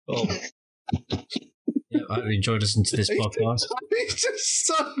 Oh. Yeah, I enjoyed listening to this podcast. He's just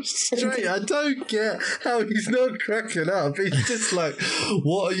so straight. I don't get how he's not cracking up. He's just like,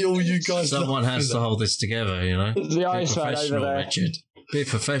 what are all you guys? Someone has to hold this together, you know. The ice man over there. Richard. Be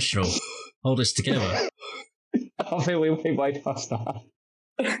professional. Hold this together. I think we way past that.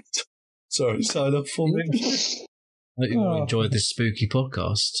 Sorry, sign up for me. Hope you all enjoyed this spooky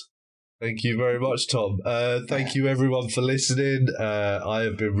podcast. Thank you very much, Tom. Thank you, everyone, for listening. I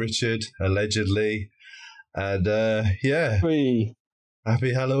have been Richard, allegedly. And,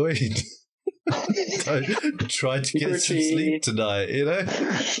 happy Halloween. Try to get some sleep tonight, you know?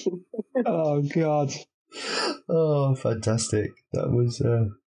 Oh, God. Oh, fantastic. That was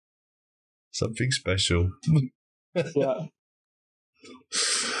something special. Yeah.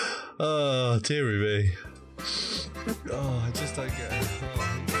 Oh, dearie me. Oh, I just don't get it.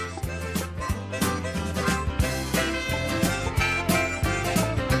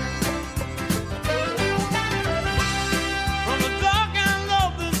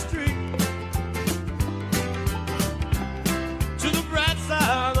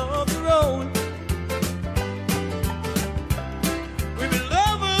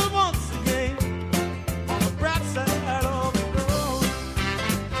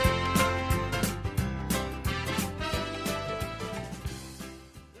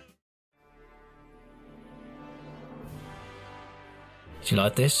 If you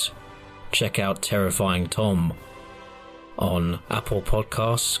like this, check out Terrifying Tom on Apple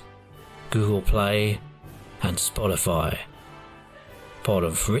Podcasts, Google Play, and Spotify. Part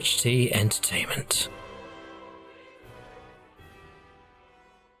of Rich T Entertainment.